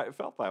one. It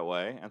felt that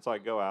way, and so I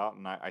go out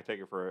and I take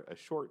it for a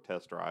short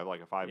test drive,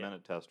 like a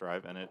 5-minute test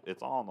drive, and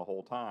it's on the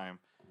whole time.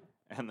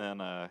 And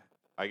then I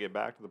get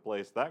back to the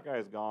place, that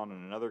guy's gone,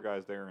 and another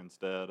guy's there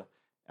instead.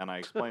 And I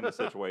explain the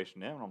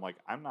situation to him, and I'm like,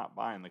 I'm not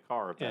buying the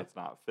car if that's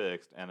not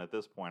fixed. And at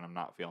this point, I'm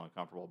not feeling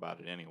comfortable about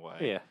it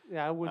anyway.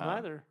 Yeah, I wouldn't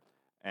either.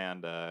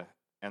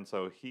 And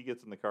so he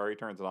gets in the car, he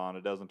turns it on,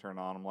 it doesn't turn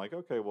on. I'm like,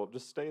 okay, well,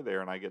 just stay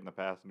there. And I get in the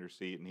passenger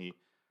seat, and he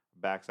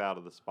backs out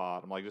of the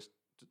spot. I'm like, just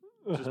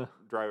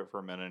drive it for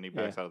a minute. And he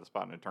backs out of the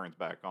spot and it turns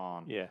back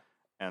on. Yeah.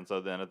 And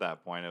so then at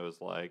that point, it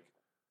was like,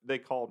 they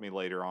called me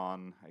later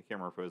on. I can't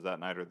remember if it was that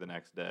night or the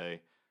next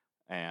day.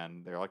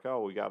 And they're like,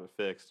 oh, we got it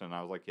fixed. And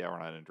I was like, yeah, we're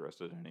not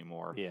interested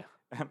anymore. Yeah.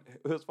 And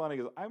it was funny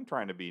because I'm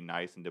trying to be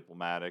nice and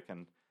diplomatic.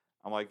 And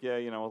I'm like, yeah,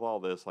 with all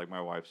this, like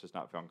my wife's just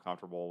not feeling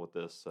comfortable with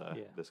this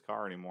this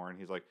car anymore. And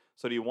he's like,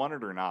 so do you want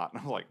it or not?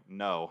 And I was like,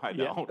 no, I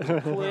don't.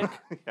 Click.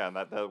 Yeah, and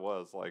that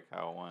was like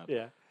how it went.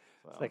 Yeah.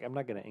 So. It's like, I'm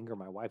not going to anger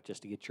my wife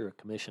just to get your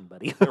commission,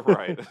 buddy.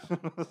 Right.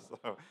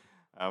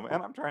 And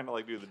I'm trying to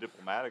like do the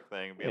diplomatic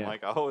thing, being Yeah.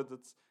 like, oh,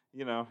 it's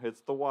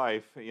it's the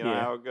wife,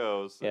 Yeah. how it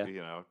goes,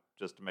 Yeah.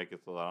 just to make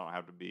it so that I don't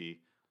have to be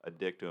a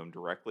dick to him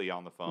directly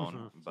on the phone.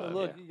 Mhm. So But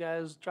look, you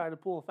guys tried to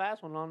pull a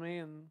fast one on me,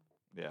 and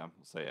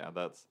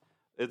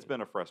it's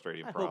been a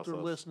frustrating I process. hope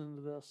they're listening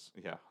to this.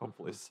 Yeah,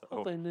 hopefully so.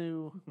 Hope they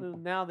knew.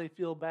 Now they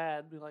feel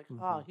bad. Be like,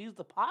 Mhm. he's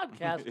the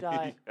podcast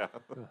guy. Yeah.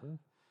 Uh-huh.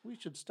 We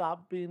should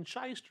stop being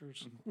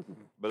shysters.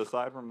 But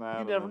aside from that, You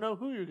and never then- know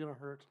who you're gonna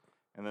hurt.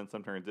 and then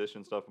some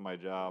transition stuff in my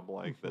job,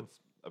 like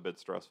that's a bit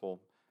stressful.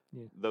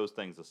 Yeah. Those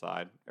things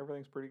aside,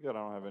 everything's pretty good. I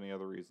don't have any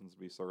other reasons to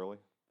be surly.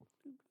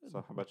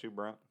 So, how about you,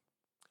 Brent?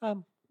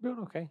 Doing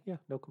okay. Yeah,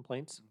 no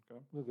complaints.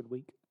 Okay. A good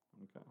week.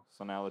 Okay.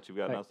 So now that you've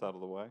gotten Right. us out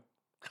of the way,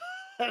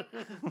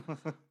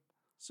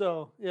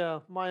 So yeah,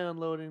 my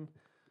unloading.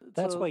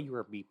 That's So, why you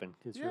were beeping,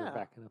 because you were yeah,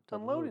 backing up to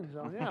unloading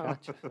unload. zone. Yeah,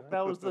 Gotcha.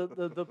 that was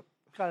the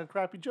kind of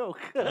crappy joke.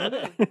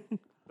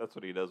 that's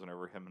what he does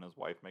whenever him and his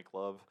wife make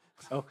love.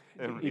 Oh,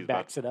 And he he's about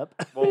backs it up.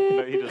 Well,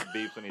 no, he just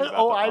beeps when he's about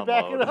Oh, to I unload.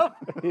 back it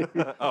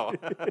up. Oh.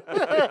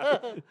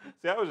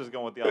 See, I was just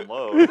going with the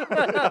unload.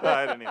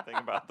 I didn't even think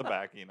about the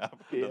backing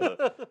up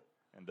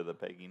into the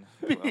pegging.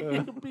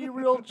 Be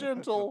real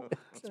gentle.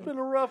 It's been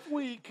a rough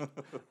week.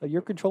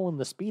 You're controlling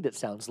the speed, it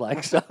sounds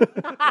like. So.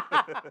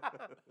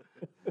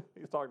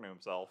 He's talking to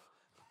himself.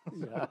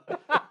 Yeah.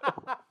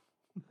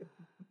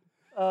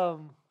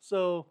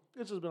 So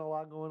it's just been a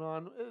lot going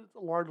on. It's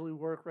largely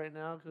work right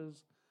now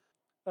because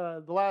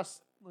the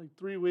last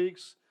 3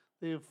 weeks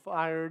they've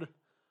fired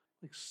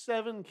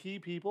 7 key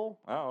people.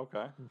 Oh,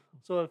 okay.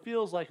 So it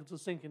feels like it's a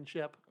sinking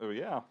ship. Oh,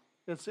 yeah.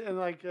 It's and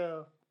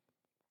a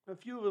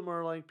few of them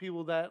are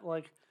people that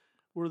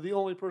were the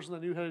only person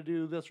that knew how to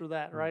do this or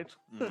that, right?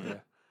 Yeah.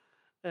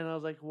 And I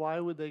was like, why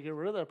would they get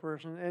rid of that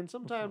person? And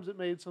sometimes it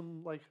made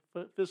some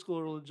fiscal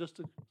or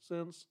logistic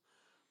sense,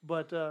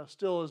 but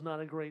still is not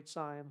a great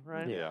sign,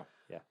 right? Yeah.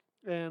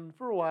 And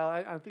for a while,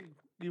 I think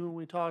even when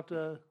we talked at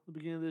the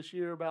beginning of this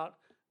year about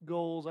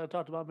goals, I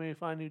talked about maybe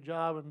find a new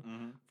job. And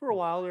Mm-hmm. for a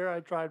while there,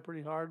 I tried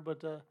pretty hard,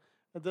 but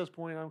at this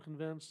point, I'm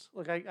convinced.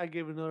 I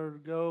gave it another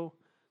go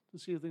to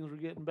see if things were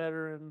getting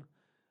better, and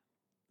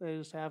they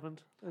just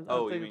haven't. And I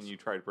Oh, you think mean you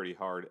tried pretty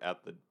hard at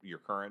your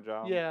current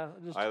job? Yeah,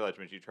 I thought you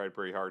meant you tried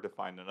pretty hard to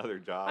find another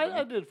job.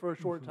 I did for a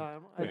short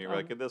time. And you were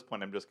like, at this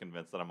point, I'm just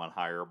convinced that I'm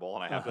unhireable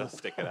and I have to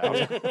stick it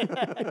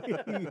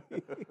out.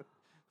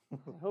 I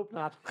hope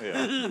not.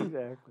 Yeah.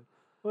 Exactly.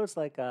 Well, it's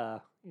like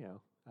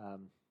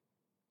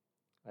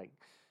like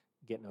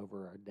getting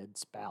over a dead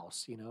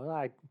spouse.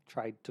 I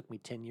tried. Took me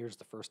 10 years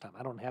the first time.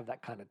 I don't have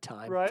that kind of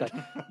time. Right. It's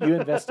like, you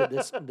invested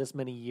this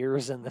many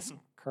years in this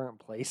current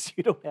place.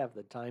 You don't have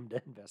the time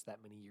to invest that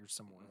many years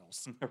somewhere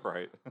else.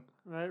 Right.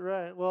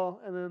 Right. Well,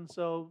 and then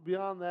so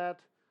beyond that,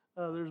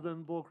 there's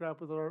been bullcrap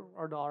with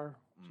our daughter.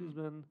 She's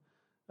been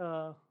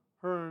her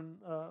and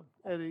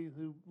Eddie,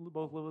 who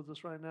both live with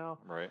us right now.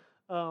 Right.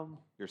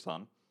 Your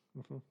son.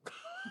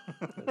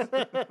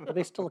 Are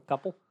they still a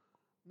couple?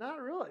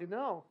 Not really.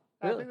 No.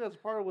 Really? I think that's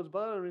part of what's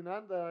bothering me.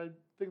 Not that I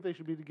think they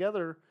should be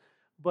together,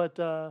 but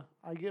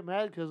I get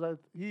mad because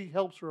he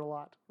helps her a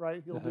lot.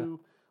 Right. He'll do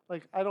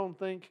I don't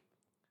think.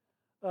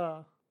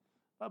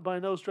 By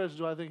no stretch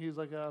do I think he's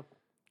like a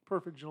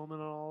perfect gentleman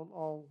on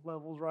all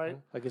levels. Right.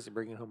 Like, is he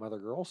bringing home other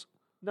girls?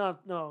 No,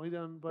 he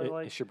doesn't. But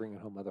Is she bringing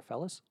home other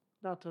fellas?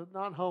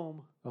 not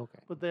home. Okay.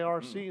 But they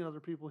are seeing other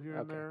people here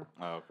and Okay. there.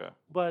 Oh, okay.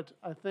 But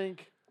I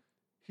think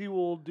he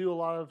will do a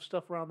lot of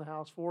stuff around the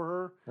house for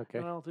her. Okay.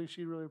 And I don't think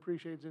she really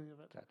appreciates any of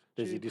it. Gotcha.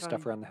 Does She he do kind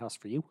stuff of- around the house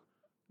for you?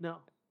 No,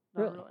 not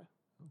Really? really.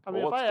 I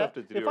Well, mean, what stuff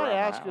does he if do I around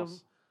ask the him,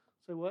 house?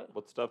 say what?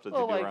 What stuff does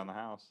Well, he do like- around the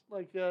house?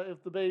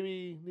 If the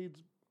baby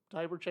needs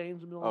diaper change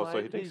in the middle Oh, of the so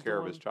night, he takes he's care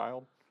the of his one-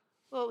 child?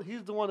 Well,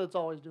 he's the one that's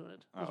always doing it.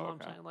 Is Oh, what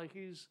okay. I'm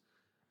saying.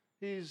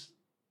 He's.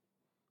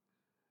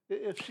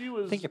 If she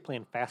was. I think you're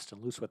playing fast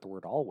and loose with the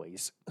word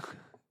always.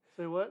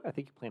 Say what? I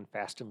think you're playing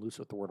fast and loose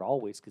with the word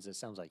always because it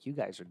sounds like you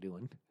guys are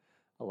doing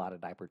a lot of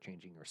diaper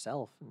changing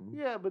yourself. and-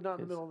 Yeah, but not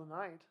in the Yes. middle of the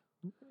night.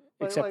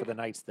 Except for the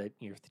nights that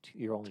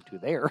you're only two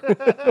there.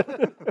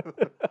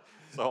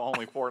 So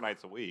only 4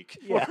 nights a week.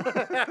 Yeah.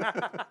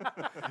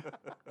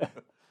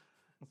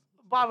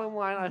 Bottom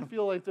line, I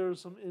feel like there's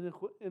some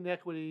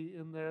inequity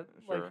in that,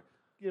 Sure.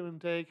 give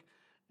and take.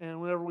 And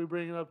whenever we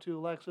bring it up to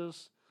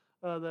Alexis,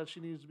 that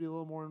she needs to be a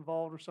little more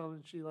involved or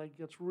something, she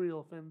gets real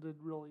offended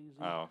real easy.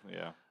 Oh,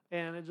 yeah.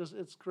 And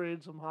it's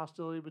created some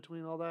hostility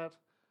between all that.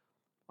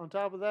 On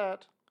top of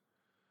that,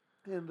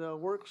 and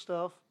work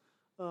stuff,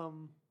 I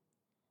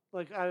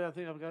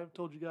think I've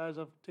told you guys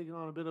I've taken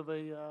on a bit of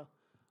a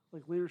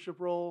leadership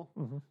role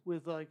Mhm.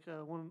 with a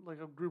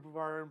group of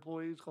our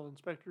employees called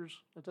inspectors.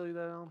 I tell you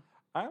that, Alan?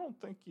 I don't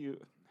think you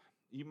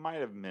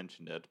might have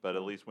mentioned it, but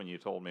at least when you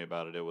told me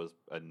about it, it was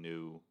a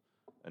new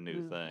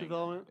New thing.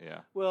 development? Yeah.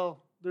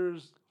 Well,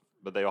 there's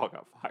But they all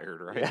got fired,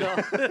 right? Yeah.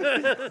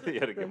 You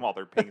had to give them all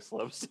their pink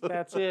slips.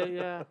 that's it.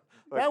 Yeah,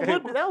 Like,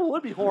 that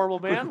would be horrible,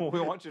 man. We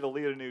want you to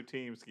lead a new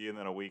team, Ski, and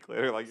then a week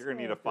later, you're gonna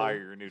need to fire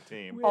your new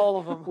team. All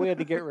of them. We had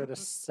to get rid of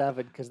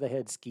 7 because they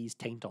had Ski's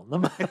taint on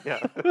them. Yeah.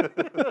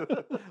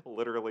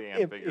 Literally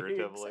and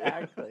figuratively.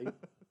 Exactly.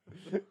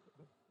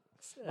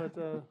 But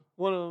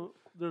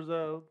there's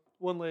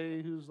one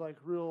lady who's like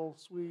real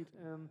sweet,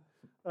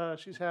 and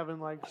she's having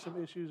like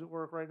some issues at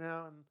work right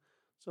now, and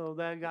so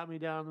that got me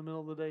down in the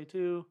middle of the day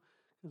too,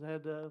 because I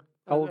had to.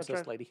 How old is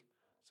this lady?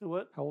 So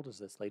what? How old is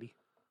this lady?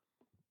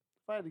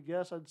 If I had to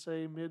guess, I'd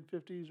say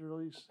mid-50s or at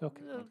least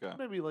Okay.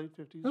 maybe late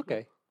 50s.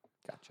 Okay,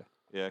 gotcha.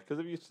 Yeah, because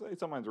if you say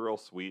someone's real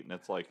sweet and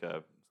it's like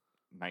a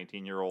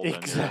 19-year-old, then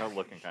Exactly. you're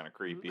looking kind of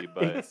creepy.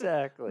 But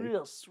Exactly.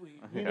 Real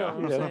sweet. You Yeah. know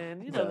what I'm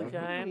saying? You know the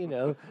kind. You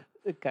know,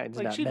 the kind's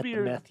Like, not she'd met be the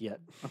your meth yet.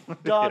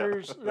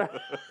 Daughters.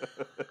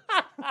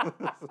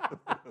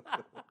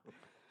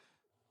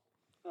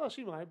 Well,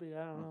 she might be.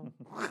 I don't know.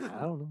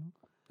 I don't know.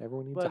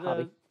 Everyone needs But a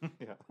hobby.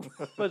 Yeah.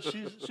 but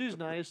she's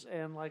nice,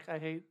 and like I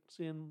hate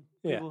seeing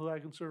Yeah. people who I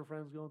consider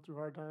friends going through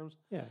hard times.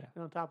 Yeah,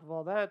 And on top of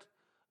all that,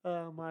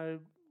 my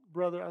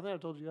brother, I think I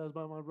told you guys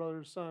about my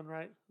brother's son,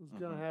 right? He's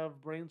going to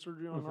have brain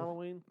surgery on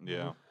Halloween.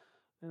 Yeah.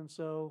 And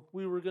so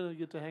we were going to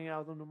get to hang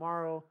out with him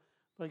tomorrow,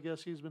 but I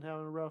guess he's been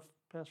having a rough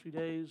past few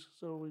days,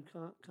 so we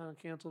kind of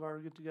canceled our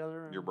get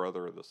together. Your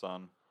brother or the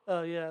son?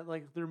 Yeah,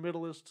 like their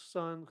middleest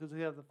son, because they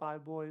have the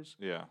 5 boys.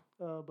 Yeah.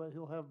 But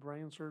he'll have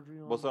brain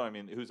surgery on. Well, so I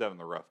mean, who's having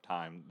the rough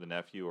time, the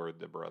nephew or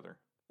the brother?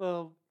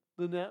 Well,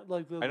 I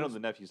know the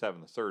nephew's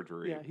having the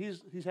surgery. Yeah,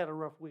 he's had a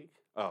rough week.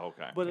 Oh,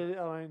 okay. But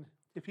I mean,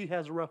 if he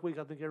has a rough week,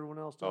 I think everyone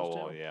else does oh, too.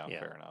 well, yeah, Yeah.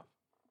 fair enough.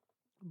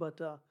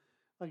 But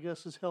I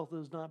guess his health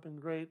has not been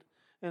great.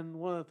 And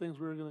one of the things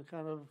we were going to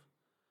kind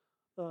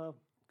of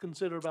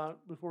consider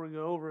about before we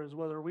go over is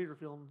whether we were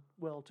feeling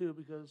well too,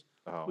 because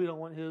Oh, we don't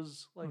want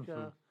his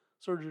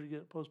surgery to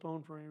get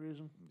postponed for any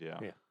reason. yeah.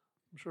 Yeah.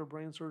 I'm sure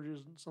brain surgery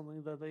isn't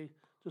something that they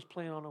just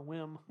plan on a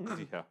whim.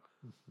 Yeah.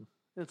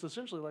 It's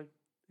essentially like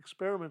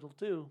experimental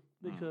too,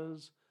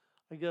 because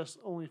I guess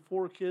only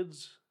 4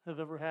 kids have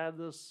ever had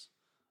this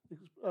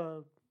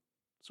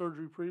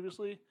surgery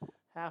previously.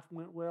 Half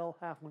went well,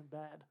 half went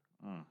bad.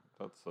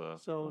 That's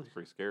So that's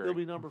pretty scary. He'll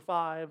be number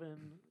 5,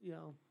 and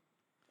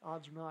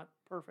odds are not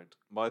perfect.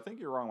 Well, I think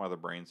you're wrong about the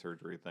brain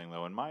surgery thing,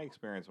 though. In my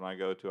experience, when I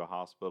go to a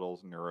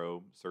hospital's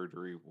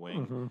neurosurgery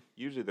wing,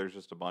 usually there's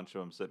just a bunch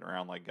of them sitting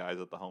around like guys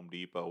at the Home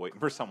Depot waiting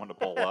for someone to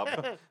pull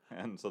up,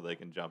 and so they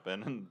can jump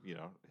in and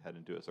head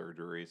into a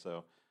surgery.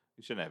 So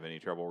you shouldn't have any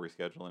trouble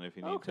rescheduling if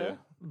you need to.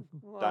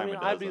 Well, Dime I mean,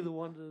 a I'd be dozen. the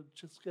one to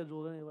just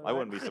schedule it anyway. I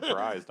wouldn't be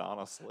surprised,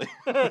 honestly.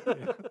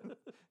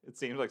 It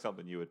seems like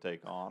something you would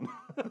take on.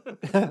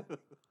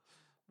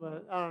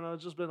 But I don't know.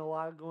 It's just been a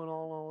lot going on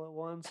all at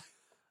once,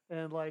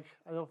 and like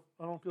I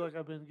don't feel like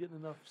I've been getting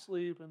enough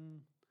sleep, and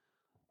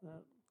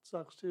that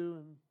sucks too.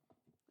 And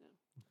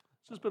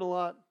it's just been a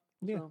lot.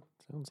 Yeah, So,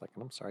 sounds like it.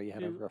 I'm sorry you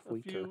had a rough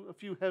week. A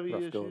few heavy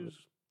rough go of it. issues,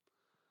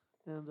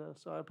 and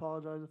so I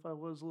apologize if I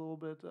was a little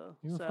bit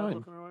You were sad fine.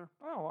 looking earlier.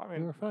 Oh, I You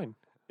mean, were fine.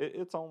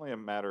 it's only a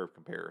matter of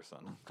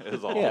comparison,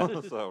 is all. Yeah.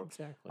 So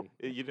Exactly.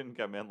 you didn't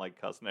come in like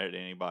cussing at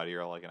anybody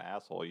or like an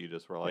asshole. You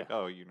just were like,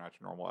 oh, you're not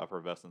your normal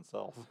effervescent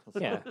self.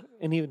 Yeah,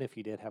 and even if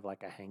you did have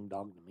like a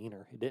hangdog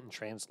demeanor, it didn't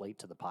translate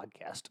to the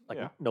podcast. Like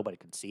Yeah. nobody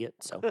could see it.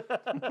 So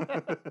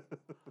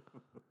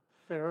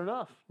Fair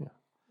enough. Yeah,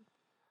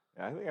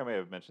 I think I may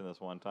have mentioned this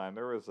one time.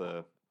 There was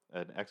an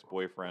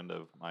ex-boyfriend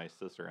of my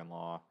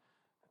sister-in-law,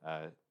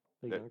 the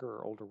younger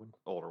or older one.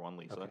 older one,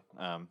 Lisa.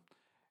 Okay.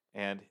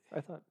 And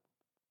I thought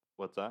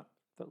what's that?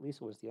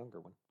 Lisa was the younger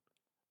one.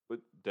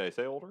 Did I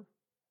say older?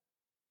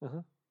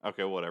 Uh-huh.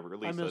 Okay, whatever.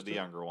 Lisa, missed the it.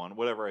 younger one.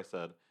 Whatever I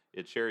said.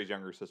 It's Sherry's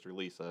younger sister,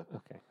 Lisa.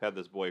 Okay. Had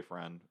this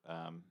boyfriend.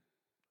 I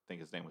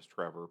think his name was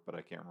Trevor, but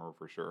I can't remember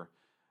for sure.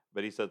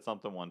 But he said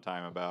something one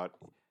time about,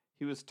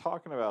 he was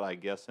talking about, I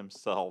guess,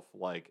 himself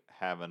like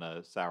having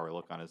a sour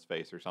look on his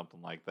face or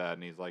something like that.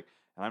 And he's like,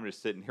 and I'm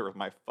just sitting here with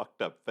my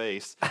fucked up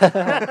face. And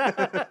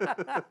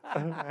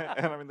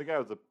I mean, the guy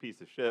was a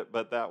piece of shit,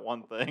 but that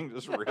one thing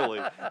just really,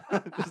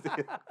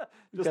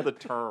 just the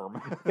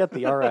term. Got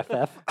the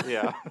RFF.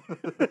 Yeah.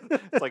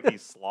 It's like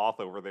he's sloth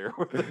over there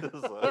with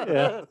his.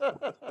 Yeah.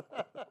 But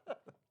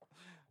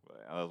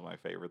that was my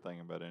favorite thing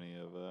about any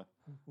of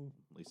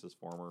Lisa's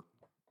former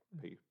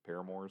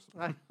paramours.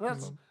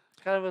 That's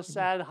kind of a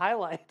sad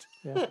highlight.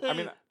 Yeah. I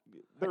mean,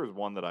 there was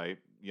one that I,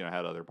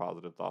 had other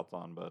positive thoughts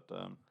on, but,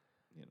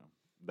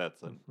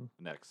 that's an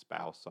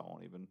ex-spouse, so I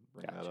won't even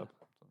bring that Gotcha. up.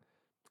 So.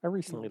 I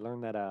recently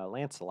learned that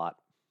Lancelot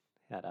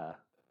had a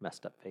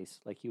messed up face,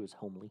 like he was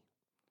homely.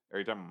 Are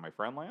you talking about my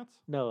friend Lance?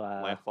 No,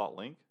 Lancelot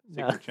Link?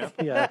 no, Secret Chimp?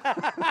 yeah,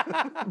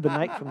 the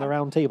knight from the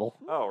Round Table.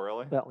 Oh,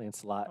 really? That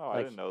Lancelot. Oh, I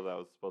like, didn't know that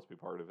was supposed to be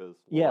part of his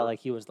yeah, lore. like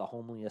he was the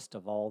homeliest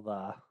of all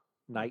the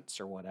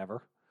knights or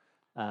whatever.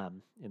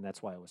 And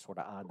that's why it was sort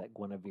of odd that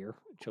Guinevere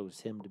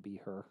chose him to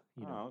be her,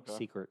 okay.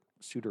 secret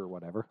suitor or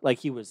whatever. Like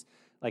he was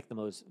like the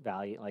most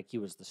valiant, like he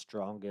was the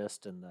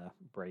strongest and the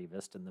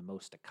bravest and the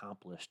most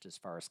accomplished as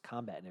far as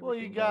combat and Well,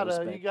 everything. you gotta goes,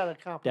 but gotta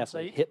definitely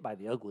compensate. hit by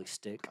the ugly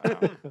stick.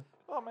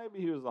 Well, maybe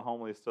he was the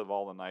homeliest of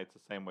all the knights, the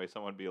same way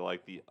someone would be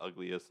like the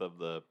ugliest of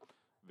the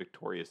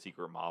Victoria's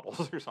Secret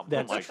models or something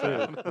That's like true.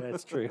 that.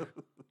 That's true.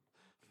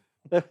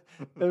 That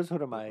was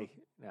one of my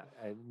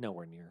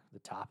nowhere near the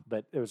top,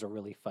 but it was a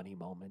really funny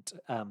moment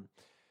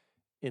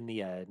in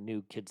the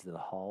new Kids of the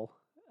Hall.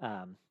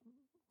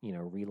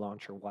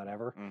 relaunch or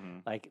whatever. Mm-hmm.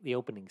 Like the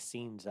opening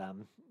scenes,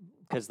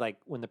 because like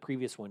when the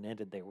previous one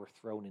ended, they were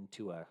thrown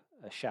into a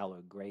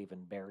shallow grave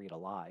and buried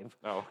alive.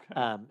 Oh,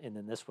 okay. And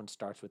then this one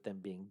starts with them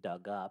being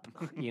dug up,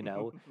 and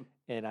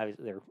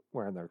they're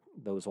wearing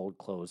those old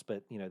clothes,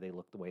 but they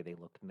look the way they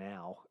look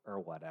now or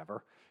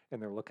whatever,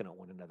 and they're looking at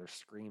one another,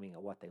 screaming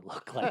at what they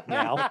look like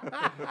now.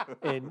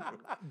 And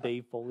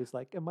Dave Foley's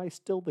like, "Am I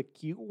still the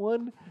cute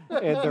one?"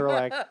 And they're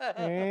like,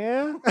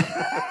 "Yeah."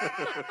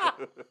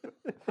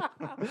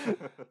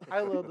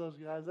 I love those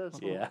guys. That's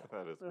Yeah.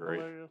 That is they're great.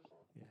 hilarious.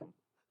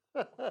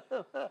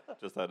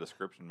 Just that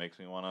description makes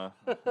me want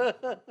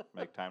to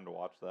make time to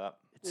watch that.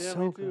 It's Yeah, so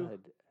me too.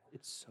 good.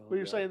 It's so. But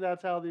you're good. saying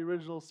that's how the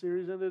original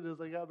series ended, is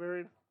they got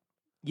buried?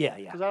 Yeah.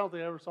 Because I don't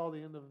think I ever saw the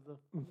end of the.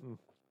 Mhm.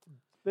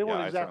 They Yeah,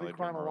 weren't I exactly certainly do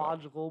remember that.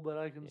 chronological, but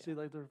I can Yeah. see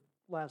like their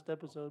last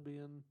episode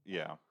being.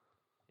 Yeah.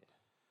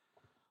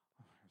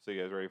 So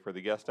you guys ready for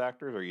the guest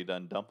actors? Are you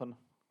done dumping?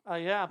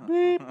 Yeah.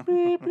 Beep,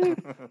 beep,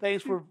 beep.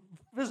 Thanks for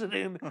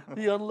visiting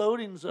the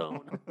unloading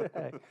zone.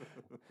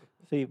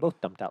 So you both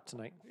dumped out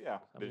tonight. Yeah.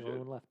 I'm Did the only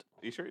you, one left.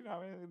 you sure you don't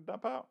have anything to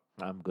dump out?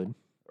 I'm good.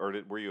 Or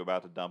were you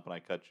about to dump and I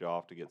cut you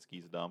off to get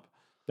Ski's dump?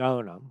 No,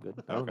 I'm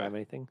good. I don't Okay. have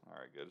anything. All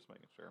right, good. Just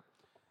making sure.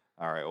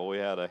 All right. Well, we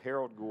had a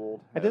Harold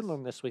Gould. I did as-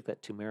 learn this week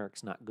that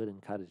turmeric's not good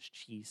in cottage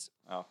cheese.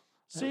 Oh.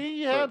 See,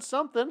 you So- had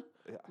something.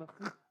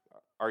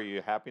 Are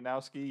you happy now,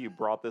 Ski? You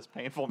brought this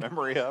painful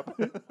memory up.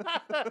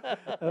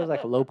 That was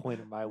like a low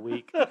point in my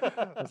week.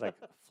 I was like,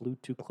 flew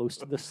too close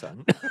to the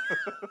sun.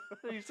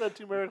 You said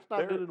turmeric's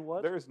not good in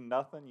what? There's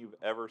nothing you've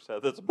ever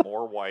said that's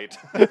more white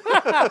than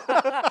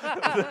the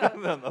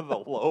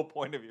low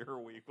point of your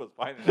week was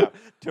finding out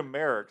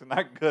turmeric's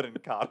not good in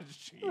cottage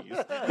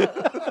cheese.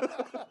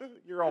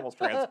 You're almost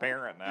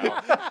transparent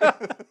now.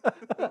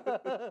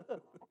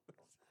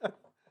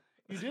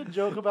 You did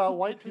joke about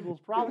white people's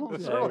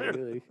problems Yeah, earlier.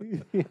 really.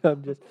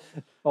 I'm just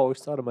always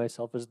thought of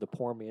myself as the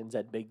poor man's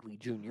Ed Begley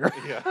Jr.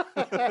 Yeah.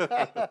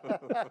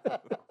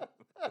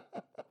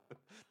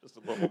 Just a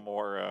little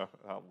more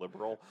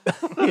liberal.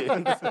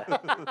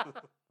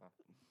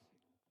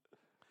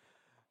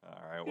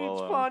 All right. Well,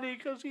 It's funny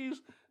because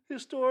he's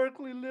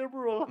historically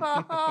liberal.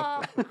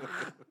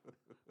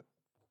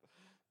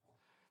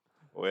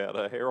 we had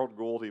Harold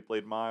Gould. He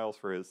played Miles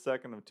for his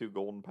second of 2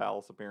 Golden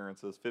Palace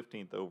appearances,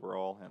 15th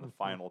overall, and the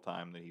final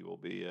time that he will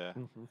be.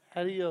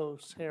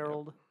 Adios,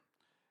 Harold.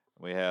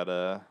 We had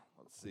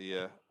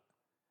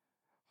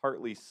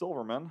Hartley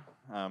Silverman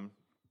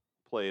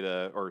played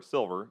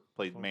Silver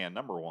played man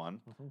number 1.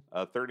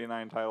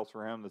 39 titles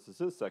for him. This is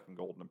his second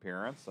Golden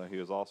appearance. He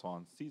was also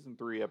on season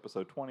 3,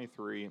 episode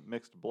 23,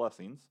 Mixed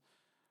Blessings.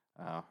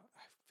 I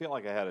feel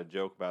like I had a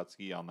joke about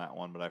Ski on that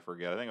one, but I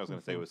forget. I think I was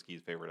going to say it was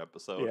Ski's favorite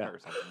episode or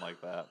something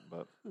like that.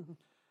 But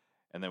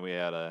and then we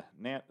had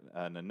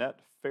Nanette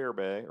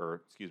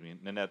Fabre.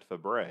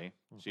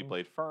 She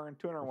played Fern,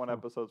 201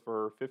 episodes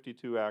for her,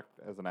 52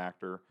 as an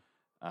actor.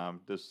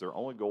 This is her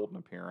only Golden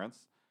appearance.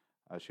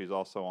 She's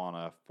also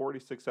on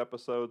 46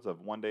 episodes of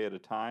One Day at a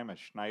Time as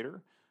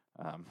Schneider.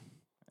 And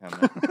then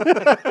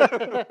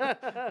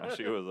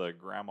she was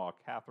Grandma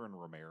Catherine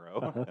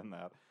Romero in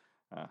that.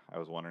 I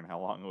was wondering how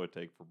long it would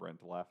take for Brent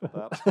to laugh at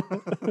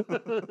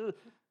that.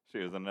 She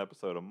was in an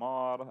episode of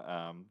Maude.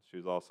 She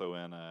was also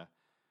in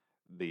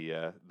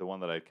the one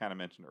that I kind of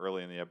mentioned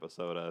early in the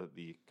episode,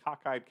 the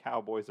Cockeyed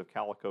Cowboys of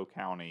Calico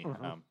County,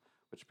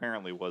 which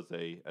apparently was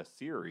a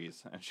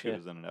series, and she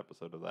was in an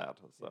episode of that.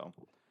 So,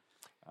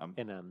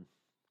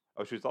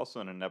 she was also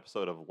in an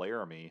episode of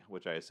Laramie,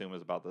 which I assume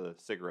is about the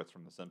cigarettes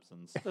from The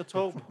Simpsons. Let's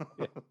hope.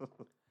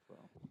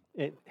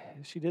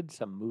 She did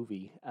some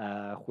movie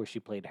where she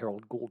played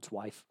Harold Gould's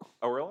wife.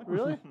 Oh, really?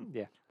 Really?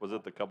 Yeah. Was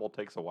it The Couple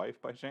Takes a Wife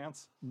by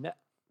chance? No,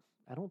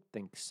 I don't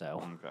think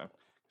so. Okay.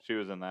 She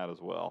was in that as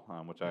well,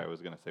 which I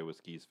was going to say was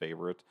Ski's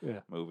favorite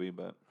movie,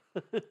 but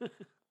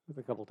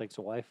The Couple Takes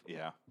a Wife.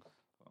 yeah.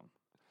 So,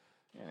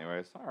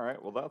 anyways, all right.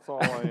 Well, that's all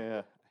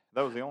that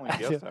was the only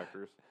guest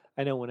actors.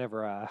 I know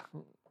whenever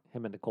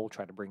him and Nicole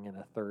try to bring in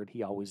a third,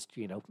 he always,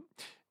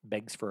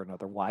 begs for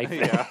another wife.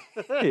 Yeah.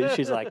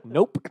 She's like,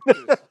 nope.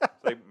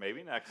 Say,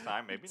 maybe next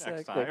time. Maybe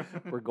next Exactly. time.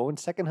 We're going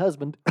second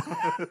husband.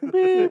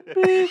 Beep,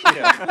 beep.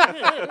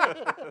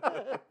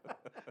 Yeah.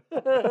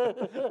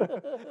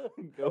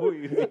 Go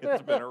easy.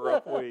 It's been a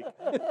rough week.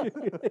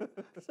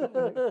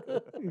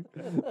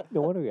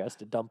 No wonder he has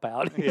to dump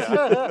out.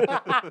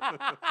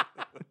 Yeah.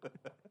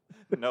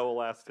 No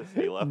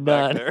elasticity left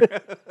None.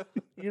 back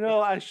there.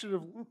 I should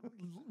have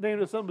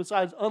named it something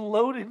besides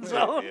unloading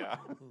zone. Yeah.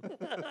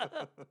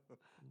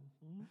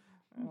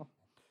 Well,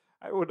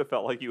 I would have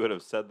felt like you would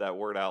have said that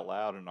word out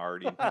loud and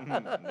already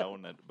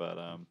known it, but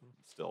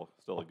still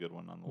a good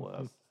one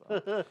nonetheless.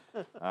 So.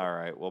 All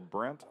right. Well,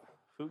 Brent,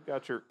 who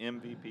got your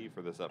MVP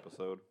for this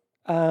episode?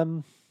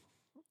 I'm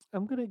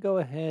gonna go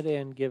ahead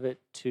and give it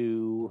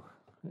to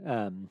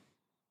Roland.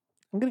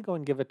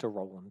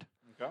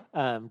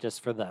 Okay.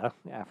 Just for the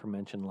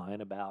aforementioned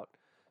line about,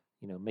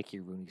 Mickey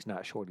Rooney's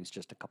not short; he's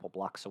just a couple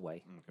blocks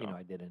away. Okay.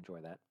 I did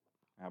enjoy that.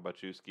 How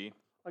about you, Ski?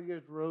 I give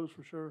it to Rose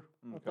for sure.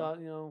 I Okay. thought,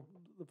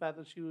 the fact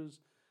that she was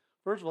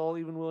first of all,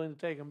 even willing to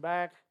take him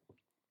back,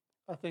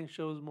 I think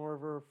shows more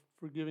of her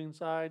forgiving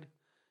side,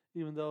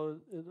 even though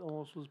it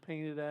almost was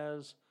painted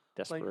as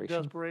Desperation. like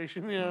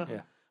desperation. Yeah.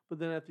 Yeah. But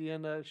then at the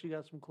end, she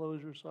got some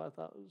closure, so I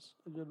thought it was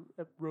a good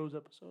Rose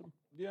episode.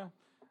 Yeah,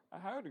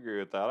 I would agree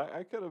with that.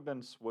 I could have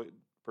been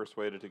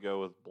persuaded to go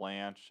with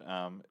Blanche,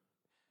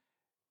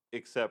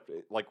 except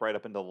like right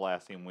up until the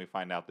last scene, we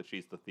find out that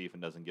she's the thief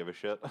and doesn't give a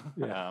shit.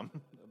 Yeah.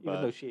 But,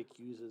 Even though she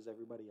accuses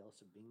everybody else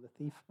of being the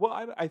thief. well,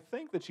 I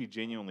think that she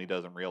genuinely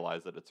doesn't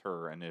realize that it's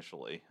her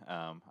initially.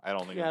 I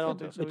don't think. Yeah, it's I don't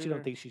into- think so. But you don't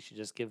either. think she should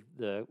just give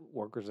the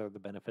workers the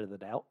benefit of the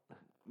doubt?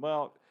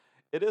 Well,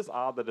 it is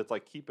odd that it's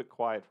like keep it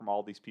quiet from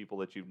all these people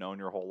that you've known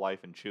your whole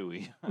life in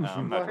Chewy. Not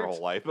your Right.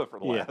 whole life, but for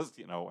the Yeah. last,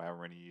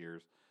 however many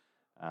years.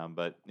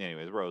 But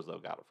anyways, Rose though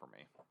got it for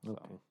me.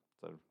 Okay.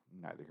 So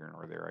neither here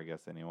nor there, I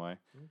guess. Anyway.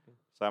 Okay.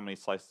 So how many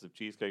slices of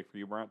cheesecake for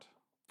you, Brent?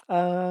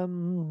 I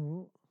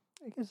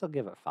guess I'll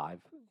give it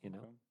 5. Okay.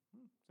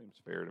 Seems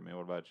fair to me.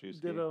 What about you,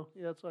 Ski? Ditto.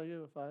 Yeah, that's why I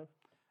gave it 5.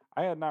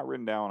 I had not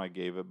written down when I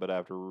gave it, but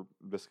after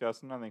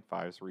discussing, I think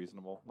 5 is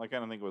reasonable. Like, I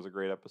don't think it was a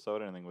great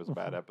episode. I don't think it was a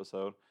bad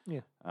episode.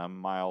 Yeah.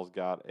 Miles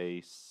got a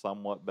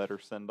somewhat better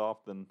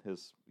send-off than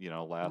his,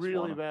 last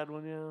Really one. bad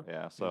one, yeah.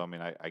 Yeah, so, I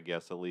mean, I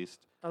guess at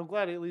least... I'm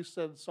glad he at least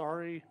said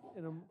sorry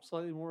in a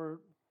slightly more.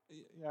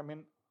 Yeah, I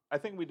mean, I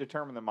think we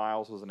determined that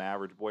Miles was an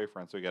average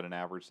boyfriend, so he got an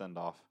average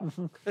send-off.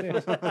 There you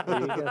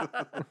go.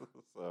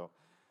 So,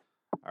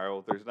 all right, well,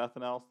 if there's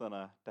nothing else, then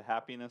to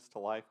happiness, to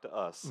life, to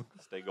us.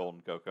 Stay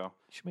golden, Coco. You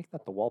should make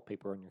that the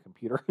wallpaper on your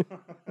computer.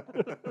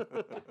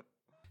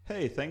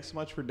 Hey, thanks so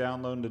much for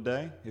downloading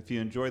today. If you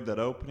enjoyed that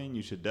opening,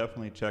 you should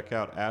definitely check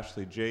out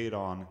Ashley Jade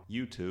on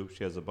YouTube.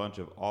 She has a bunch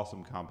of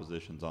awesome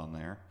compositions on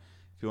there.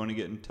 If you want to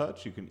get in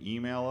touch, you can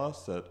email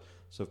us at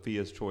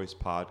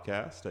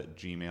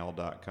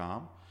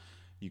sophiaschoicepodcast@gmail.com.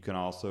 You can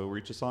also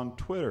reach us on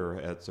Twitter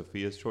at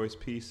Sophia's Choice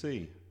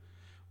PC.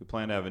 We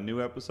plan to have a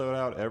new episode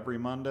out every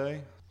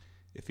Monday.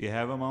 If you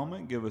have a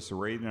moment, give us a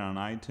rating on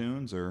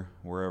iTunes or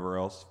wherever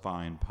else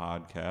fine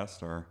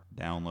podcasts are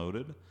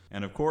downloaded.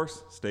 And of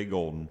course, stay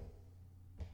golden.